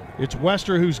 It's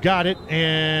Wester who's got it,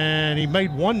 and he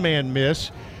made one man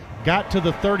miss. Got to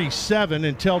the 37,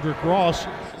 and Teldrick Ross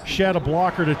shed a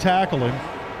blocker to tackle him.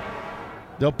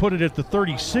 They'll put it at the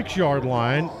 36-yard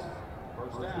line.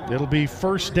 It'll be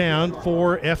first down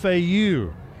for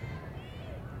FAU.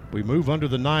 We move under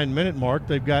the 9-minute mark.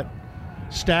 They've got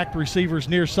stacked receivers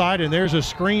near side, and there's a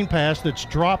screen pass that's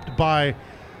dropped by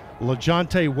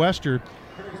LaJohntay Wester.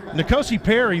 N'Kosi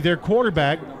Perry, their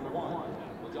quarterback,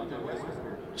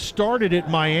 started at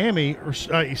Miami, or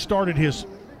he started his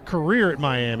career at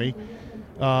Miami.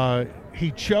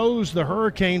 He chose the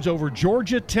Hurricanes over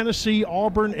Georgia, Tennessee,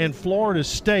 Auburn, and Florida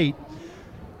State.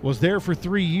 Was there for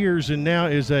 3 years and now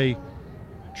is a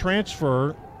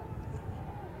transfer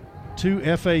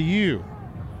to FAU.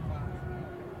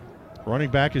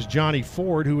 Running back is Johnny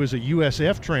Ford, who is a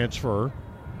USF transfer.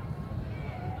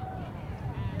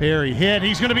 Perry hit.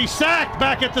 He's going to be sacked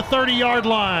back at the 30-yard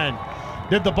line.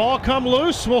 Did the ball come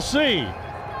loose? We'll see.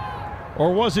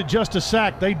 Or was it just a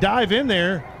sack? They dive in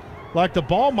there like the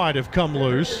ball might have come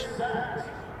loose.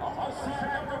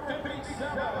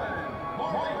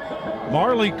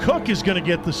 Marley Cook is going to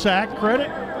get the sack credit.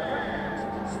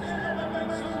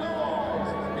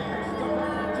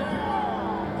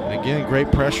 And again, great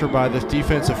pressure by this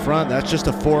defensive front. That's just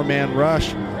a 4-man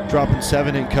rush, dropping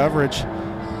 7 in coverage.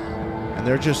 And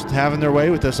they're just having their way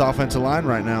with this offensive line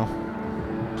right now.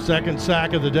 Second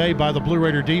sack of the day by the Blue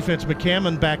Raider defense.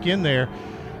 McCammon back in there.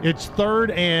 It's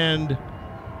 3rd and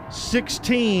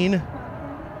 16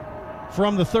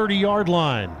 from the 30-yard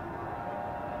line.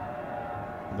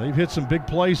 They've hit some big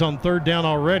plays on 3rd down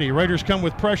already. Raiders come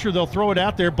with pressure. They'll throw it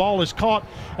out there. Ball is caught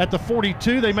at the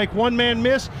 42. They make one man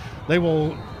miss. They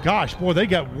will, gosh, boy, they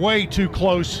got way too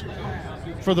close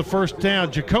for the first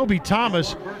down. Jacoby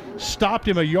Thomas stopped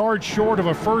him a yard short of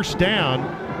a first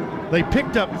down. They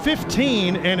picked up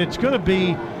 15, and it's going to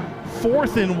be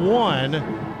 4th and 1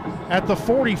 at the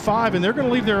 45, and they're going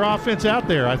to leave their offense out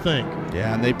there, I think.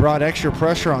 Yeah, and they brought extra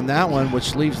pressure on that one,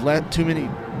 which leaves too many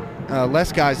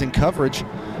less guys in coverage.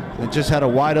 They just had a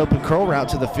wide open curl route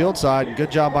to the field side.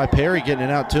 Good job by Perry getting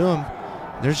it out to him.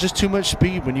 There's just too much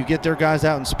speed when you get their guys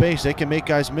out in space. They can make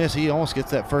guys miss. He almost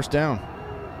gets that first down.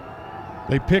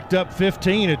 They picked up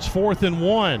 15. It's 4th and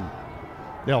 1.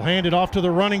 They'll hand it off to the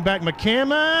running back,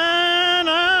 McCammon.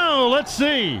 Oh, let's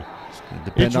see.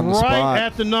 It's right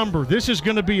at the number. This is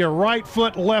going to be a right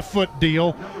foot, left foot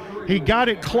deal. He got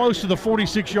it close to the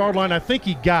 46-yard line. I think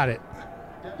he got it.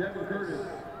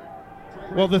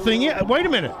 Well, the thing is, wait a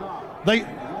minute.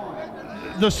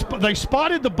 They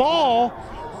spotted the ball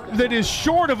that is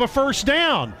short of a first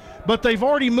down, but they've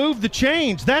already moved the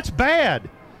chains. That's bad.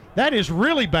 That is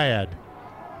really bad.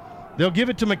 They'll give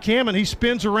it to McCammon. He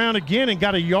spins around again and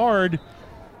got a yard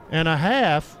and a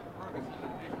half.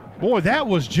 Boy, that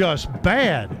was just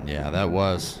bad. Yeah, that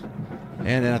was.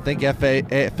 And I think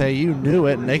FAU knew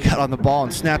it, and they got on the ball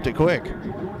and snapped it quick.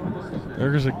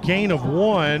 There's a gain of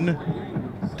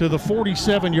 1 to the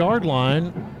 47-yard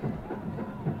line.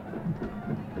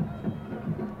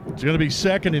 It's going to be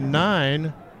 2nd and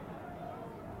 9.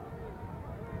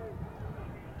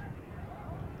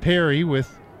 Perry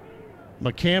with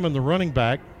McCammon, the running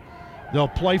back. They'll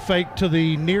play fake to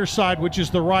the near side, which is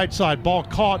the right side. Ball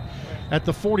caught at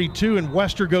the 42, and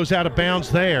Wester goes out of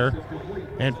bounds there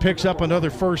and picks up another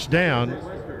first down.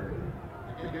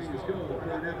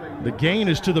 The gain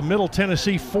is to the Middle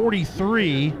Tennessee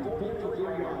 43.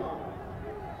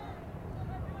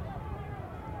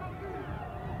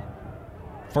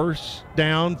 First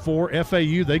down for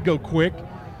FAU. They go quick,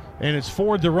 and it's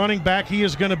Ford, the running back. He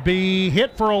is going to be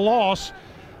hit for a loss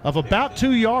of about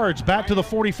 2 yards back to the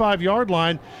 45-yard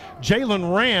line.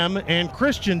 Jalen Ram and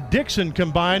Christian Dixon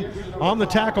combined on the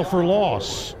tackle for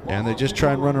loss. And they just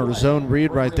try and run a zone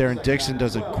read right there, and Dixon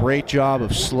does a great job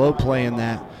of slow playing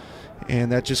that.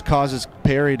 And that just causes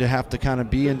Perry to have to kind of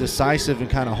be indecisive and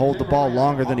kind of hold the ball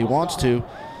longer than he wants to,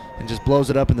 and just blows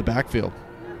it up in the backfield.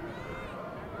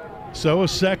 So a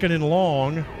 2nd and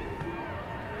long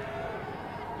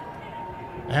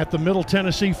at the Middle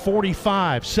Tennessee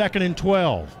 45, 2nd and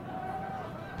 12.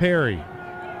 Perry,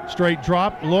 straight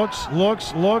drop, looks,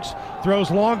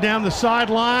 throws long down the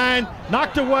sideline,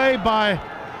 knocked away by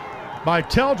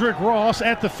Teldrick Ross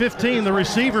at the 15. The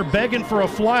receiver begging for a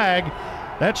flag,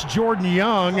 That's Jordan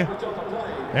Young,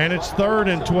 and it's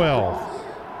 3rd and 12.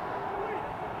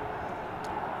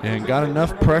 And got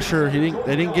enough pressure. They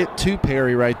didn't get to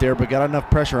Perry right there, but got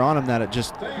enough pressure on him that it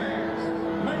just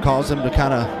caused him to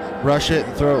kind of rush it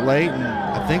and throw it late. And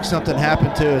I think something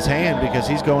happened to his hand because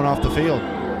he's going off the field.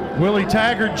 Willie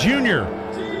Taggart Jr.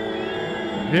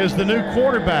 is the new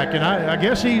quarterback, and I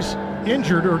guess he's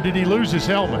injured, or did he lose his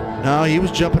helmet? No, he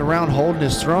was jumping around holding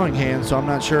his throwing hand, so I'm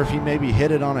not sure if he maybe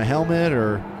hit it on a helmet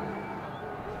or.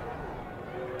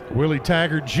 Willie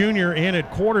Taggart Jr. in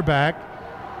at quarterback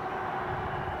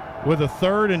with a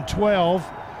 3rd and 12.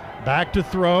 Back to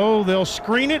throw. They'll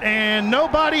screen it, and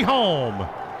nobody home.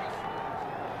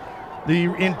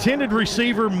 The intended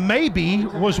receiver maybe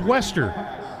was Wester.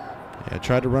 Yeah,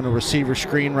 tried to run a receiver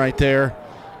screen right there,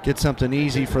 get something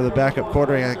easy for the backup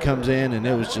quarterback that comes in, and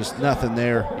it was just nothing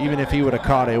there. Even if he would have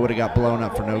caught it, it would have got blown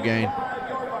up for no gain.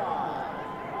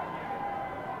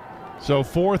 So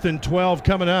 4th and 12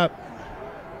 coming up.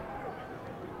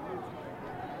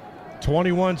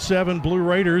 21-7 Blue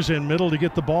Raiders in middle to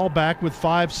get the ball back with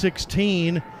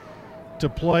 5:16 to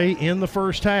play in the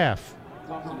first half.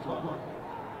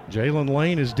 Jalen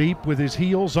Lane is deep with his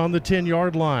heels on the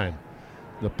 10-yard line.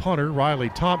 The punter, Riley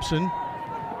Thompson.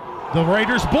 The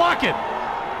Raiders block it.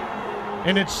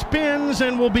 And it spins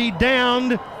and will be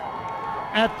downed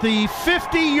at the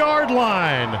 50-yard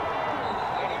line.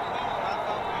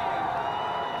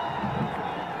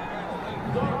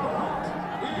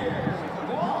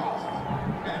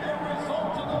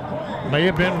 May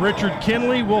have been Richard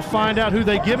Kinley. We'll find out who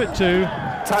they give it to.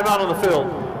 Timeout on the field.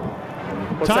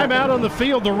 Timeout on the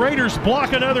field. The Raiders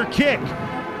block another kick.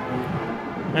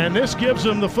 And this gives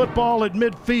them the football at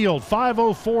midfield.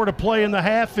 5:04 to play in the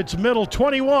half. It's middle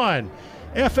 21.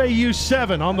 FAU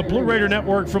 7 on the Blue Raider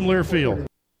Network from Learfield.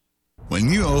 When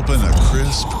you open a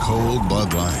crisp, cold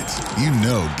Bud Light, you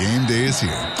know game day is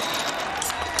here.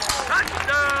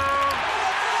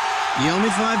 You owe me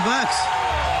 $5.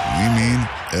 We mean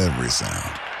every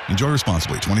sound. Enjoy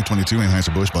responsibly. 2022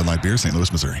 Anheuser-Busch Bud Light Beer, St. Louis,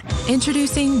 Missouri.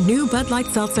 Introducing new Bud Light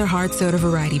Seltzer Hard Soda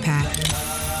Variety Pack.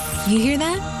 You hear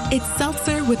that? It's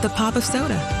seltzer with the pop of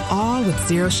soda, all with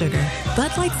zero sugar.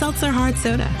 Bud Light Seltzer Hard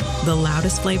Soda, the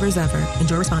loudest flavors ever.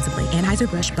 Enjoy responsibly.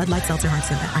 Anheuser-Busch Bud Light Seltzer Hard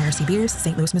Soda, IRC Beers,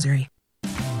 St. Louis, Missouri.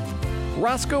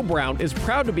 Roscoe Brown is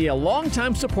proud to be a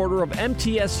longtime supporter of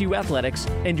MTSU Athletics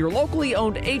and your locally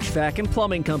owned HVAC and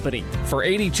plumbing company. For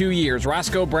 82 years,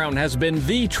 Roscoe Brown has been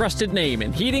the trusted name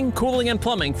in heating, cooling, and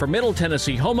plumbing for Middle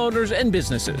Tennessee homeowners and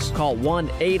businesses. Call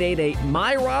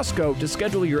 1-888-MY-ROSCOE to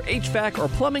schedule your HVAC or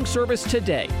plumbing service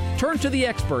today. Turn to the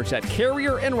experts at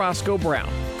Carrier and Roscoe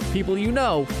Brown. People you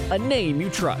know, a name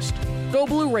you trust. Go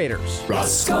Blue Raiders.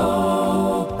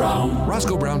 Roscoe Brown.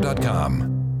 RoscoeBrown.com.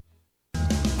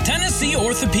 Tennessee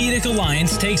Orthopedic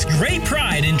Alliance takes great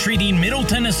pride in treating Middle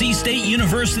Tennessee State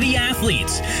University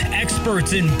athletes.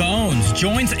 Experts in bones,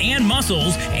 joints, and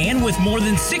muscles, and with more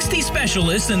than 60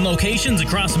 specialists in locations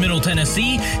across Middle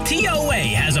Tennessee,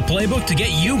 TOA has a playbook to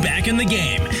get you back in the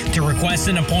game. To request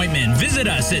an appointment, visit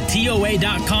us at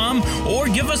TOA.com or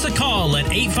give us a call at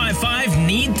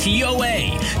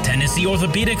 855-NEED-TOA. Tennessee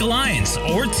Orthopedic Alliance,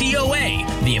 or TOA,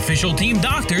 the official team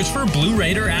doctors for Blue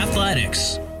Raider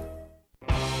Athletics.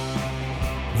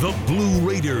 The Blue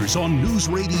Raiders on News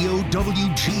Radio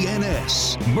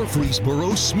WGNS,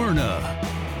 Murfreesboro, Smyrna.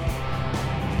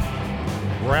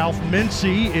 Ralph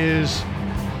Mincy is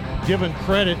given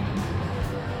credit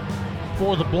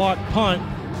for the block punt.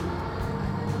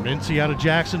 Mincy out of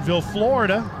Jacksonville,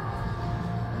 Florida.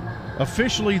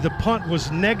 Officially, the punt was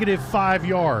 -5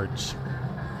 yards.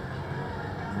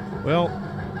 Well,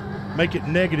 make it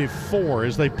 -4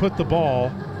 as they put the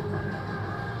ball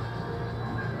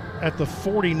at the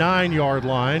 49-yard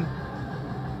line.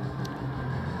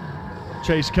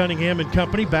 Chase Cunningham and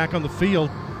company back on the field.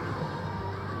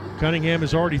 Cunningham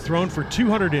has already thrown for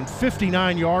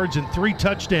 259 yards and 3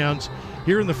 touchdowns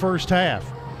here in the first half.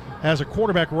 Has a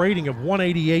quarterback rating of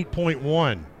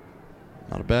 188.1.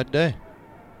 Not a bad day.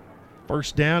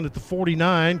 First down at the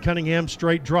 49. Cunningham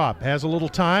straight drop. Has a little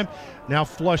time. Now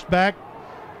flushed back.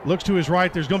 Looks to his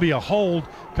right. There's going to be a hold.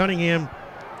 Cunningham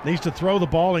needs to throw the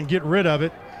ball and get rid of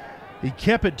it. He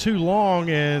kept it too long,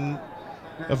 and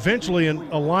eventually a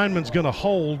lineman's going to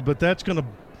hold, but that's going to,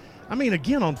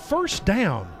 again, on first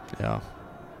down. Yeah.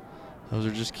 Those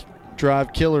are just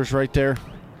drive killers right there.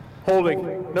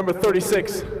 Holding, number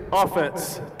 36,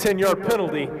 offense, 10-yard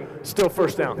penalty, still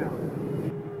first down.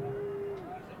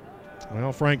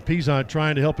 Well, Frank Pizon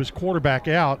trying to help his quarterback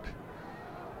out.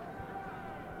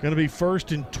 Going to be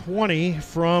 1st and 20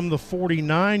 from the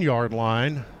 49-yard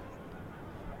line.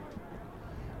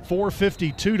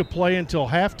 4:52 to play until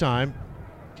halftime.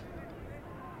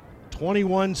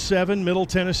 21-7 Middle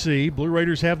Tennessee. Blue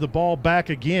Raiders have the ball back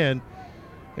again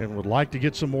and would like to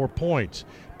get some more points.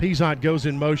 Peasant goes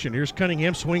in motion. Here's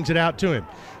Cunningham, swings it out to him.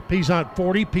 Peasant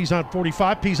 40, Peasant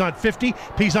 45, Peasant 50,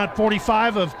 Peasant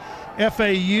 45 of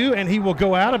FAU, and he will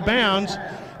go out of bounds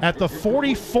at the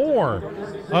 44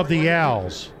 of the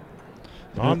Owls.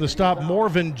 On the stop,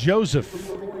 Morven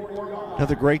Joseph.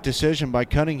 Another great decision by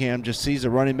Cunningham. Just sees the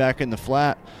running back in the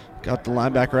flat. Got the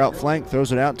linebacker out flank,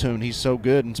 throws it out to him. He's so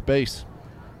good in space.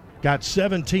 Got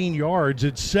 17 yards.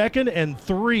 It's 2nd and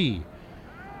 3.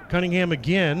 Cunningham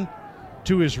again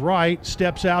to his right,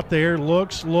 steps out there,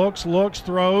 looks,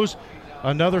 throws.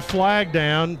 Another flag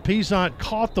down. Peasant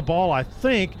caught the ball, I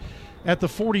think, at the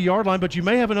 40-yard line, but you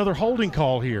may have another holding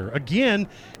call here. Again,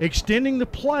 extending the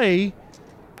play.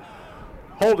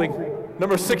 Holding,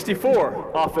 number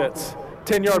 64, offense.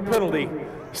 10-yard penalty,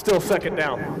 still 2nd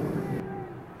down.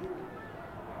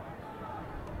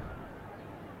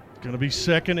 Going to be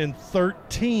 2nd and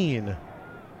 13.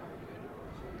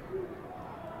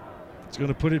 It's going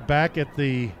to put it back at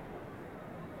the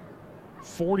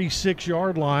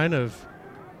 46-yard line of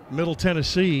Middle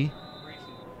Tennessee.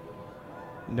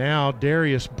 Now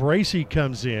Darius Bracey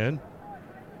comes in.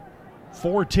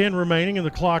 4:10 remaining and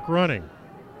the clock running.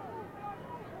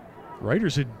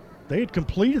 Raiders had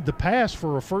completed the pass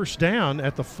for a first down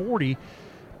at the 40,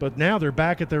 but now they're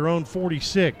back at their own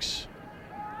 46.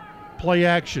 Play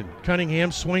action.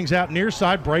 Cunningham swings out near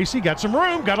side. Bracey got some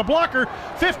room, got a blocker.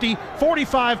 50,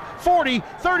 45, 40,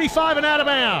 35, and out of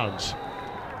bounds.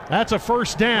 That's a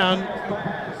first down.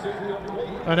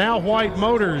 An Al White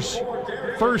Motors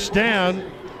first down.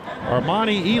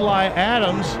 Armani Eli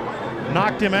Adams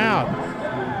knocked him out.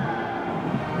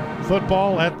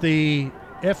 Football at the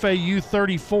FAU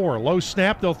 34. Low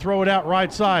snap, they'll throw it out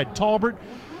right side. Talbert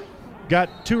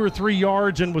got 2 or 3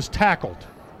 yards and was tackled.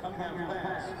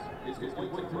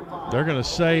 They're going to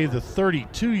say the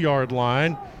 32-yard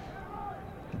line.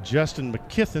 Justin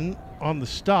McKithen on the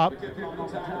stop.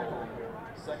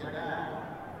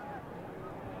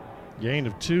 Gain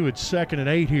of 2. It's 2nd and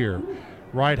 8 here.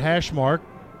 Right hash mark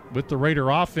with the Raider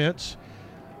offense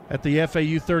at the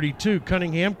FAU 32.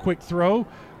 Cunningham, quick throw.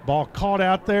 Ball caught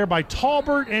out there by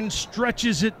Talbert and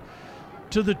stretches it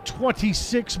to the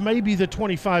 26, maybe the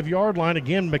 25-yard line.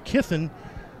 Again, McKithen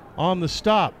on the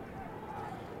stop.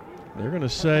 They're going to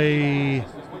say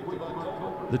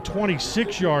the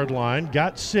 26-yard line.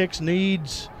 Got 6, need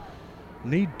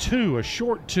 2, a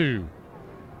short 2.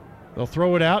 They'll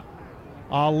throw it out.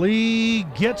 Ali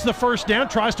gets the first down,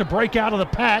 tries to break out of the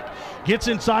pack, gets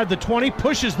inside the 20,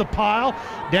 pushes the pile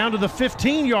down to the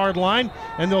 15-yard line,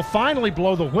 and they'll finally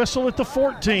blow the whistle at the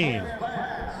 14.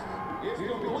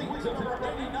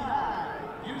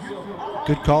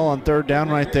 Good call on 3rd down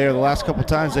right there. The last couple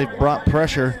times they've brought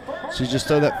pressure. So you just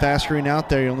throw that fast screen out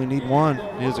there. You only need 1.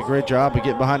 He does a great job of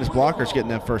getting behind his blockers, getting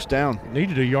that first down.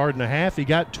 Needed a yard and a half. He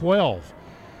got 12.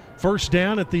 First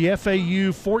down at the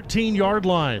FAU 14-yard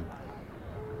line.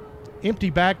 Empty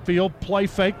backfield, play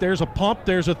fake. There's a pump,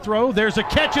 there's a throw, there's a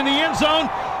catch in the end zone.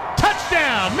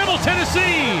 Touchdown, Middle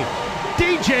Tennessee.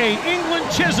 DJ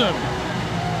England Chisholm.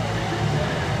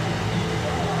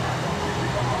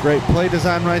 Great play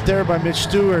design right there by Mitch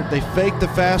Stewart. They faked the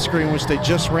fast screen, which they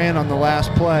just ran on the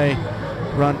last play.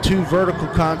 Run 2 vertical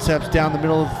concepts down the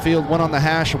middle of the field, 1 on the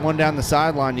hash and 1 down the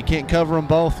sideline. You can't cover them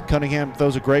both. Cunningham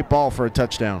throws a great ball for a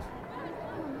touchdown.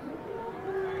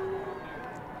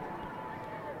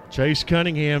 Chase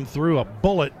Cunningham threw a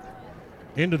bullet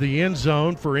into the end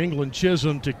zone for England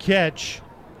Chisholm to catch.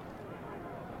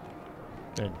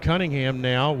 And Cunningham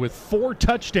now with 4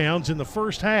 touchdowns in the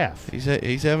first half.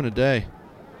 He's having a day.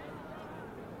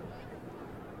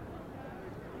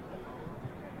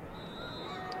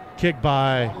 Kick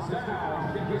by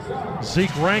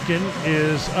Zeke Rankin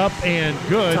is up and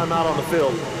good. Timeout on the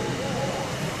field.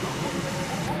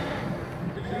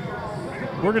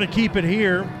 We're going to keep it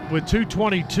here with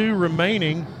 2:22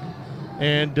 remaining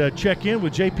and check in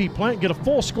with JP Plant, get a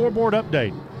full scoreboard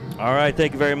update. All right,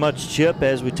 thank you very much, Chip,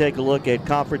 as we take a look at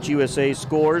Conference USA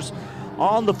scores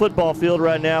on the football field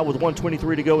right now with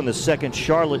 1:23 to go in the second.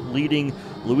 Charlotte leading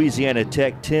Louisiana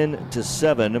Tech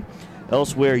 10-7.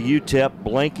 Elsewhere, UTEP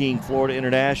blanking Florida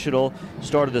International.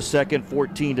 Started the second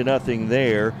 14-0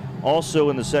 there. Also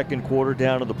in the second quarter,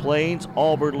 down to the Plains,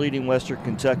 Auburn leading Western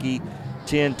Kentucky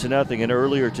 10-0. And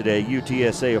earlier today,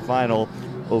 UTSA a final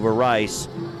over Rice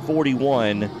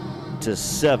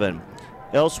 41-7.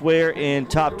 Elsewhere in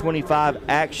top 25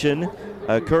 action,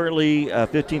 currently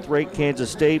 15th ranked Kansas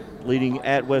State leading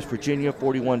at West Virginia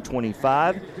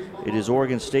 41-25. It is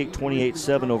Oregon State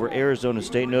 28-7 over Arizona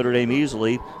State. Notre Dame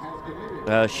easily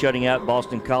shutting out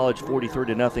Boston College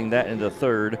 43-0, that in the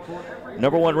third.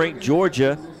 Number 1 ranked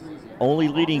Georgia only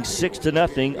leading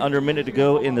 6-0 under a minute to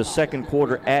go in the second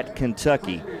quarter at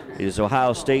Kentucky. It is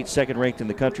Ohio State, second ranked in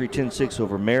the country, 10-6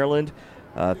 over Maryland.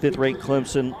 5th ranked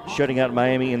Clemson shutting out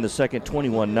Miami in the second,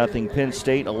 21-0. Penn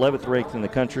State, 11th ranked in the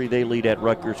country, they lead at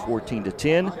Rutgers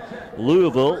 14-10.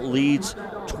 Louisville leads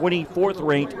 24th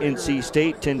ranked NC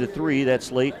State 10-3.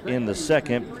 That's late in the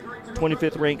second.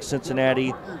 25th ranked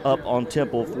Cincinnati up on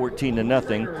Temple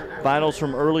 14-0. Finals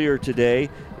from earlier today.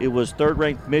 It was 3rd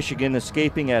ranked Michigan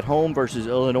escaping at home versus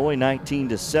Illinois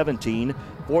 19-17.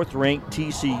 4th ranked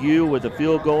TCU with a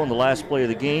field goal in the last play of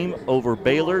the game over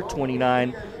Baylor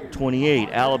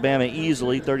 29-28. Alabama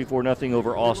easily 34-0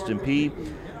 over Austin Peay.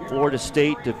 Florida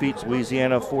State defeats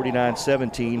Louisiana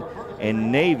 49-17.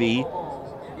 And Navy,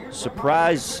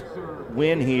 surprise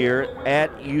win here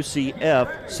at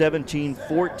UCF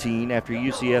 17-14 after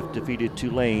UCF defeated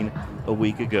Tulane a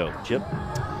week ago. Chip?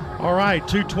 All right,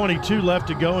 2:22 left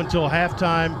to go until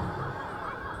halftime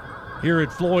here at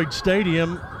Floyd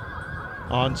Stadium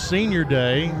on Senior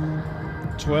Day.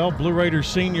 12 Blue Raiders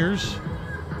seniors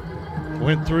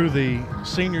went through the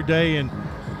Senior Day, and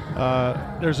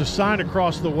there's a sign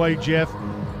across the way, Jeff,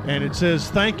 and it says,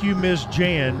 "Thank you, Ms.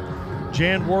 Jan."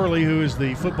 Jan Worley, who is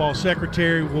the football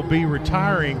secretary, will be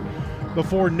retiring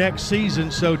before next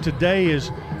season, so today is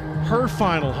her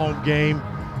final home game,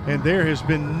 and there has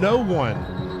been no one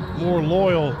more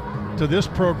loyal to this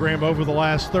program over the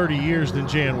last 30 years than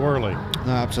Jan Worley.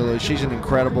 No, absolutely. She's an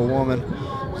incredible woman.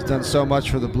 She's done so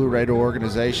much for the Blue Raider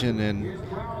organization, and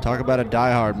talk about a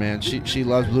diehard, man. She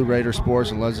loves Blue Raider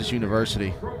sports and loves this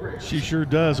university. She sure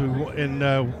does,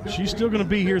 and she's still going to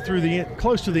be here through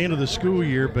close to the end of the school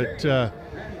year, but we're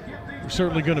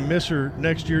certainly going to miss her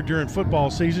next year during football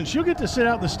season. She'll get to sit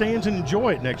out in the stands and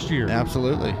enjoy it next year.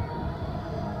 Absolutely.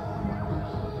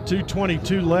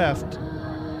 2:22 left.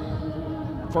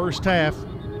 First half.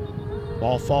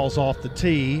 Ball falls off the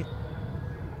tee.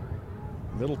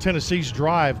 Middle Tennessee's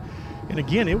drive. And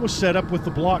again, it was set up with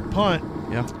the block punt.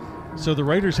 Yeah. So the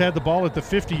Raiders had the ball at the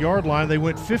 50-yard line. They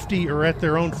went 50, or at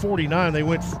their own 49. They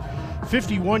went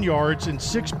 51 yards in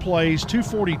 6 plays,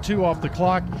 2:42 off the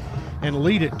clock, and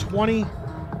lead at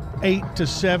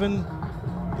 28-7.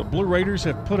 The Blue Raiders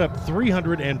have put up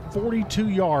 342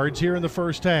 yards here in the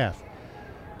first half.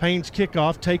 Payne's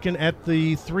kickoff taken at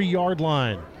the 3-yard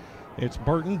line. It's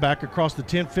Burton back across the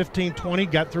 10, 15, 20,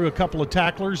 got through a couple of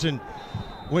tacklers and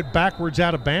went backwards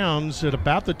out of bounds at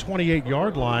about the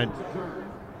 28-yard line.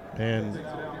 And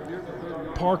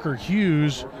Parker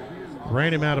Hughes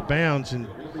ran him out of bounds. And,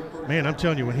 man, I'm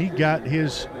telling you, when he got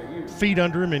his feet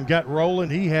under him and got rolling,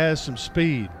 he has some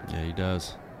speed. Yeah, he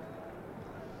does.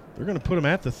 They're going to put him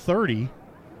at the 30. I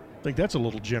think that's a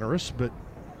little generous, but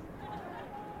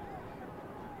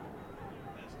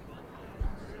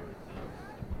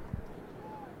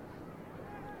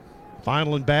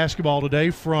final in basketball today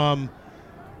from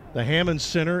the Hammond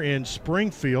Center in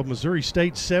Springfield. Missouri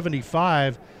State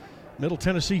 75, Middle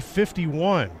Tennessee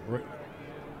 51.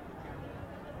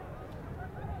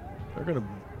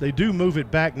 They do move it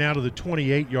back now to the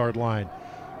 28-yard line.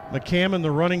 McCammon,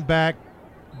 the running back,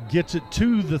 gets it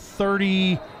to the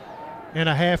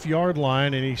 30.5-yard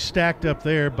line, and he's stacked up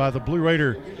there by the Blue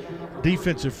Raider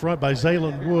defensive front by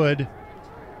Zaylen Wood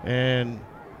and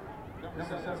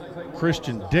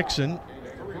Christian Dixon.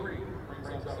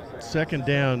 Second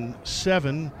down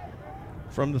 7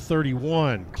 from the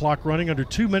 31. Clock running, under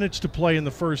 2 minutes to play in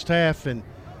the first half, and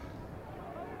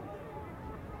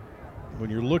when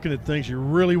you're looking at things, you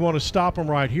really want to stop them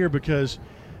right here because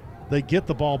they get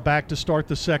the ball back to start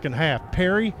the second half.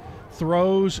 Perry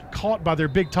throws, caught by their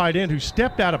big tight end who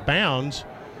stepped out of bounds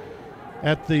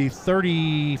at the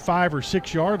 35 or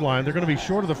 6-yard line. They're going to be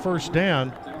short of the first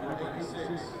down.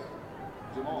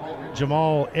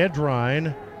 Jamal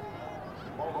Edrine.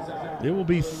 It will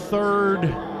be 3rd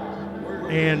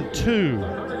and 2.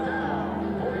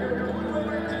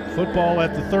 Football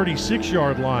at the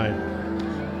 36-yard line.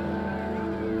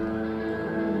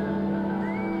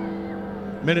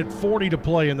 Minute 40 to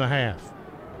play in the half.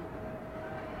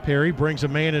 Perry brings a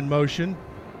man in motion.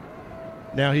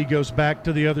 Now he goes back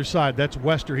to the other side. That's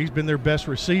Wester. He's been their best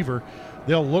receiver.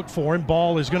 They'll look for him.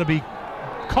 Ball is going to be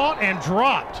caught and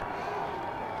dropped.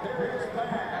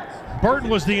 Burton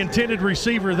was the intended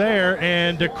receiver there,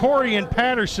 and DeCorian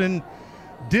Patterson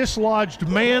dislodged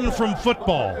man from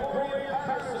football.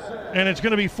 And it's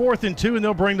going to be 4th and 2, and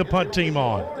they'll bring the punt team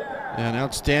on. An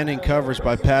outstanding coverage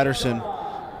by Patterson.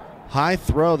 High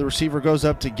throw, the receiver goes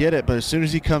up to get it, but as soon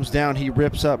as he comes down, he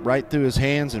rips up right through his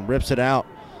hands and rips it out.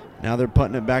 Now they're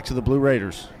punting it back to the Blue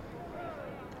Raiders.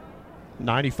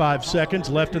 95 seconds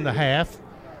left in the half.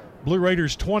 Blue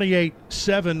Raiders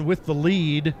 28-7 with the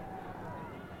lead.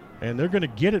 And they're going to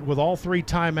get it with all 3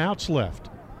 timeouts left.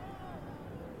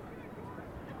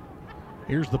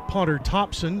 Here's the punter,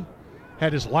 Thompson.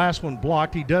 Had his last one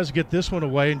blocked. He does get this one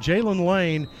away. And Jalen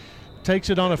Lane takes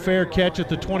it on a fair catch at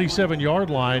the 27-yard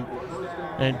line.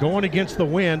 And going against the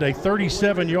wind, a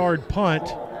 37-yard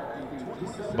punt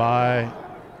by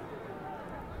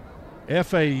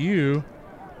FAU.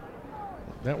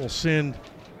 That will send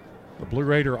the Blue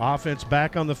Raider offense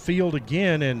back on the field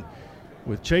again. And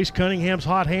with Chase Cunningham's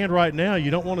hot hand right now, you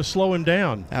don't want to slow him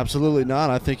down. Absolutely not.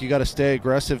 I think you got to stay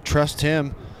aggressive, trust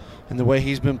him. And the way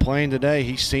he's been playing today,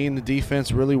 he's seen the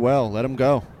defense really well. Let him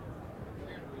go.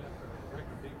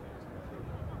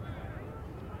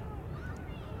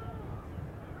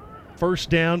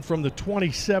 First down from the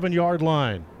 27-yard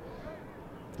line.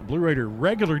 The Blue Raider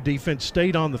regular defense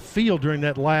stayed on the field during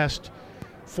that last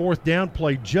 4th down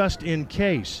play just in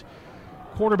case.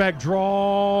 Quarterback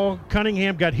draw.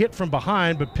 Cunningham got hit from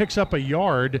behind but picks up a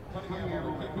yard.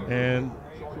 And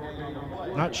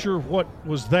not sure what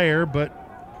was there, but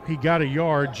he got a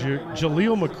yard.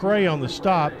 Jaleel McCray on the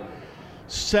stop.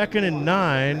 2nd and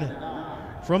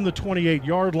 9 from the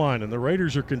 28-yard line. And the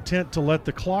Raiders are content to let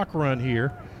the clock run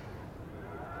here.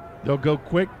 They'll go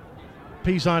quick.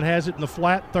 Pizon has it in the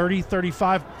flat, 30,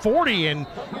 35, 40, and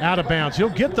out of bounds. He'll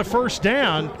get the first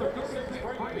down.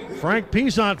 Frank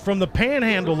Pizon from the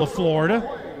panhandle of Florida,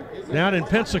 down in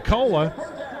Pensacola,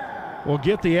 will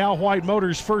get the Al White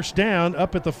Motors first down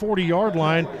up at the 40-yard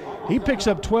line. He picks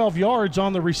up 12 yards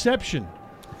on the reception.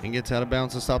 And gets out of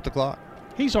bounds to stop the clock.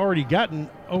 He's already gotten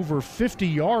over 50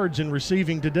 yards in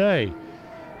receiving today.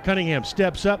 Cunningham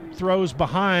steps up, throws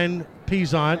behind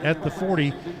Pizon at the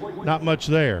 40. Not much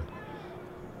there.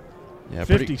 Yeah,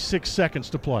 56 seconds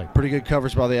to play. Pretty good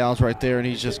coverage by the Owls right there, and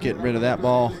he's just getting rid of that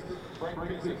ball.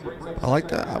 I like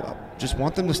that. I just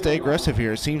want them to stay aggressive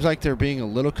here. It seems like they're being a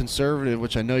little conservative,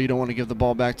 which I know you don't want to give the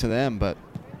ball back to them, but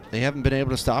they haven't been able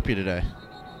to stop you today.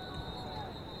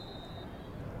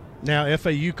 Now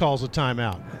FAU calls a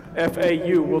timeout.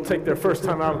 FAU will take their first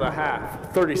time out of the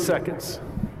half. 30 seconds.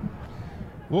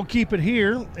 We'll keep it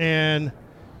here, and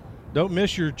don't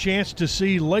miss your chance to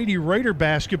see Lady Raider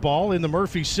basketball in the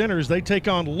Murphy Center as they take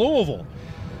on Louisville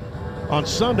on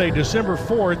Sunday, December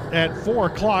 4th at 4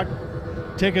 o'clock.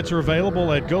 Tickets are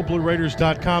available at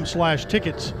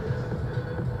goblueraiders.com/tickets.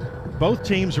 Both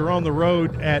teams are on the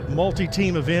road at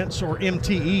multi-team events or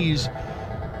MTEs.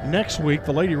 Next week,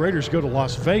 the Lady Raiders go to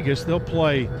Las Vegas. They'll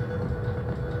play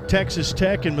Texas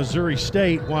Tech and Missouri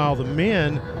State, while the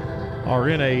men are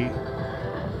in a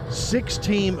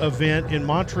 6-team event in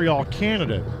Montreal,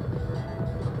 Canada.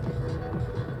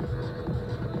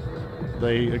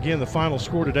 The final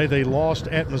score today, they lost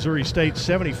at Missouri State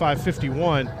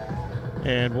 75-51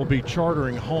 and will be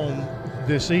chartering home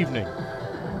this evening.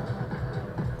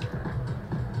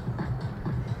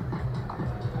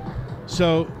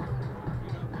 So,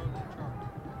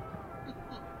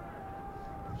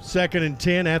 2nd and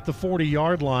 10 at the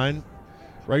 40-yard line.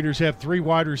 Raiders have 3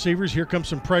 wide receivers. Here comes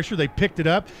some pressure. They picked it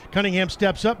up. Cunningham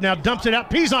steps up, now dumps it out.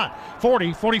 Pizon,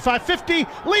 40, 45, 50,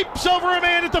 leaps over a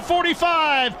man at the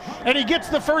 45, and he gets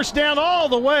the first down all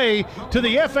the way to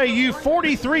the FAU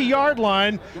 43-yard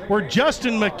line where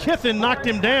Justin McKithen knocked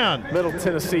him down. Middle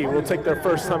Tennessee will take their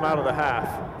first time out of the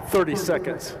half. 30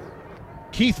 seconds.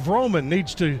 Keith Vroman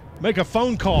needs to make a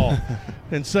phone call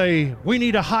and say, we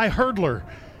need a high hurdler.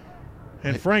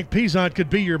 And Frank Pizon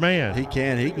could be your man. He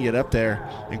can get up there.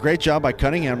 And great job by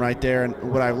Cunningham right there. And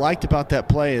what I liked about that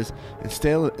play is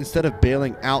instead of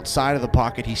bailing outside of the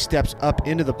pocket, he steps up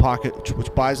into the pocket,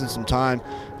 which buys him some time,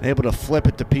 and able to flip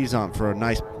it to Pizon for a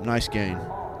nice gain.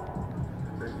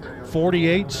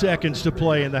 48 seconds to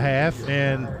play in the half,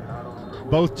 and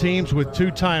both teams with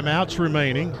 2 timeouts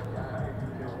remaining.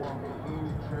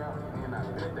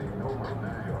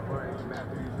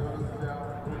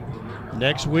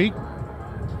 Next week,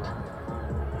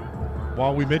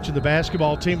 while we mentioned the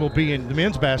basketball team will be in the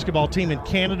men's basketball team in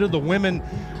Canada, the women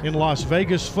in Las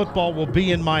Vegas, football will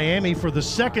be in Miami for the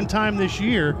 2nd time this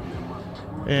year,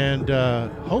 and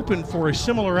hoping for a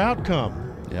similar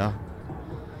outcome. Yeah,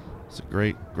 it's a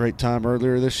great time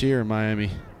earlier this year in Miami.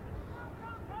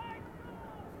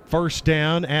 First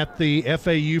down at the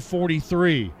FAU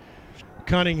 43.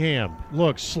 Cunningham,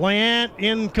 look, slant,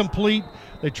 incomplete.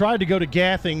 They tried to go to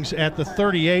Gathings at the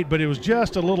 38, but it was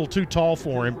just a little too tall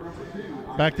for him.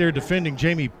 Back there defending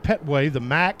Jamie Petway, the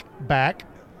MAC back,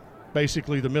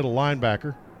 basically the middle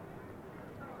linebacker.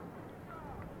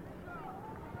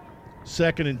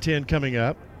 2nd and 10 coming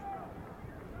up.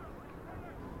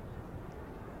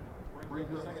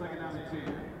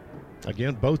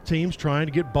 Again, both teams trying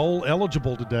to get bowl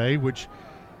eligible today, which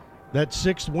that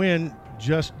 6th win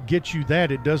just gets you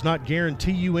that. It does not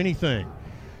guarantee you anything.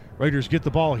 Raiders get the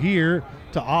ball here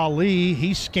to Ali.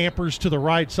 He scampers to the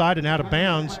right side and out of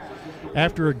bounds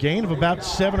after a gain of about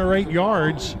 7 or 8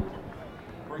 yards.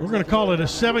 We're going to call it a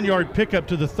 7-yard pickup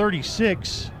to the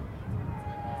 36.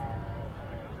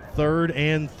 3rd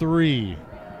and 3.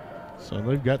 So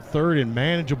they've got 3rd and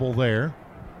manageable there.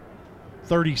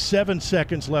 37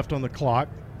 seconds left on the clock.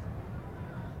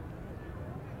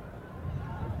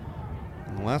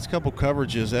 In the last couple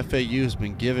coverages, FAU has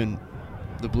been giving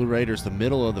the Blue Raiders the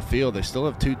middle of the field. They still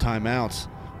have 2 timeouts.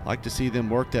 Like to see them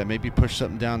work that, maybe push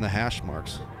something down the hash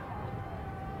marks.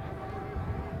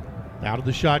 Out of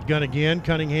the shotgun again.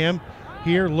 Cunningham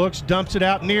here looks, dumps it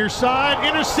out near side.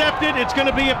 Intercepted. It's going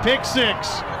to be a pick 6.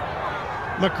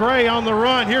 McCray on the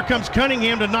run. Here comes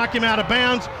Cunningham to knock him out of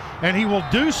bounds, and he will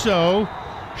do so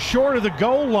short of the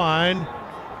goal line.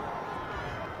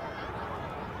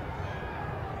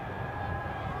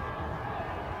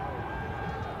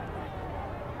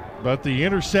 But the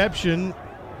interception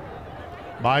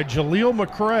by Jaleel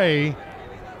McCray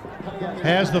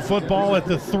has the football at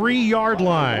the 3-yard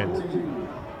line.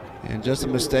 And just a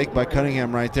mistake by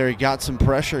Cunningham right there. He got some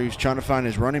pressure. He was trying to find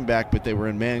his running back, but they were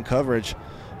in man coverage.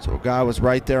 So a guy was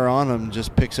right there on him,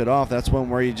 just picks it off. That's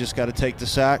one where you just got to take the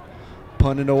sack,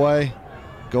 punt it away,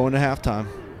 go into halftime.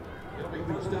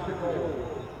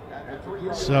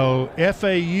 So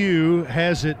FAU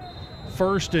has it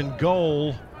 1st and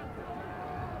goal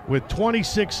with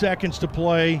 26 seconds to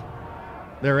play.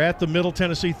 They're at the Middle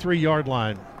Tennessee 3-yard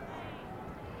line.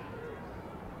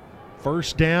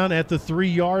 1st down at the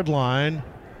 3-yard line.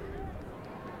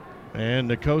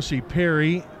 And N'Kosi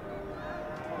Perry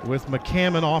with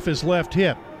McCammon off his left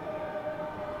hip.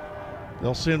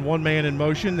 They'll send one man in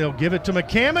motion. They'll give it to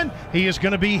McCammon. He is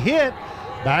going to be hit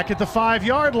back at the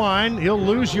 5-yard line. He'll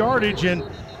lose yardage, and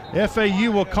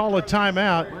FAU will call a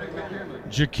timeout.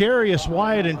 Jacarius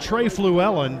Wyatt and Trey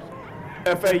Fluellen.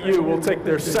 FAU will take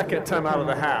their 2nd timeout of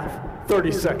the half.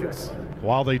 30 seconds.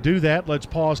 While they do that, let's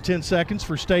pause 10 seconds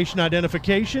for station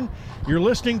identification. You're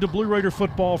listening to Blue Raider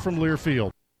football from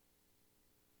Learfield.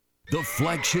 The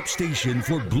flagship station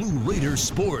for Blue Raider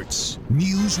sports.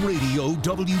 News Radio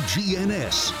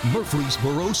WGNS,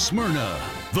 Murfreesboro, Smyrna.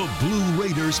 The Blue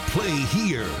Raiders play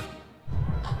here.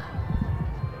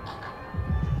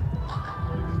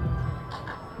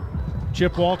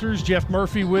 Chip Walters, Jeff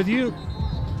Murphy with you.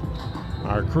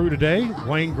 Our crew today,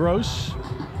 Wayne Gross,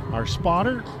 our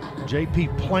spotter,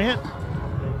 JP Plant,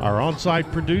 our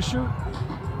on-site producer,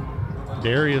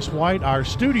 Darius White, our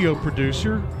studio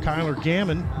producer, Kyler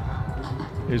Gammon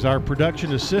is our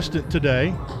production assistant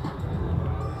today.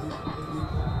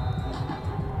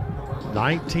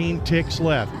 19 ticks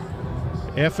left.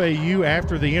 FAU,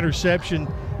 after the interception,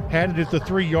 had it at the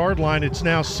 3-yard line. It's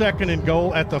now 2nd and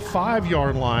goal at the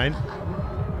 5-yard line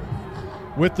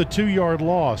with the 2-yard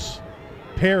loss.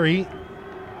 Perry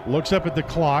looks up at the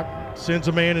clock, sends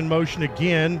a man in motion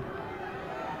again.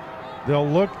 They'll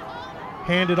look,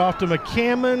 hand it off to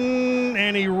McCammon,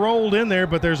 and he rolled in there,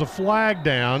 but there's a flag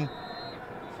down.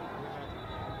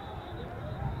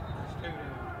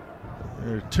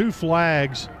 There are 2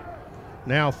 flags,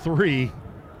 now 3.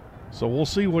 So we'll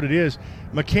see what it is.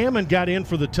 McCammon got in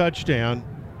for the touchdown.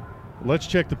 Let's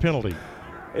check the penalty.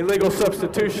 Illegal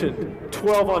substitution,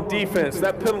 12 on defense.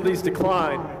 That penalty's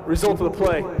decline. Result of the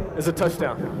play is a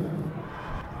touchdown.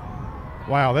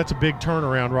 Wow, that's a big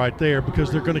turnaround right there because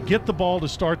they're going to get the ball to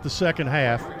start the second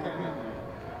half.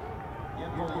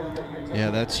 Yeah,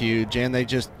 that's huge. And they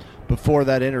just, before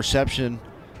that interception,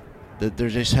 they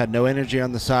just had no energy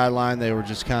on the sideline. They were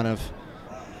just kind of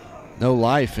no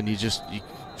life, and you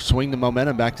swing the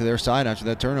momentum back to their side after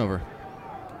that turnover.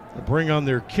 They bring on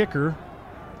their kicker.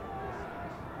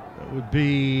 That would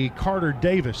be Carter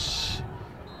Davis,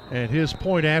 and his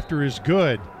point after is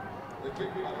good.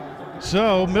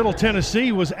 So Middle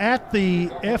Tennessee was at the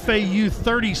FAU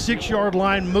 36-yard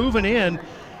line moving in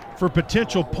for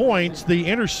potential points. The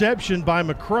interception by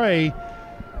McCray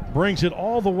brings it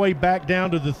all the way back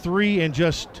down to the 3, and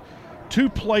just 2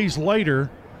 plays later,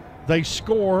 they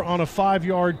score on a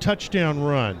 5-yard touchdown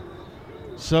run.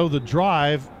 So the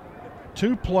drive,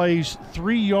 2 plays,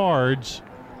 3 yards,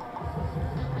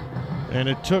 and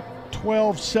it took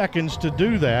 12 seconds to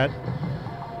do that.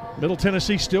 Middle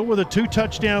Tennessee still with a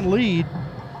 2-touchdown lead.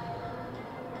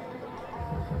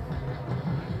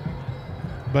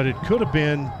 But it could have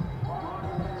been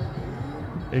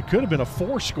a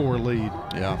 4-score lead.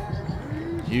 Yeah.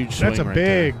 Huge swing. That's a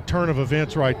big turn of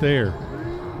events right there.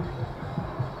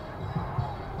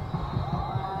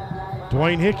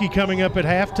 Dwayne Hickey coming up at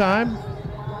halftime.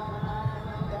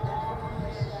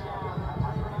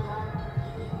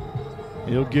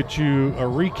 He'll get you a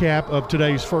recap of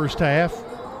today's first half.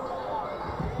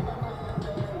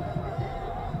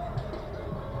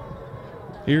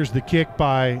 Here's the kick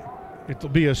it'll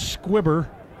be a squibber,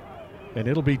 and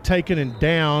it'll be taken and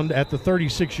downed at the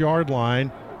 36-yard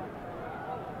line.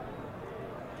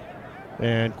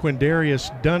 And Quindarius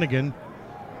Dunnigan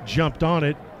jumped on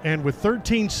it, and with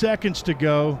 13 seconds to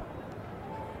go,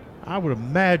 I would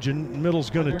imagine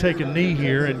Middle's going to take a knee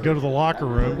here and go to the locker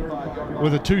room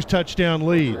with a 2-touchdown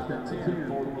lead.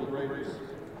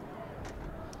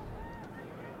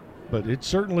 But it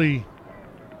certainly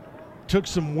took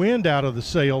some wind out of the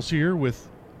sails here with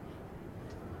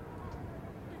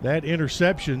that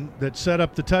interception that set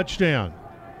up the touchdown.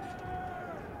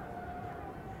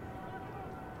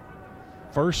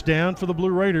 First down for the Blue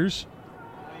Raiders.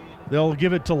 They'll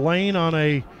give it to Lane on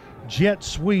a jet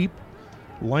sweep.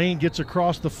 Lane gets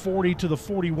across the 40 to the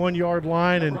 41-yard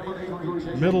line, and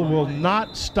Middle will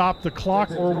not stop the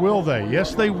clock, or will they?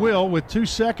 Yes, they will, with 2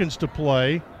 seconds to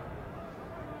play.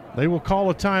 They will call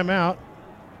a timeout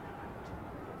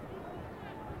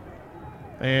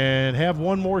and have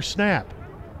one more snap.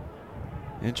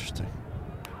 Interesting.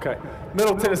 Okay.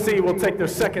 Middle Tennessee will take their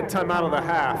second timeout of the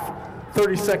half.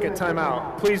 30-second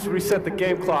timeout. Please reset the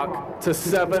game clock to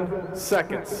 7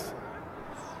 seconds.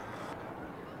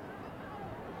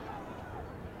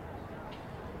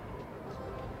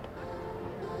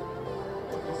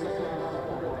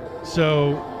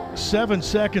 So 7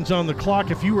 seconds on the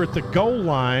clock. If you were at the goal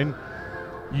line,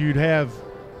 you'd have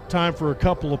time for a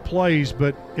couple of plays,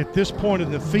 but at this point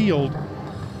in the field,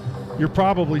 you're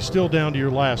probably still down to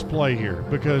your last play here,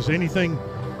 because anything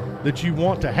that you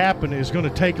want to happen is going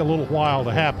to take a little while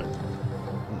to happen.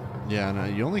 Yeah, no,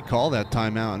 you only call that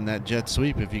timeout and that jet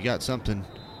sweep if you got something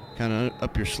kind of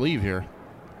up your sleeve here.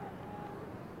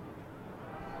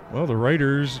 Well, the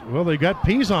Raiders, they got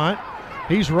Pizant.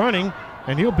 He's running,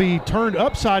 and he'll be turned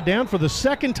upside down for the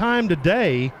second time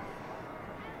today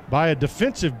by a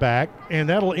defensive back, and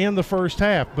that'll end the first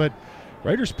half. But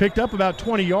Raiders picked up about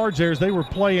 20 yards there as they were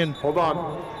playing. Hold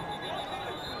on.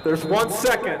 There's 1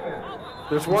 second.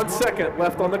 There's 1 second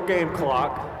left on the game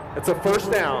clock. It's a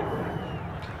first down.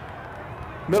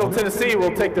 Middle Tennessee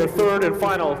will take their third and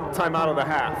final timeout of the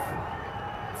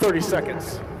half. 30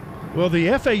 seconds. Well, the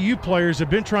FAU players have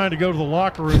been trying to go to the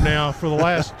locker room now for the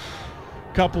last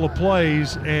couple of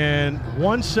plays, and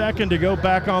 1 second to go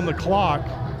back on the clock.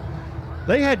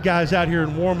 They had guys out here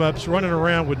in warm-ups running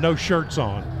around with no shirts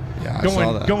on. Yeah, I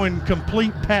saw that. Going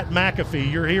complete Pat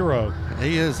McAfee, your hero.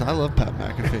 He is. I love Pat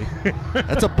McAfee.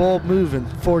 That's a bold move in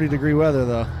 40-degree weather,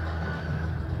 though.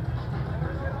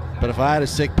 But if I had a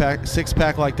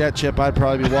six-pack like that, Chip, I'd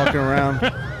probably be walking around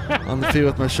on the field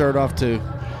with my shirt off, too.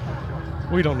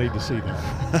 We don't need to see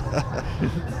that.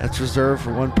 That's reserved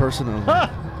for one person only.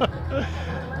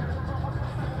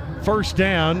 First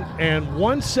down and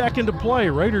 1 second to play.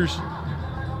 Raiders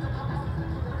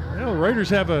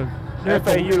have a...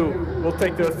 FAU will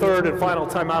take their third and final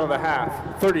timeout of the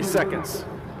half. 30 seconds.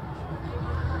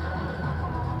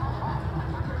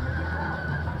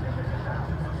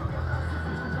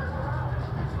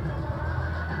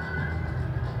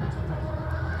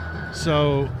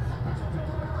 So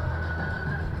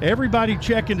everybody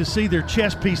checking to see their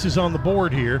chess pieces on the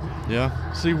board here.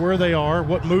 Yeah. See where they are,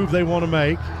 what move they want to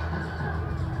make.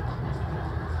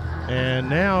 And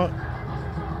now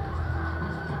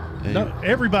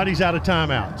everybody's out of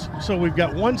timeouts. So we've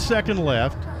got 1 second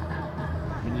left.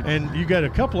 And you got a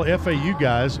couple of FAU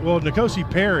guys. Well, N'Kosi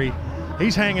Perry,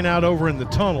 he's hanging out over in the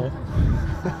tunnel.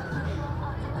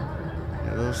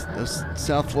 Yeah, those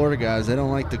South Florida guys, they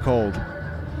don't like the cold.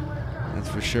 That's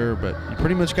for sure. But you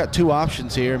pretty much got two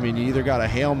options here. I mean, you either got a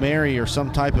Hail Mary or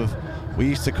some type of, we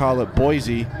used to call it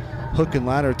Boise, hook and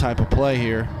ladder type of play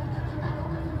here.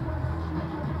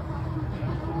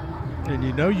 And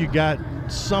you know you got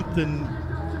something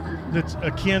that's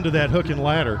akin to that hook and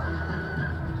ladder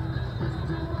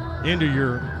into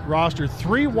your roster.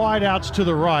 Three wideouts to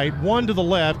the right, one to the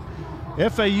left.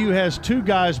 FAU has two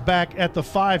guys back at the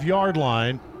 5-yard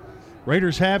line.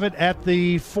 Raiders have it at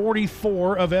the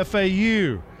 44 of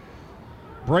FAU.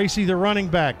 Bracey, the running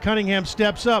back. Cunningham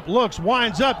steps up, looks,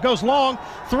 winds up, goes long.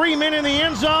 3 men in the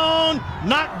end zone.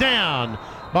 Knocked down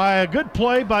by a good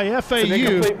play by FAU. It's an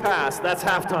incomplete pass. That's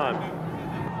halftime.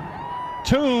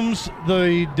 Toombs,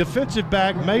 the defensive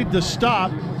back, made the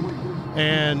stop,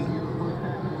 and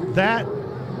that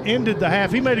ended the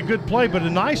half. He made a good play, but a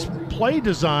nice play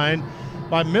design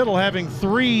by Middle, having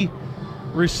three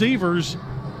receivers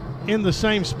in the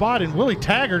same spot, and Willie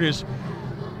Taggart is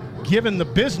giving the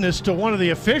business to one of the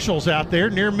officials out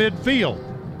there near midfield.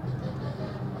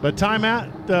 But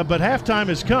halftime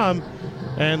has come.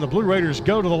 And the Blue Raiders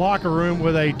go to the locker room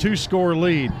with a 2-score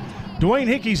lead. Dwayne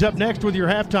Hickey's up next with your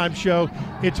halftime show.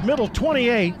 It's Middle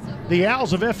 28, the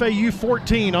Owls of FAU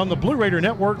 14 on the Blue Raider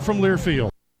Network from Learfield.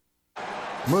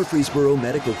 Murfreesboro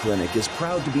Medical Clinic is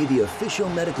proud to be the official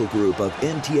medical group of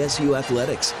MTSU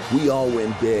Athletics. We all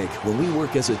win big when we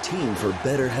work as a team for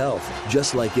better health.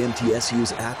 Just like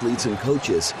MTSU's athletes and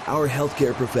coaches, our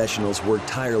healthcare professionals work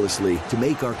tirelessly to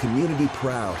make our community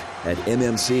proud. At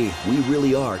MMC, we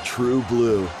really are true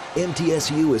blue.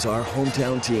 MTSU is our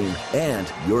hometown team,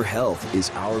 and your health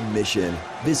is our mission.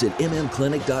 Visit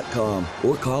mmclinic.com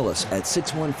or call us at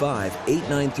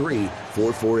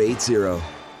 615-893-4480.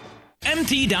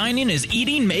 MT Dining is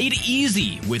eating made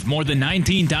easy. With more than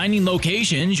 19 dining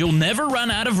locations, you'll never run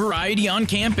out of variety on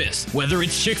campus. Whether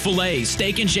it's Chick-fil-A,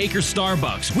 Steak and Shake, or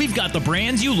Starbucks, we've got the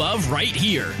brands you love right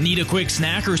here. Need a quick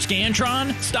snack or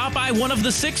Scantron? Stop by one of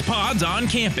the 6 pods on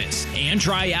campus. And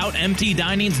try out MT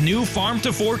Dining's new Farm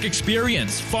to Fork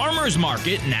experience. Farmers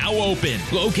Market now open.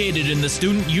 Located in the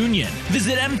Student Union.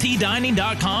 Visit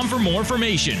mtdining.com for more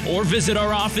information. Or visit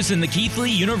our office in the Keithley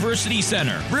University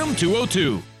Center, room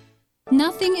 202.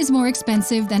 Nothing is more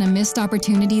expensive than a missed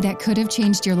opportunity that could have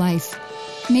changed your life.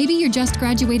 Maybe you're just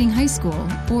graduating high school,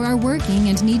 or are working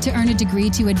and need to earn a degree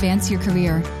to advance your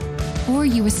career. Or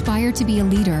you aspire to be a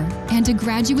leader, and a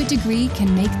graduate degree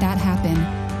can make that happen.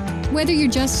 Whether you're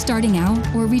just starting out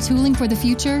or retooling for the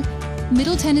future,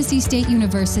 Middle Tennessee State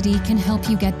University can help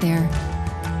you get there.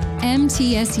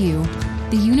 MTSU,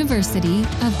 the University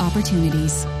of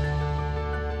Opportunities.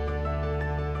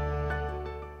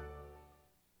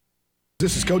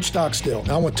 This is Coach Stockstill.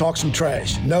 I want to talk some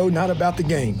trash. No, not about the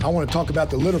game. I want to talk about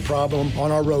the litter problem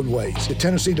on our roadways. The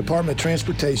Tennessee Department of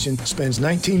Transportation spends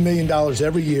 $19 million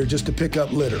every year just to pick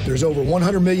up litter. There's over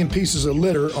 100 million pieces of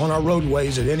litter on our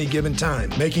roadways at any given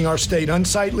time, making our state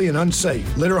unsightly and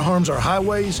unsafe. Litter harms our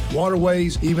highways,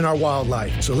 waterways, even our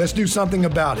wildlife. So let's do something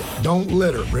about it. Don't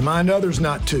litter. Remind others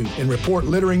not to, and report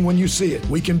littering when you see it.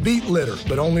 We can beat litter,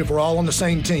 but only if we're all on the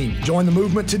same team. Join the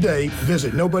movement today.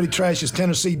 Visit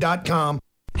NobodyTrashesTennessee.com.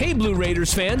 Hey Blue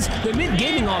Raiders fans, the Mint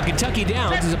Gaming Hall Kentucky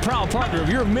Downs is a proud partner of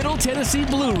your Middle Tennessee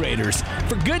Blue Raiders.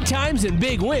 For good times and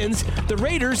big wins, the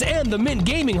Raiders and the Mint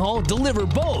Gaming Hall deliver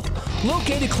both.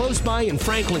 Located close by in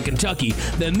Franklin, Kentucky,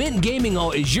 the Mint Gaming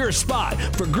Hall is your spot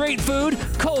for great food,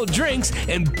 cold drinks,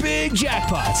 and big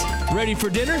jackpots. Ready for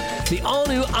dinner? The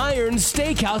all-new Iron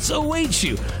Steakhouse awaits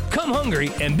you. Come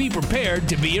hungry and be prepared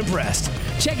to be impressed.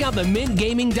 Check out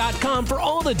themintgaming.com for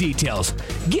all the details.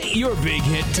 Get your big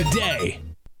hit today.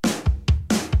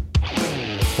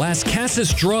 Las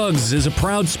Casas Drugs is a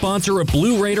proud sponsor of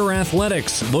Blue Raider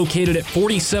Athletics, located at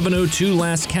 4702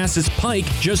 Las Casas Pike,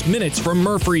 just minutes from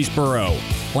Murfreesboro.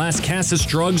 Las Casas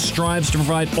Drugs strives to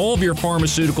provide all of your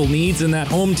pharmaceutical needs in that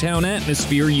hometown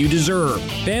atmosphere you deserve.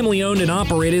 Family-owned and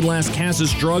operated, Las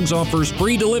Casas Drugs offers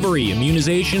free delivery,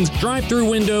 immunizations, drive-through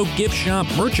window, gift shop,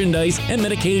 merchandise, and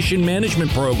medication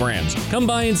management programs. Come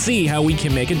by and see how we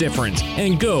can make a difference.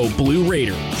 And go Blue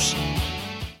Raiders.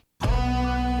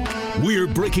 We're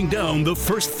breaking down the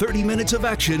first 30 minutes of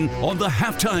action on the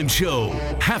Halftime Show.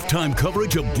 Halftime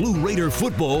coverage of Blue Raider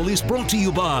football is brought to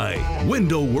you by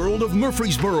Window World of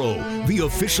Murfreesboro, the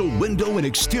official window and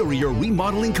exterior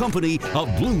remodeling company of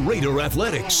Blue Raider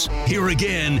Athletics. Here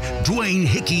again, Dwayne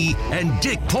Hickey and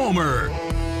Dick Palmer.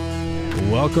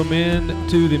 Welcome in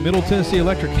to the Middle Tennessee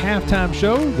Electric Halftime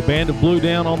Show. The Band of Blue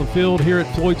down on the field here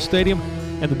at Floyd Stadium,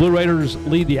 and the Blue Raiders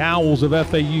lead the Owls of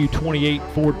FAU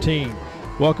 28-14.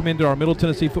 Welcome into our Middle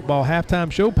Tennessee Football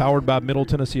Halftime Show, powered by Middle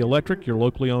Tennessee Electric, your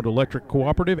locally owned electric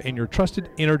cooperative and your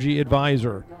trusted energy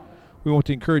advisor. We want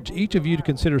to encourage each of you to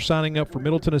consider signing up for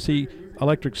Middle Tennessee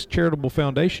Electric's charitable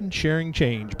foundation, Sharing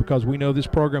Change, because we know this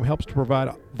program helps to provide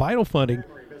vital funding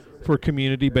for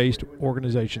community-based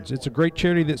organizations. It's a great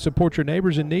charity that supports your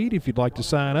neighbors in need. If you'd like to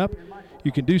sign up,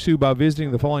 you can do so by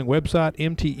visiting the following website,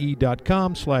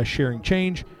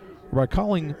 mte.com/sharingchange, or by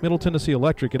calling Middle Tennessee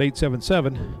Electric at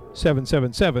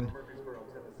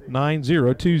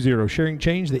 877-777-9020. Sharing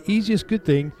Change, the easiest good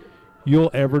thing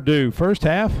you'll ever do. First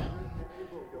half,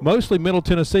 mostly Middle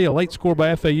Tennessee. A late score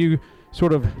by FAU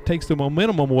sort of takes the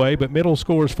momentum away, but Middle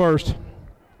scores first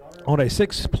on a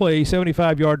 6-play,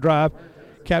 75-yard drive,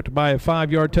 capped by a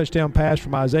 5-yard touchdown pass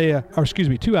from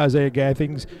to Isaiah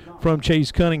Gathings from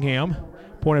Chase Cunningham.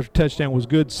 Point after touchdown was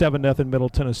good, 7-0 Middle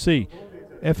Tennessee.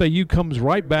 FAU comes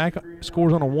right back,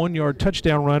 scores on a 1-yard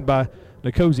touchdown run by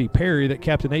N'Kosi Perry that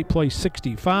capped an 8-play,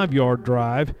 65-yard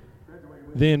drive.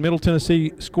 Then Middle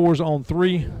Tennessee scores on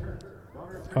scores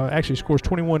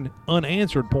 21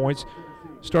 unanswered points,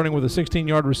 starting with a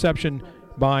 16-yard reception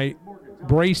by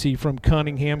Bracey from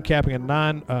Cunningham, capping a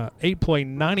 8-play,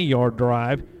 90-yard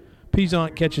drive.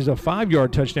 Peasant catches a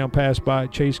 5-yard touchdown pass by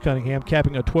Chase Cunningham,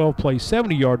 capping a 12-play,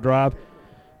 70-yard drive.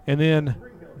 And then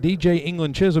DJ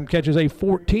England Chisholm catches a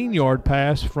 14-yard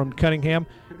pass from Cunningham,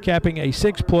 capping a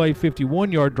 6-play,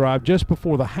 51-yard drive just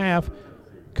before the half.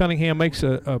 Cunningham makes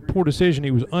a poor decision.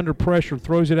 He was under pressure,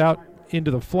 throws it out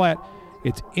into the flat.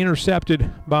 It's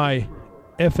intercepted by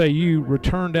FAU,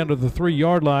 returned down to the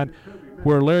 3-yard line,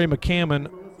 where Larry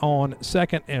McCammon on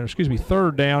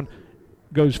third down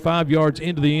goes 5 yards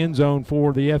into the end zone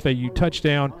for the FAU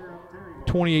touchdown.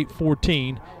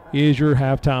 28-14 is your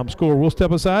halftime score. We'll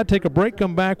step aside, take a break,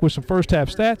 come back with some first half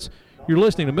stats. You're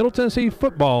listening to Middle Tennessee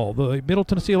Football, the Middle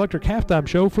Tennessee Electric halftime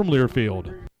show from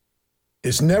Learfield.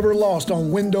 It's never lost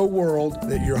on Window World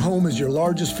that your home is your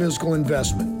largest physical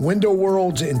investment. Window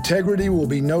World's integrity will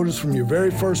be noticed from your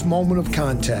very first moment of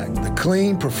contact. The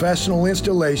clean, professional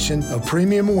installation of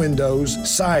premium windows,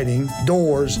 siding,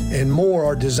 doors, and more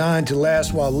are designed to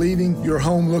last while leaving your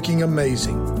home looking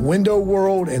amazing. Window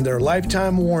World and their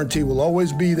lifetime warranty will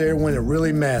always be there when it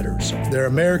really matters. They're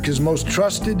America's most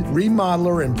trusted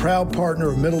remodeler and proud partner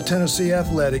of Middle Tennessee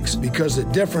Athletics because the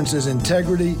difference is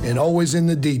integrity and always in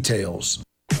the details.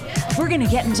 We're going to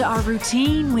get into our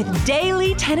routine with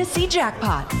Daily Tennessee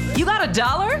Jackpot. You got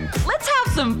 $1? Let's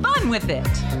have some fun with it.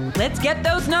 Let's get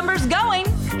those numbers going.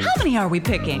 How many are we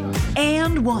picking?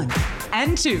 And 1,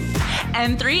 and 2,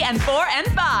 and 3, and 4, and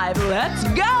 5. Let's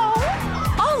go.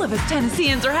 All of us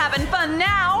Tennesseans are having fun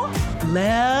now.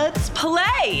 Let's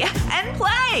play and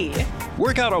play.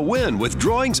 Work out a win with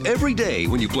drawings every day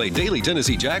when you play Daily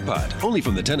Tennessee Jackpot, only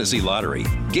from the Tennessee Lottery.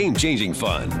 Game-changing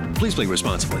fun. Please play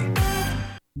responsibly.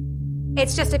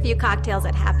 It's just a few cocktails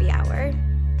at happy hour.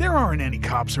 There aren't any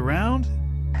cops around.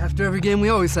 After every game, we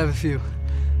always have a few.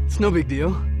 It's no big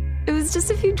deal. It was just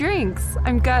a few drinks.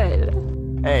 I'm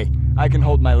good. Hey, I can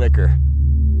hold my liquor.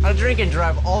 I drink and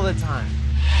drive all the time.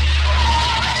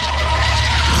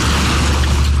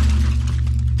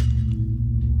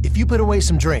 If you put away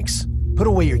some drinks, put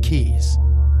away your keys.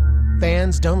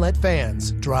 Fans don't let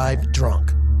fans drive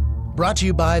drunk. Brought to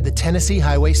you by the Tennessee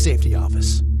Highway Safety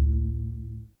Office.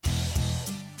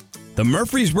 The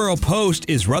Murfreesboro Post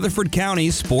is Rutherford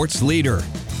County's sports leader.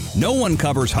 No one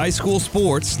covers high school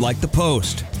sports like the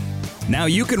Post. Now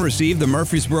you can receive the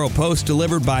Murfreesboro Post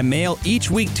delivered by mail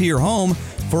each week to your home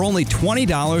for only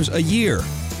 $20 a year.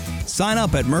 Sign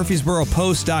up at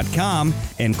murfreesboropost.com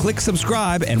and click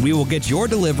subscribe, and we will get your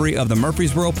delivery of the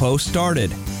Murfreesboro Post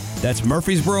started. That's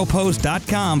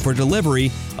murfreesboropost.com for delivery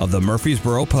of the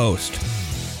Murfreesboro Post.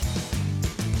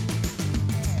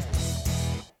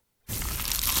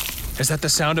 Is that the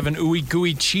sound of an ooey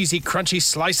gooey cheesy crunchy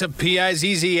slice of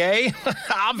P-I-Z-Z-A?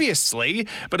 Obviously,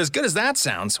 but as good as that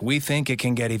sounds, we think it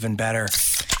can get even better.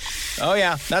 Oh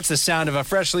yeah, that's the sound of a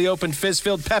freshly opened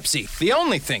fizz-filled Pepsi. The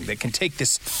only thing that can take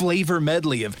this flavor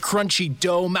medley of crunchy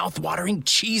dough, mouth-watering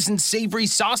cheese, and savory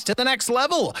sauce to the next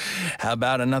level. How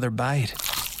about another bite?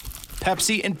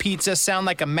 Pepsi and pizza sound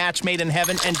like a match made in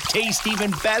heaven and taste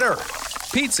even better.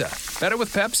 Pizza, better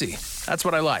with Pepsi. That's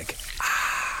what I like.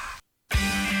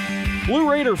 Blue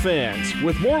Raider fans,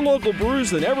 with more local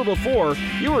brews than ever before,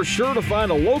 you are sure to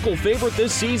find a local favorite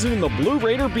this season in the Blue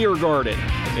Raider Beer Garden.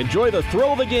 Enjoy the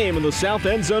thrill of the game in the south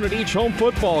end zone at each home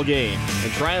football game,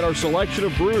 and try out our selection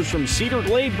of brews from Cedar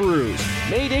Glade Brews,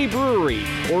 Mayday Brewery,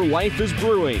 or Life is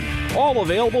Brewing, all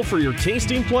available for your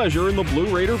tasting pleasure in the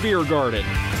Blue Raider Beer Garden.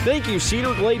 Thank you,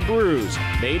 Cedar Glade Brews,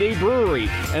 Mayday Brewery,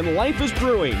 and Life is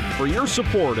Brewing for your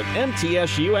support of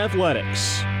MTSU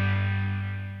Athletics.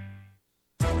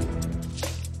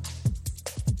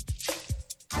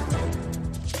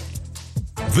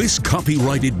 This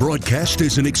copyrighted broadcast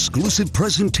is an exclusive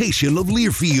presentation of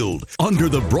Learfield under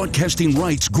the broadcasting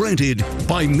rights granted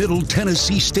by Middle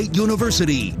Tennessee State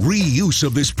University. Reuse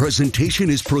of this presentation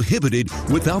is prohibited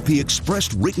without the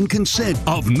expressed written consent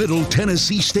of Middle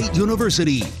Tennessee State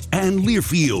University and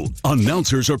Learfield.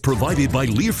 Announcers are provided by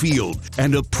Learfield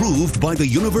and approved by the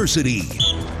university.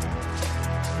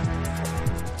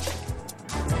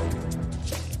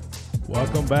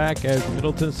 Welcome back as the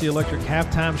Middle Tennessee Electric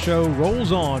halftime show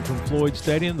rolls on from Floyd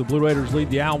Stadium. The Blue Raiders lead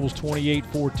the Owls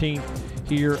 28-14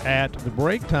 here at the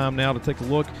break. Time now to take a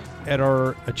look at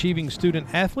our Achieving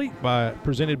Student Athlete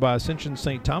presented by Ascension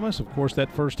St. Thomas. Of course, that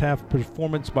first half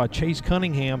performance by Chase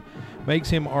Cunningham makes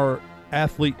him our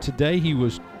athlete today.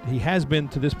 He has been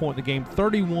to this point in the game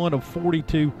 31 of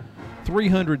 42,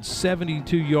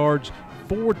 372 yards,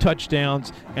 4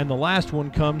 touchdowns, and the last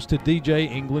one comes to DJ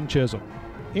England Chisholm.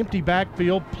 Empty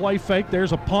backfield, play fake.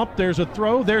 There's a pump, there's a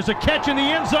throw, there's a catch in the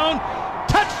end zone.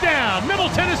 Touchdown, Middle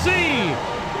Tennessee.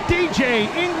 DJ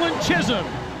England Chisholm.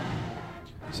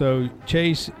 So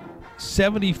Chase,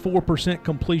 74%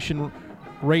 completion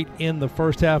rate in the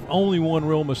first half. Only one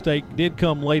real mistake did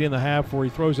come late in the half where he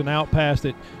throws an out pass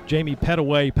that Jamie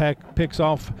Pettaway picks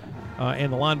off,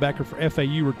 and the linebacker for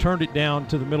FAU returned it down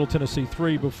to the Middle Tennessee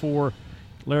 3 before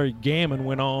Larry Gammon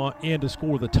went on in to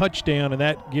score the touchdown, and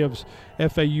that gives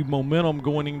FAU momentum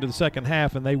going into the second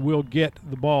half, and they will get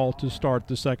the ball to start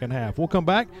the second half. We'll come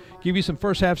back, give you some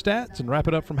first half stats, and wrap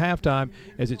it up from halftime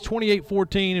as it's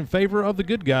 28-14 in favor of the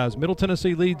good guys. Middle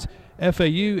Tennessee leads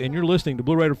FAU, and you're listening to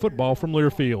Blue Raider football from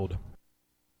Learfield.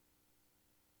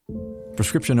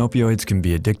 Prescription opioids can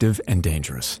be addictive and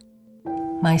dangerous.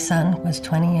 My son was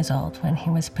 20 years old when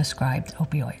he was prescribed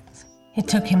opioids. It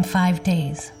took him 5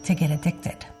 days to get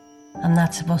addicted. I'm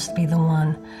not supposed to be the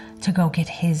one to go get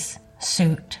his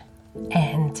suit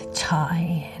and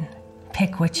tie and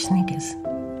pick which sneakers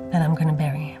that I'm going to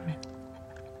bury him in.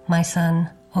 My son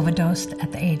overdosed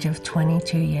at the age of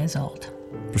 22 years old.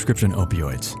 Prescription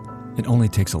opioids. It only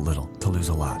takes a little to lose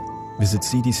a lot. Visit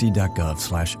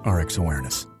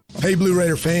cdc.gov/RxAwareness. Hey Blue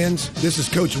Raider fans, this is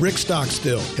Coach Rick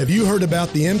Stockstill. Have you heard about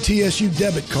the MTSU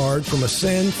debit card from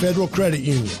Ascend Federal Credit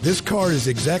Union? This card is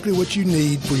exactly what you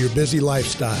need for your busy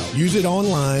lifestyle. Use it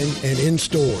online and in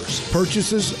stores.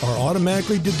 Purchases are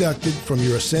automatically deducted from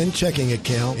your Ascend checking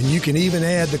account, and you can even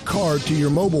add the card to your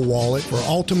mobile wallet for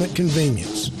ultimate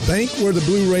convenience. Bank where the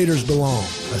Blue Raiders belong.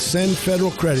 Ascend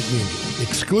Federal Credit Union,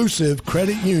 exclusive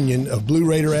credit union of Blue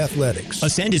Raider Athletics.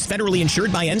 Ascend is federally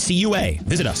insured by NCUA.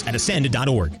 Visit us at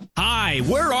ascend.org. Hi,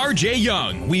 we're RJ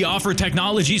Young. We offer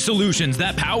technology solutions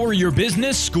that power your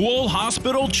business, school,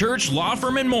 hospital, church, law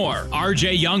firm, and more.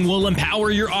 RJ Young will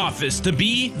empower your office to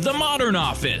be the modern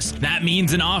office. That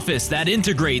means an office that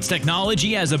integrates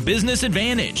technology as a business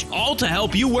advantage, all to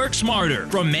help you work smarter.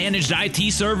 From managed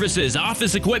IT services,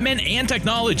 office equipment, and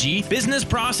technology, business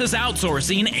process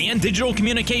outsourcing, and digital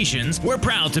communications, we're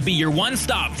proud to be your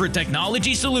one-stop for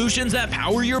technology solutions that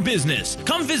power your business.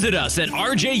 Come visit us at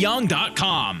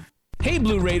rjyoung.com. Hey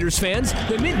Blue Raiders fans,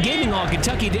 the Mint Gaming Hall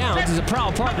Kentucky Downs is a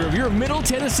proud partner of your Middle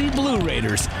Tennessee Blue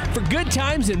Raiders. For good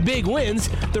times and big wins,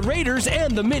 the Raiders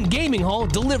and the Mint Gaming Hall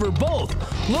deliver both.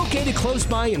 Located close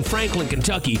by in Franklin,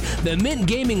 Kentucky, the Mint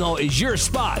Gaming Hall is your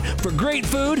spot for great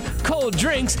food, cold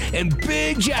drinks, and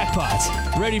big jackpots.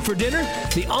 Ready for dinner?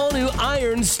 The all-new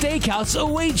Iron Steakhouse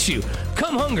awaits you.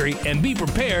 Come hungry and be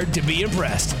prepared to be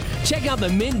impressed. Check out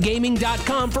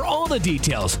themintgaming.com for all the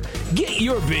details. Get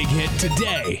your big hit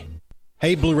today.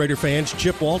 Hey Blue Raider fans,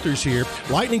 Chip Walters here.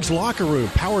 Lightning's Locker Room,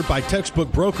 powered by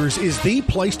Textbook Brokers, is the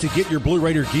place to get your Blue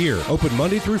Raider gear. Open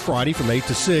Monday through Friday from 8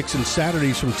 to 6 and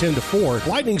Saturdays from 10 to 4.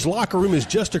 Lightning's Locker Room is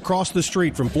just across the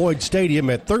street from Floyd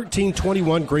Stadium at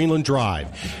 1321 Greenland Drive.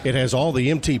 It has all the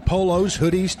MT polos,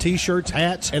 hoodies, t-shirts,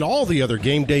 hats, and all the other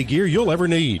game day gear you'll ever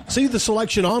need. See the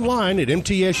selection online at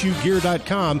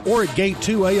mtsugear.com or at Gate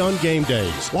 2A on game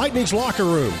days. Lightning's Locker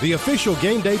Room, the official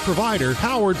game day provider,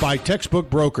 powered by Textbook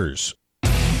Brokers.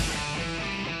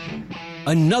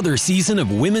 Another season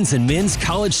of women's and men's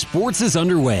college sports is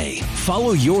underway.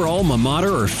 Follow your alma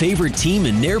mater or favorite team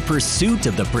in their pursuit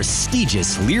of the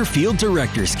prestigious Learfield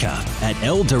Directors Cup at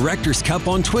L Directors Cup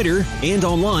on Twitter and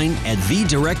online at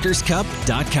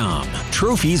thedirectorscup.com.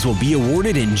 Trophies will be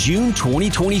awarded in June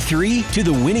 2023 to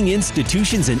the winning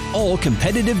institutions in all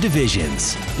competitive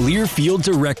divisions. Learfield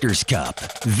Directors Cup,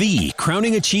 the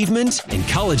crowning achievement in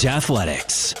college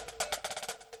athletics.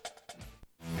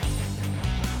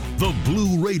 The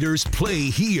Blue Raiders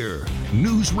play here.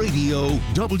 News Radio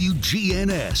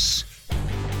WGNS.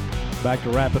 Back to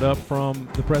wrap it up from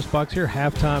the press box here.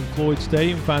 Halftime, Floyd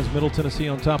Stadium finds Middle Tennessee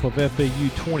on top of FAU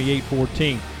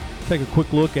 28-14. Take a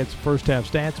quick look at first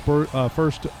half stats.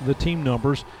 First, the team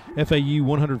numbers. FAU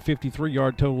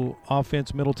 153-yard total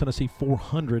offense. Middle Tennessee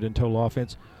 400 in total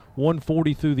offense.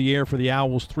 140 through the air for the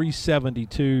Owls,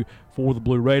 372 for the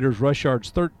Blue Raiders. Rush yards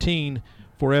 13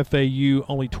 for FAU,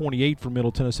 only 28 for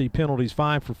Middle Tennessee. Penalties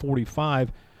 5 for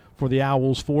 45 for the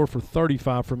Owls, 4 for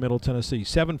 35 for Middle Tennessee.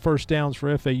 7 first downs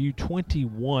for FAU,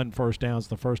 21 first downs in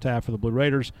the first half for the Blue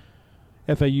Raiders.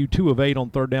 FAU 2 of 8 on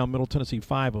third down, Middle Tennessee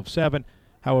 5 of 7.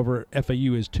 However,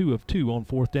 FAU is 2 of 2 on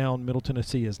fourth down. Middle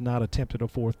Tennessee has not attempted a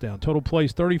fourth down. Total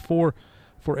plays 34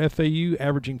 for FAU,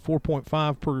 averaging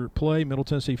 4.5 per play. Middle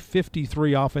Tennessee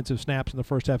 53 offensive snaps in the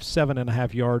first half,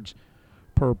 7.5 yards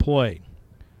per play.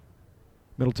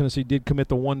 Middle Tennessee did commit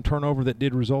the one turnover that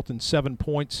did result in 7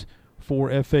 points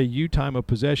for FAU. Time of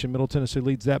possession, Middle Tennessee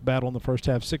leads that battle in the first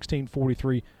half,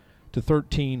 16:43 to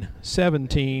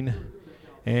 13-17.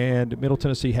 And Middle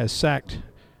Tennessee has sacked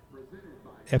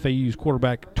FAU's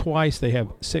quarterback twice. They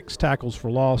have 6 tackles for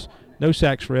loss, no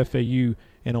sacks for FAU,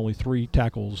 and only 3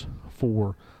 tackles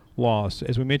for loss.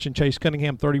 As we mentioned, Chase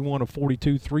Cunningham, 31 of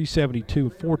 42, 372,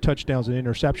 4 touchdowns and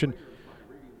interception.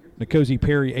 Nicosie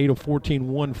Perry, 8 of 14,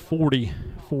 140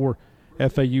 for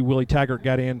FAU. Willie Taggart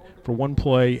got in for one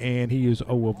play, and he is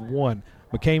 0 of 1.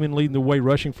 McCaman leading the way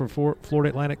rushing for Florida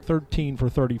Atlantic, 13 for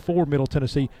 34. Middle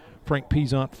Tennessee, Frank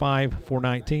Pizant, 5 for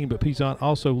 19. But Pizant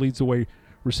also leads the way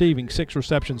receiving, 6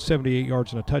 receptions, 78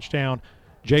 yards, and a touchdown.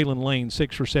 Jalen Lane,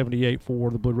 6 for 78 for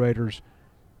the Blue Raiders.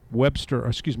 Wester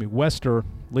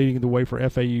leading the way for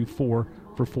FAU, 4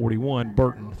 for 41.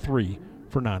 Burton, 3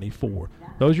 for 94.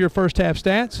 Those are your first half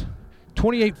stats.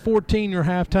 28-14 your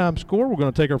halftime score. We're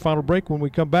going to take our final break. When we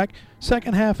come back,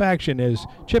 second half action as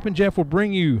Chip and Jeff will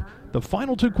bring you the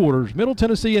final two quarters, Middle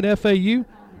Tennessee and FAU.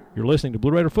 You're listening to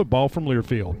Blue Raider football from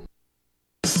Learfield.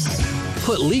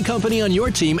 Put Lee Company on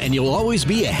your team and you'll always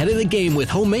be ahead of the game with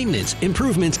home maintenance,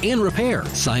 improvements, and repair.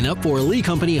 Sign up for a Lee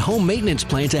Company home maintenance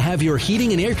plan to have your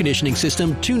heating and air conditioning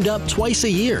system tuned up twice a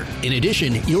year. In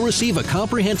addition, you'll receive a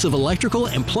comprehensive electrical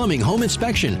and plumbing home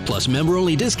inspection, plus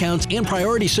member-only discounts and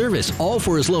priority service, all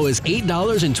for as low as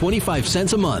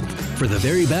 $8.25 a month. For the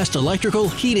very best electrical,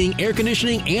 heating, air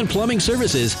conditioning, and plumbing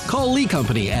services, call Lee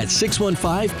Company at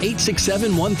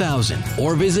 615-867-1000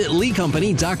 or visit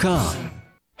leecompany.com.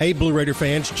 Hey, Blue Raider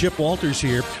fans, Chip Walters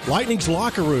here. Lightning's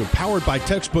Locker Room, powered by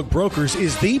Textbook Brokers,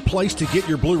 is the place to get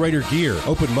your Blue Raider gear.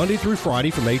 Open Monday through Friday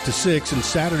from 8 to 6 and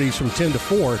Saturdays from 10 to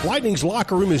 4. Lightning's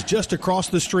Locker Room is just across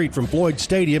the street from Floyd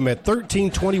Stadium at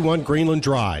 1321 Greenland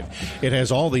Drive. It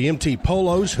has all the MT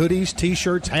polos, hoodies,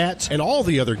 T-shirts, hats, and all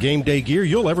the other game day gear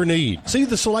you'll ever need. See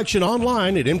the selection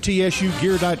online at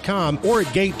mtsugear.com or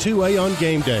at Gate 2A on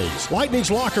game days. Lightning's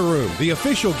Locker Room, the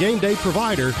official game day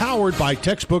provider, powered by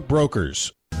Textbook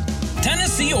Brokers.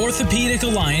 Tennessee Orthopedic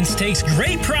Alliance takes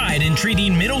great pride in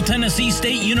treating Middle Tennessee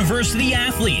State University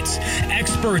athletes.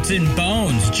 Experts in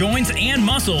bones, joints, and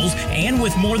muscles, and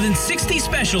with more than 60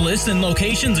 specialists in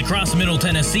locations across Middle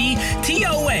Tennessee,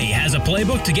 TOA has a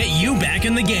playbook to get you back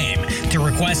in the game. To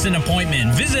request an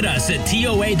appointment, visit us at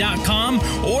TOA.com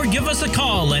or give us a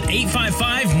call at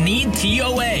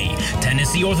 855-NEED-TOA.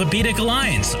 Tennessee Orthopedic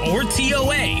Alliance, or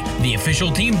TOA, the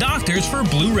official team doctors for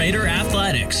Blue Raider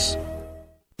Athletics.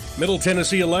 Middle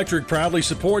Tennessee Electric proudly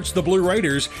supports the Blue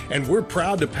Raiders, and we're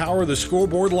proud to power the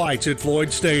scoreboard lights at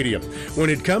Floyd Stadium. When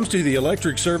it comes to the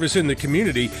electric service in the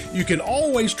community, you can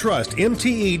always trust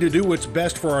MTE to do what's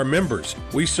best for our members.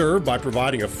 We serve by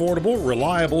providing affordable,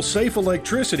 reliable, safe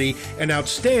electricity and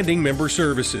outstanding member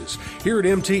services. Here at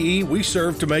MTE, we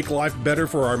serve to make life better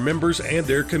for our members and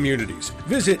their communities.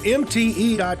 Visit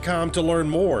MTE.com to learn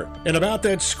more. And about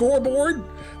that scoreboard,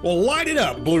 well, light it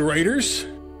up, Blue Raiders.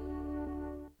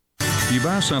 You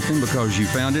buy something because you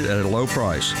found it at a low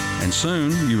price, and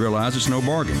soon you realize it's no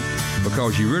bargain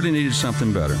because you really needed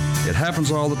something better. It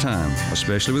happens all the time,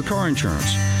 especially with car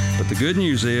insurance. But the good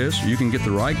news is you can get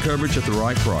the right coverage at the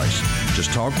right price.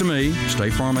 Just talk to me,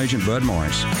 State Farm Agent Bud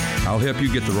Morris. I'll help you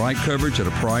get the right coverage at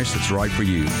a price that's right for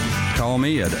you. Call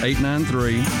me at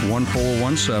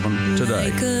 893-1417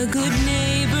 today. Like a good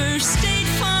neighbor, State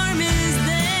Farm is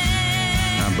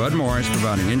there. I'm Bud Morris,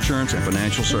 providing insurance and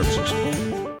financial services.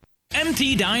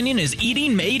 MT Dining is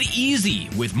eating made easy.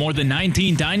 With more than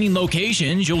 19 dining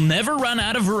locations, you'll never run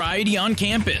out of variety on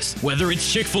campus. Whether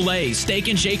it's Chick-fil-A, Steak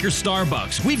and Shake, or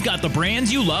Starbucks, we've got the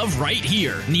brands you love right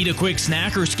here. Need a quick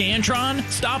snack or Scantron?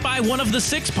 Stop by one of the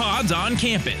 6 pods on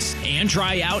campus and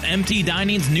try out MT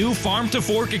Dining's new Farm to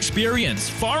Fork experience.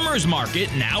 Farmers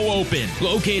Market now open.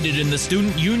 Located in the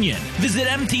Student Union. Visit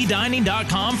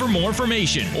mtdining.com for more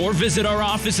information or visit our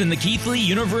office in the Keithley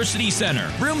University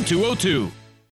Center, room 202.